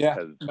soon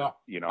because,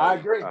 I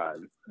agree.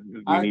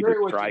 We need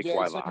to strike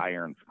while the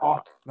iron's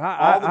hot.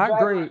 I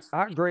agree.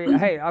 I agree.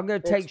 Hey, I'm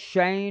going to take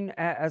Shane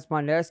as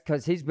my next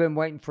because he's been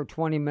waiting for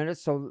 20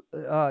 minutes. So,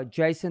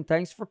 Jason,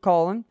 thanks for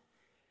calling.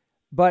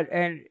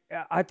 And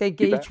I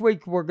think each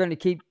week we're going to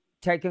keep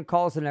taking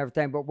calls and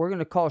everything, but we're going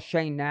to call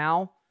Shane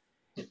now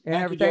and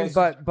everything.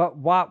 But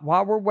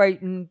while we're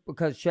waiting,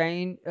 because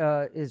Shane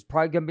is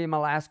probably going to be my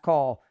last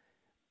call,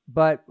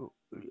 but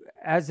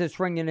as it's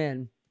ringing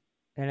in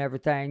and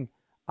everything,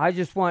 I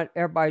just want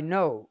everybody to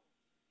know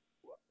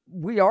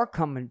we are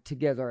coming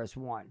together as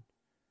one.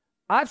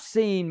 I've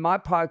seen my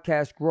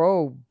podcast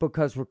grow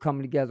because we're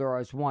coming together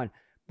as one,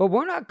 but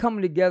we're not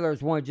coming together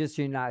as one just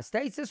in the United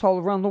States. It's all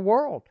around the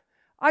world.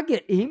 I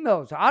get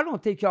emails. I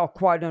don't think y'all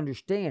quite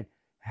understand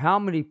how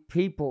many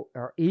people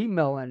are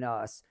emailing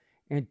us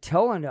and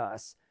telling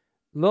us,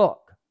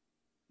 look,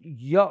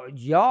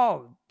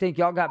 y'all think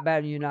y'all got bad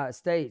in the United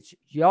States.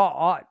 Y'all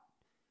ought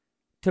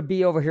to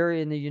be over here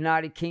in the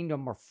United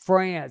Kingdom or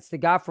France. The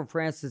guy from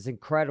France is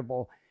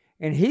incredible.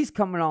 And he's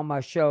coming on my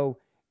show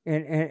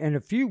in a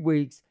few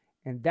weeks.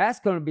 And that's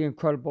going to be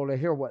incredible to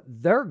hear what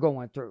they're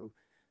going through.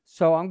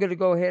 So I'm going to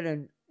go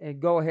ahead and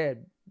go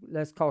ahead.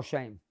 Let's call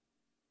Shane.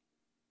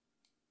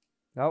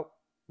 Oh,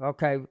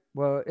 okay.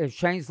 Well, if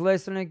Shane's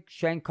listening,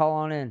 Shane, call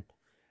on in.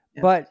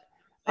 Yeah.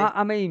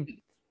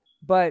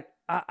 But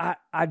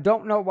I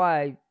don't know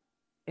why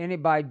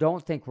anybody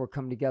don't think we're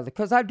coming together,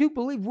 because I do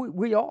believe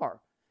we are.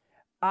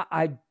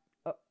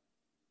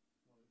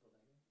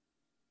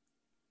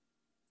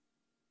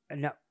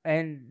 No,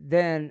 and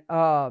then,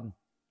 but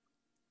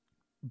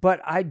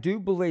I do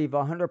believe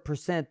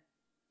 100%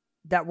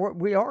 that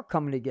we are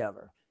coming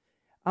together.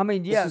 I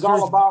mean, yeah, this is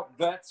all about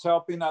vets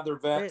helping other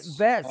vets.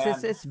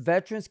 It's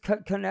veterans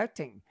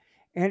connecting,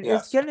 and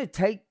it's going to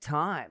take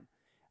time.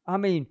 I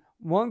mean,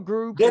 one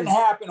group didn't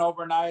happen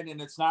overnight,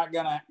 and it's not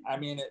gonna.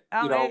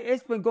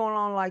 It's been going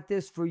on like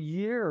this for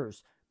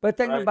years. But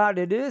the thing about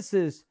it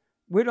is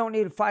we don't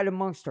need to fight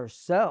amongst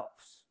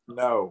ourselves.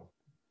 No.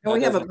 And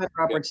we have a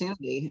better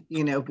opportunity,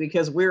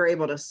 because we're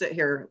able to sit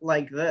here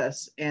like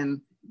this,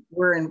 and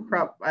we're in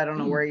I don't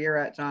know where you're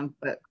at, John,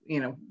 but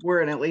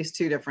we're in at least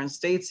 2 different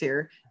states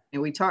here,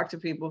 and we talk to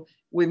people.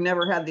 We've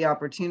never had the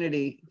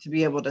opportunity to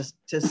be able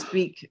to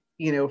speak,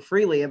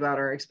 freely about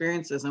our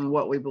experiences and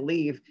what we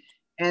believe.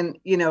 And,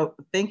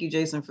 thank you,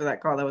 Jason, for that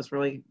call. That was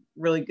really,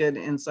 really good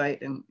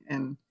insight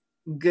and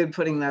good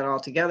putting that all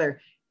together.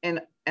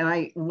 And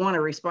I want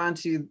to respond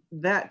to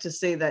that to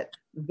say that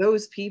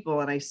those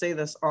people, and I say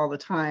this all the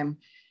time,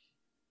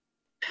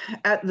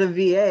 at the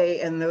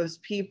VA, and those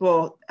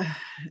people,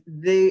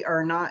 they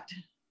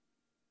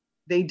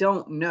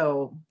don't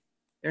know,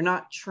 they're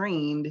not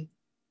trained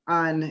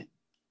on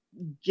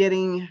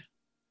getting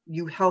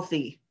you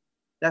healthy.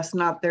 That's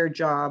not their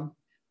job.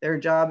 Their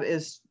job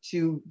is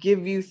to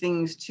give you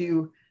things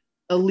to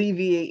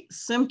alleviate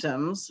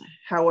symptoms.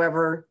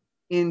 However,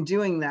 in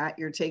doing that,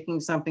 you're taking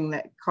something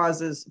that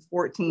causes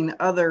 14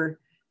 other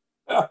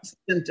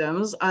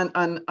symptoms,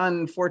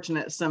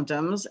 unfortunate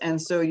symptoms. And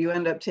so you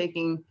end up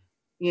taking,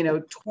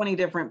 20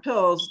 different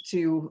pills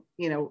to,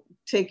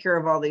 take care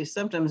of all these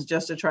symptoms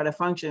just to try to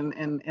function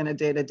in a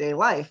day-to-day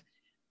life.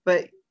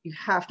 But you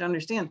have to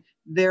understand,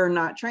 they're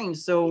not trained.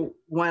 So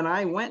when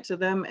I went to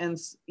them and,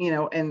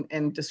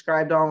 and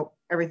described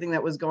everything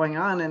that was going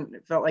on, and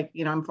it felt like,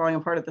 I'm falling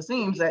apart at the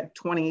seams at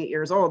 28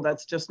 years old,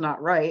 that's just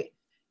not right.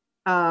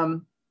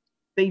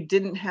 They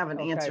didn't have an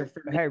answer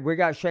for me. Hey, we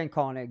got Shane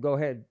calling it. Go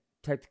ahead,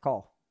 take the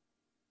call.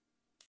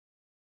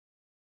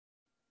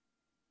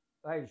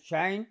 Hey,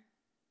 Shane.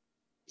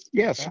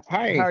 Yes.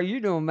 Hi. How are you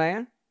doing,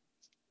 man?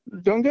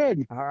 Doing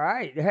good. All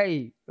right.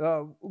 Hey,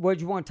 what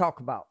do you want to talk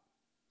about?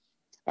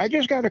 I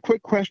just got a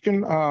quick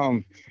question.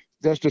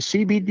 Does the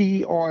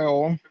CBD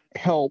oil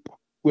help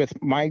with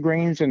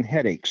migraines and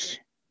headaches?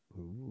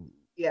 Ooh.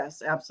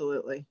 Yes,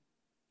 absolutely.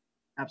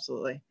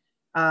 Absolutely.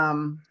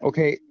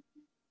 Okay.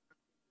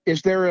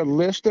 Is there a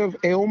list of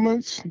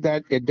ailments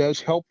that it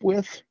does help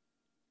with?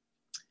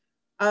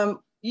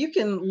 You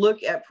can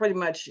look at pretty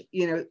much,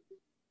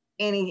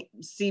 any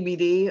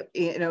CBD,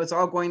 it's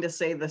all going to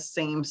say the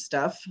same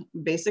stuff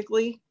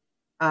basically.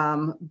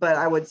 But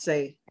I would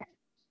say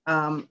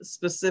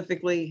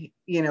specifically,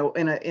 in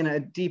a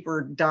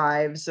deeper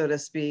dive, so to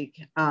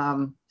speak.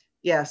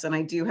 Yes, and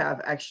I do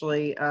have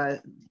actually, I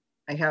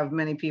have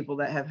many people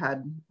that have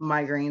had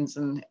migraines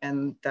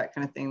and that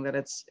kind of thing that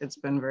it's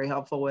been very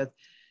helpful with.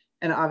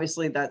 And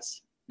obviously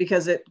that's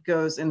because it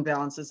goes and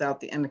balances out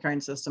the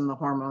endocrine system, the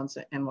hormones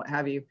and what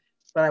have you.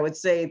 But I would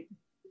say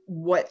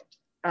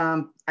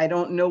I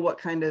don't know what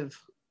kind of,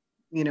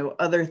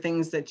 other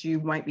things that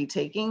you might be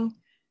taking.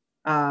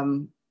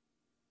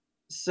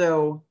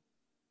 So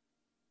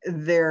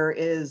there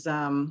is,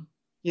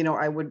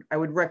 I would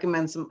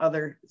recommend some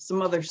other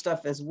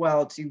stuff as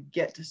well to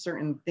get to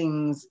certain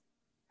things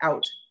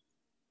out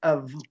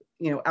of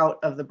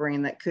the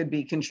brain that could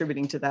be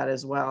contributing to that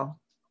as well.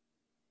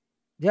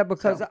 Yeah,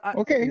 because So,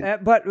 okay.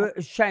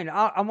 But Shane,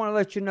 I want to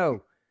let you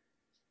know,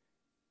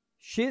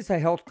 she's a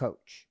health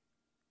coach,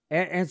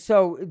 and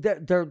so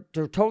they're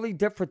totally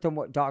different than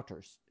what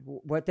doctors.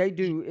 What they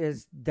do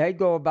is they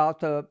go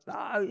about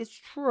it's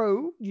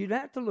true. You'd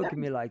have to look at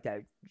me like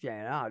that,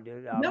 Shane. no,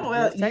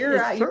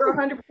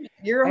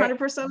 you're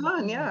 100%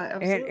 on. Yeah,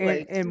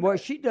 absolutely. And what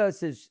she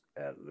does is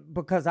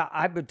because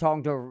I've been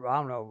talking to her. I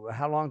don't know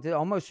how long,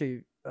 almost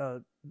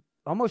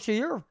a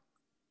year.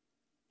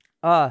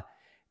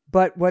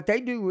 But what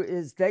they do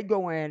is they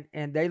go in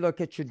and they look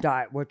at your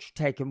diet, what you're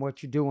taking,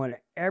 what you're doing,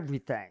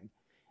 everything.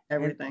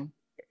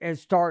 And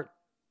start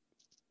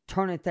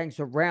turning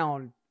things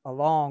around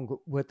along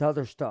with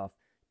other stuff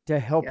to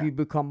help you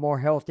become more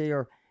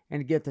healthier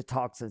and get the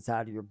toxins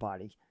out of your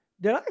body.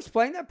 Did I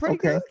explain that pretty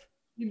good?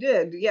 You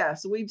did.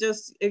 Yes, we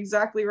just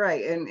exactly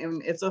right.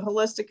 And it's a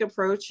holistic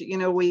approach.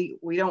 We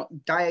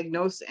don't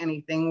diagnose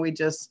anything. We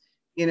just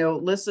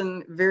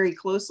listen very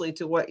closely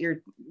to what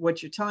you're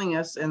telling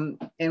us, and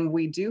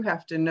we do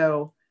have to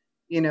know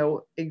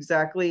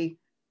exactly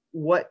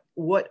what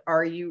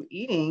are you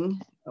eating,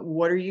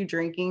 what are you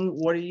drinking,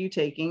 what are you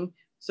taking,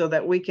 so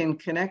that we can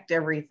connect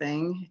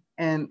everything.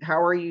 And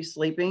how are you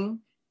sleeping,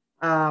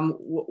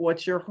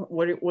 what's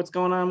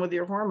going on with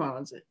your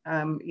hormones,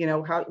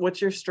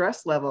 what's your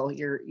stress level,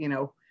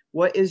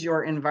 what is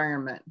your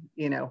environment,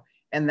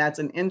 and that's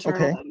an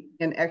internal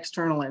and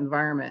external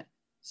environment.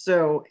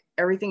 So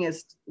everything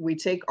is, we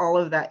take all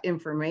of that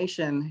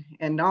information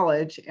and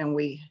knowledge and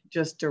we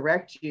just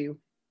direct you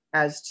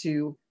as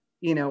to,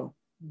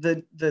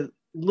 the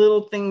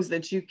little things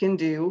that you can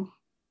do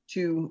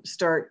to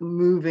start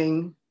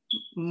moving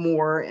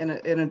more in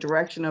a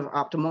direction of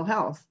optimal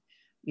health.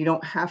 You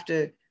don't have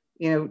to,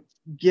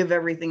 give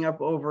everything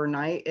up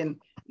overnight, and,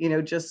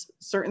 just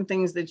certain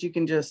things that you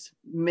can just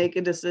make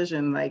a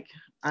decision, like,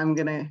 I'm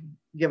going to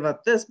give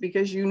up this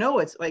because,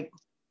 it's like,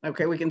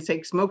 okay, we can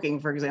take smoking,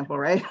 for example,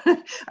 right?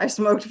 I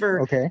smoked for,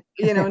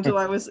 until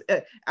I was,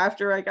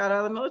 after I got out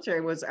of the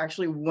military, was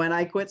actually when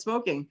I quit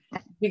smoking,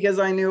 because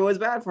I knew it was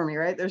bad for me,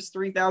 right? There's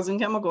 3,000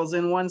 chemicals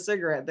in one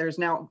cigarette.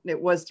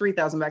 It was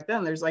 3,000 back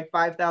then. There's like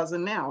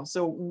 5,000 now.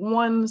 So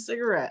one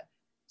cigarette.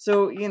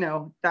 So,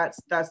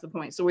 that's the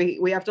point. So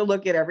we have to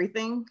look at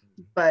everything,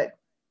 but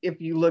if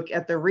you look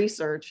at the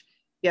research,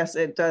 yes,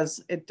 it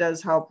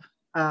does help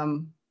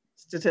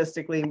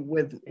statistically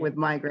with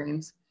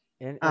migraines.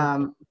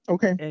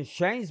 And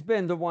Shane's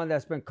been the one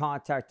that's been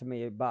contacting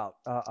me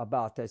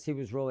about this. He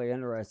was really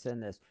interested in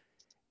this.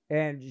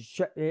 And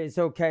it's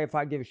okay if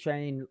I give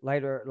Shane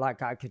later,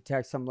 like I could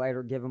text him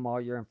later, give him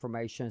all your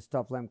information and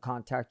stuff, let him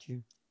contact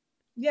you.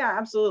 Yeah,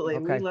 absolutely.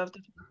 Okay. We love to.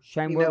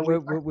 Shane,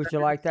 would you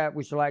like that?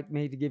 Would you like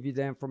me to give you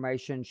the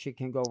information? She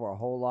can go over a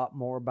whole lot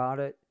more about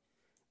it.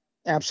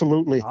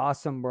 Absolutely.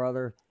 Awesome,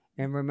 brother.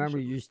 And remember,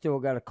 you still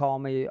got to call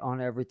me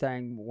on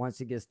everything once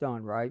it gets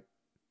done, right?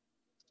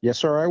 Yes,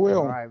 sir, I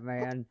will. All right,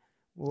 man.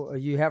 Well,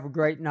 you have a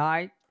great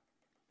night,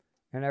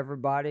 and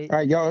everybody. All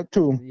right, y'all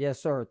too.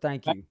 Yes, sir.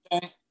 Thank you.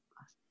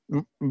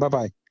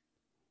 Bye-bye.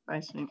 Bye,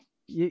 Shane.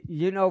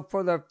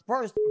 For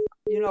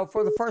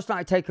the first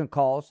night taking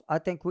calls, I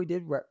think we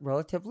did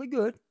relatively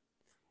good.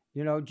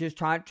 Just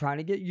trying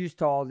to get used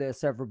to all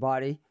this,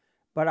 everybody.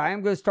 But I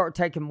am going to start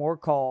taking more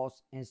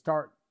calls and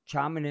start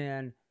chiming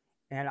in,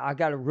 and I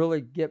got to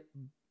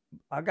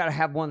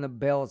have one of the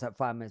bells at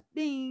 5 minutes,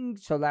 bing,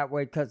 so that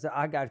way, because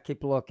I got to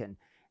keep looking.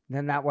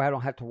 Then that way I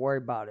don't have to worry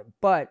about it.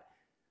 But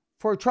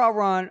for a trial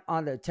run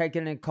on the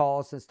taking in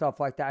calls and stuff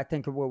like that, I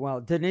think it went well.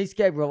 Denise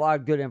gave her a lot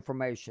of good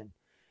information.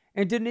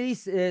 And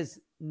Denise is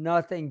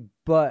nothing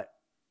but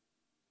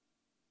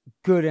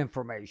good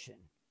information.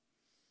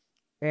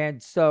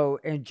 And so,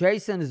 and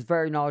Jason is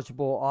very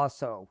knowledgeable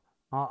also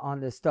on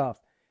this stuff.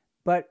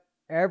 But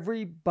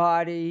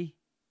everybody,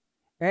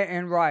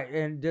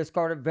 and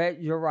discarded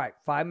vet, you're right.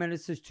 5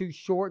 minutes is too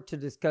short to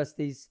discuss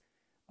these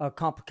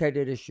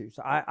complicated issues.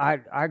 I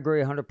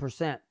agree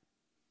 100%.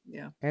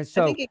 Yeah. And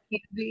so I think it can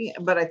be,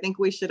 but I think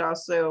we should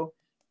also,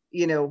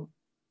 you know,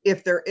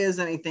 if there is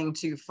anything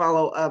to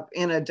follow up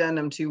in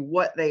addendum to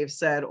what they've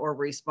said or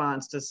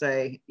response to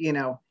say, you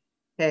know,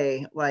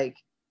 hey, like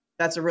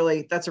that's a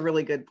really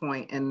good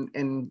point.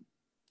 And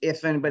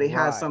if anybody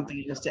has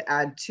something just to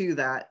add to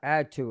that,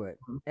 add to it.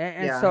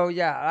 And yeah. so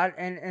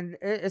and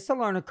it's a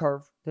learning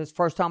curve. This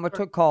first time I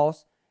took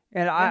calls,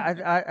 and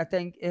I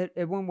think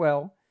it went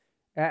well.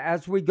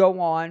 As we go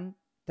on,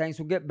 things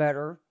will get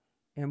better,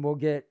 and we'll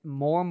get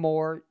more and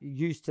more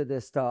used to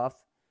this stuff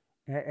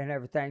and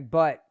everything.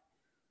 But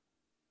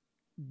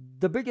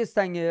the biggest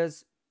thing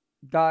is,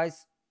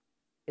 guys,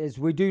 is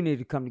we do need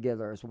to come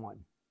together as one,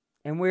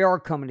 and we are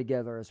coming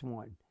together as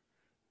one.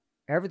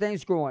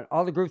 Everything's growing.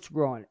 All the groups are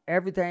growing.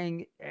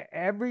 Everything,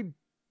 every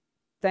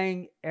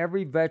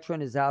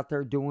veteran is out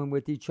there doing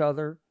with each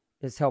other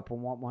is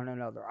helping one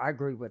another. I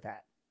agree with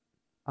that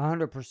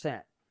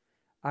 100%.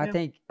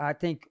 I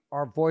think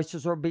our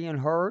voices are being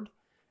heard.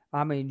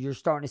 I mean, you're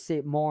starting to see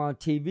it more on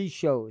TV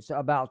shows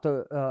about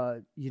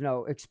the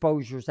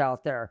exposures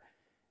out there.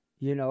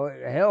 You know,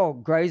 hell,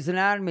 Grey's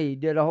Anatomy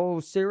did a whole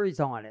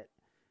series on it.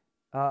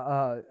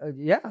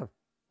 Yeah.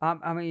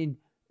 I mean,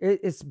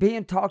 it's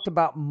being talked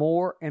about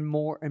more and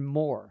more and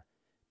more,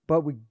 but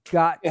we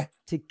got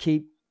to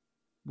keep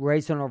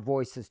raising our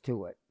voices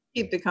to it.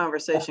 Keep the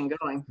conversation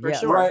going, for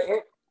sure. Right.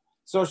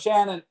 So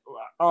Shannon,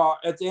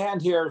 at the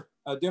end here,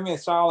 do me a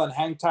solid,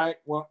 hang tight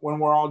when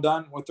we're all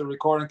done with the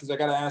recording, because I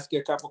got to ask you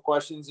a couple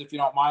questions, if you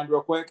don't mind,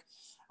 real quick.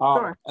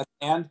 Sure. At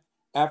the end,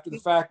 after the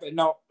fact,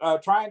 no,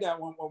 trying to,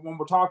 when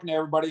we're talking to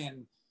everybody,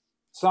 and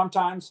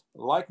sometimes,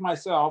 like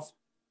myself,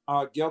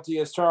 guilty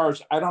as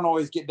charged, I don't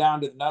always get down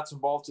to the nuts and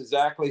bolts,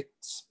 exactly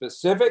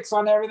specifics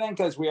on everything,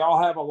 because we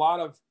all have a lot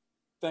of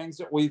things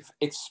that we've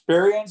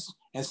experienced,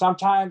 and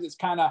sometimes it's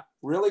kind of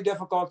really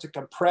difficult to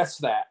compress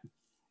that.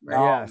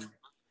 Yes.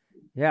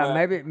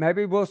 Yeah,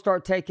 maybe we'll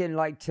start taking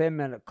like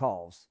 10-minute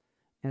calls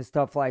and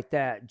stuff like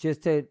that,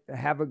 just to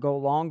have it go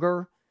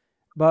longer.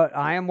 But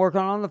I am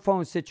working on the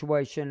phone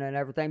situation and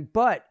everything.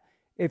 But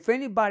if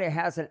anybody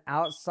has an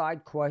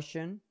outside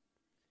question,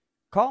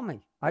 call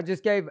me. I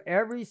just gave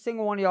every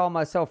single one of y'all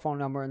my cell phone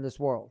number in this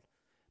world.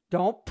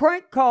 Don't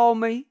prank call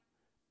me,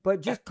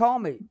 but just call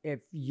me.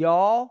 If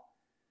y'all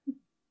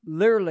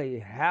literally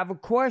have a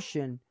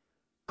question,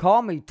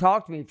 call me,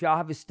 talk to me. If y'all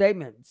have a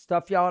statement,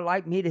 stuff y'all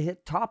like me to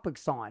hit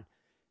topics on,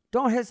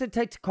 don't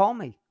hesitate to call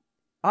me.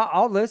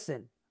 I'll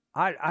listen.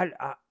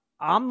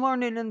 I'm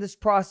learning in this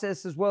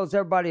process as well as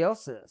everybody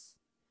else is.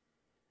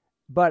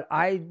 But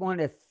I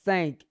want to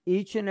thank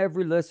each and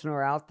every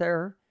listener out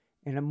there.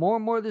 And the more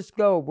and more this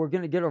go, we're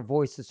going to get our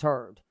voices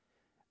heard.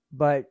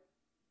 But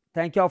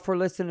thank y'all for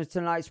listening to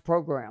tonight's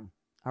program.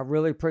 I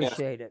really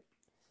appreciate it.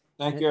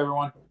 Thank you,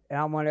 everyone. And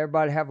I want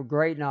everybody to have a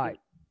great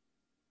night.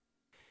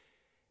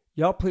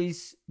 Y'all,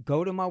 please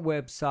go to my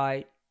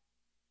website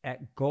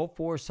at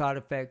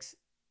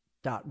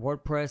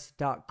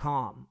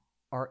goal4sideeffects.wordpress.com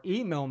or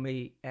email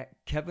me at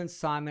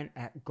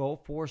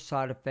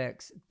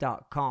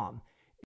kevinsimon@goal4sideeffects.com.